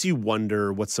 It makes you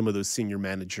wonder what some of those senior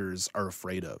managers are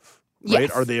afraid of. Right?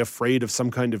 Yes. Are they afraid of some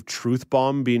kind of truth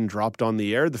bomb being dropped on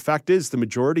the air? The fact is the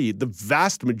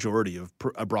vast majority of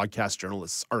broadcast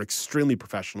journalists are extremely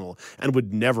professional and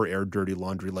would never air dirty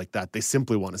laundry like that. They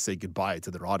simply want to say goodbye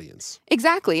to their audience.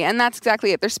 Exactly. And that's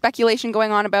exactly it. There's speculation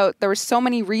going on about there were so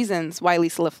many reasons why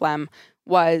Lisa LaFlamme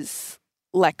was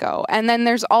let go. And then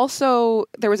there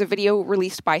was a video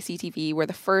released by CTV where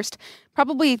the first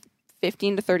probably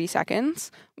 15 to 30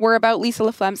 seconds were about Lisa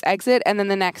LaFlamme's exit, and then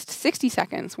the next 60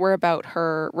 seconds were about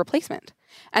her replacement.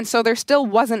 And so there still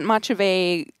wasn't much of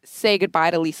a say goodbye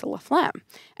to Lisa LaFlamme.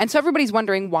 And so everybody's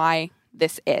wondering why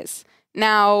this is.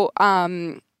 Now,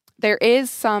 there is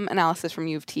some analysis from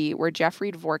U of T where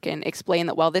Jeffrey Dvorkin explained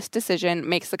that while this decision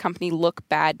makes the company look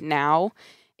bad now,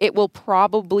 it will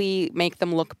probably make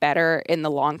them look better in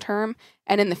the long term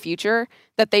and in the future,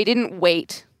 that they didn't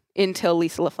wait until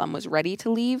Lisa LaFlamme was ready to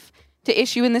leave. to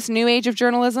issue in this new age of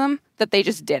journalism that they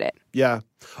just did it. Yeah.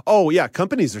 Oh, yeah.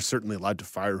 Companies are certainly allowed to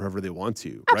fire whoever they want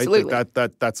to, right? Absolutely. Like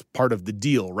that's part of the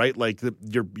deal, right? Like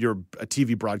you're a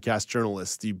TV broadcast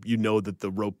journalist. You know that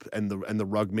the rope and the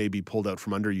rug may be pulled out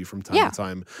from under you from time to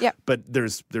time. Yeah. But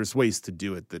there's ways to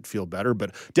do it that feel better.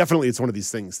 But definitely, it's one of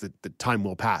these things that time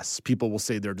will pass. People will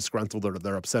say they're disgruntled or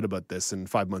they're upset about this, and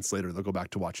 5 months later they'll go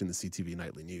back to watching the CTV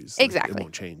nightly news. Exactly. It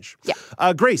won't change.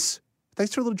 Yeah. Grace,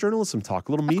 thanks for a little journalism talk,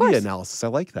 a little media analysis. I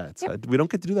like that. Yep. We don't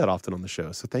get to do that often on the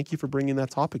show, so thank you for bringing that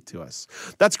topic to us.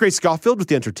 That's Grace Schofield with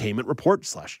the Entertainment Report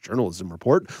 / Journalism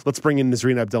Report. Let's bring in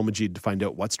Nazreen Abdelmajid to find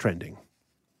out what's trending.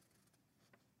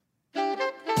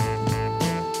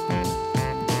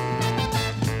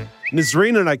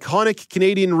 Nazreen, an iconic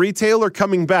Canadian retailer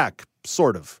coming back,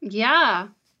 sort of. Yeah,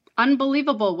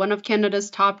 unbelievable. One of Canada's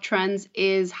top trends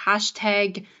is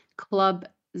 #Club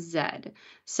Z.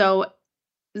 So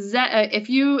if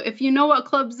you know what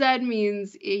Club Z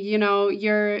means, you know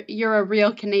you're a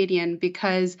real Canadian,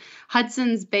 because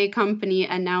Hudson's Bay Company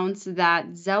announced that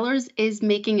Zellers is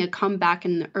making a comeback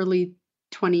in the early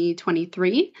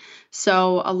 2023.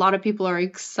 So a lot of people are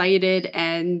excited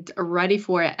and ready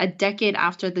for it. A decade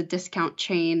after the discount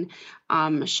chain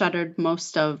shuttered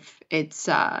most of its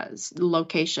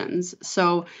locations.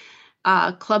 So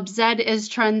Club Z is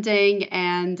trending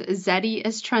and Zeddy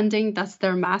is trending. That's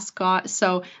their mascot.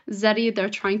 So Zeddy, they're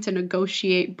trying to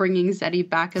negotiate bringing Zeddy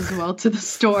back as well to the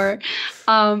store.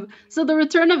 So the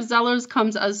return of Zellers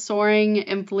comes as soaring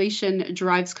inflation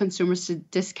drives consumers to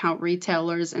discount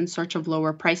retailers in search of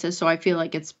lower prices. So I feel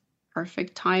like it's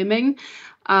perfect timing.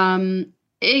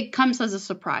 It comes as a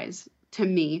surprise to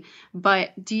me,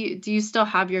 but do you still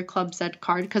have your Club Z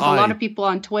card? Because a lot of people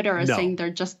on Twitter are saying they're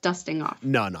just dusting off.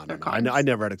 No. I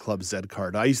never had a Club Z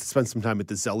card. I used to spend some time at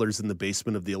the Zellers in the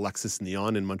basement of the Alexis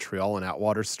Neon in Montreal on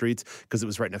Atwater Street, because it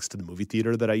was right next to the movie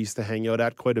theater that I used to hang out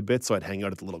at quite a bit. So I'd hang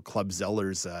out at the little Club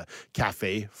Zellers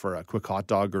cafe for a quick hot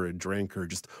dog or a drink, or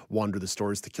just wander the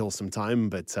stores to kill some time.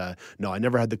 But no, I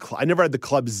never had the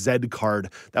Club Z card.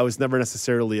 That was never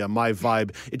necessarily my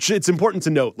vibe. It's important to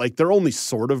note, like, they're only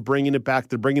sort of bringing it back.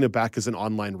 They're bringing it back as an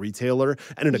online retailer,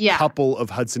 and in a couple of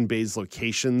Hudson Bay's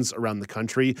locations around the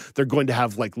country, they're going to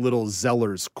have like little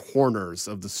Zellers corners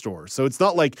of the store. So it's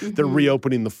not like they're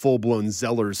reopening the full-blown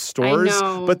Zellers stores,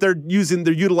 but they're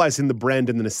utilizing the brand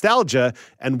and the nostalgia.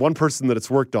 And one person that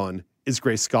it's worked on is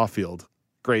Grace Schofield.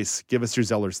 Grace, give us your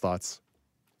Zellers thoughts.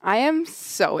 I am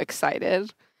so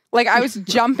excited. Like, I was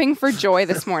jumping for joy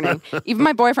this morning. Even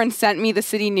my boyfriend sent me the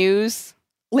City News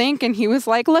link, and he was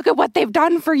like, look at what they've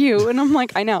done for you. And I'm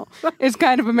like, I know. It's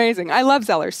kind of amazing. I love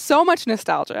Zellers. So much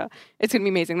nostalgia. It's going to be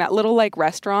amazing. That little like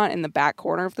restaurant in the back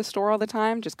corner of the store all the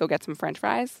time. Just go get some French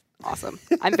fries. Awesome.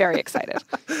 I'm very excited.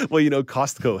 Well, you know,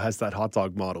 Costco has that hot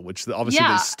dog model, which obviously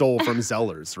they stole from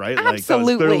Zellers, right? Absolutely. Like, that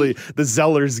was clearly the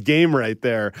Zellers game right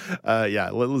there.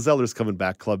 Zellers coming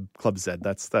back, Club Z.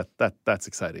 That's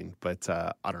exciting. But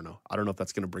I don't know. I don't know if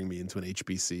that's going to bring me into an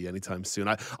HBC anytime soon.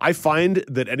 I find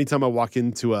that anytime I walk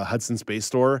into a Hudson's Bay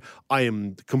store, I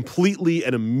am completely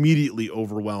and immediately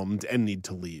overwhelmed and need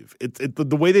to leave.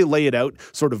 The way they lay it out,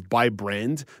 sort of by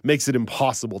brand, makes it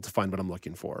impossible to find what I'm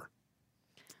looking for.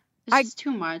 It's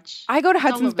too much. I go to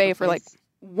Hudson's Bay for like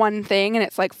one thing, and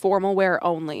it's like formal wear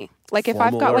only. Like, if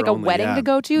I've got like a wedding to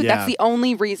go to, that's the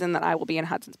only reason that I will be in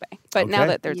Hudson's Bay. But now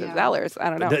that there's a Zellers, I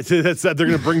don't know. They're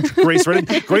going to bring Grace right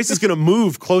in. Grace is going to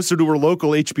move closer to her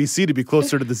local HBC to be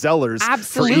closer to the Zellers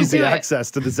for easy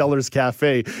access to the Zellers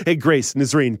Cafe. Hey, Grace,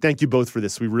 Nazreen, thank you both for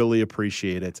this. We really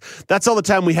appreciate it. That's all the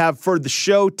time we have for the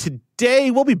show today.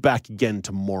 We'll be back again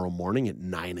tomorrow morning at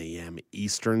 9 a.m.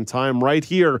 Eastern Time right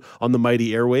here on the mighty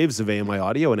airwaves of AMI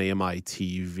Audio and AMI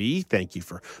TV. Thank you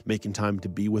for making time to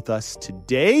be with us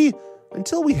today.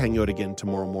 Until we hang out again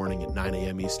tomorrow morning at 9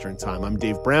 a.m. Eastern Time, I'm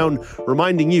Dave Brown,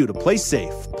 reminding you to play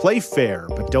safe, play fair,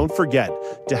 but don't forget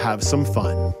to have some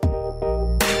fun.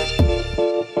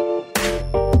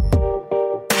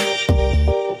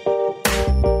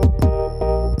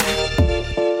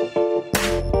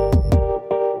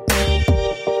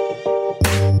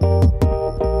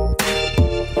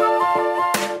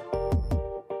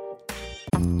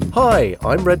 Hi,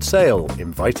 I'm Red Sail,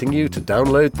 inviting you to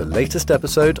download the latest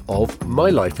episode of My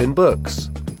Life in Books,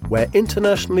 where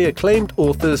internationally acclaimed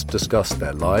authors discuss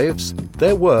their lives,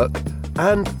 their work,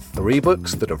 and 3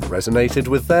 books that have resonated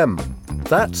with them.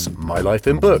 That's My Life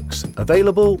in Books,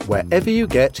 available wherever you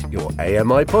get your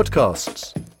AMI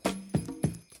podcasts.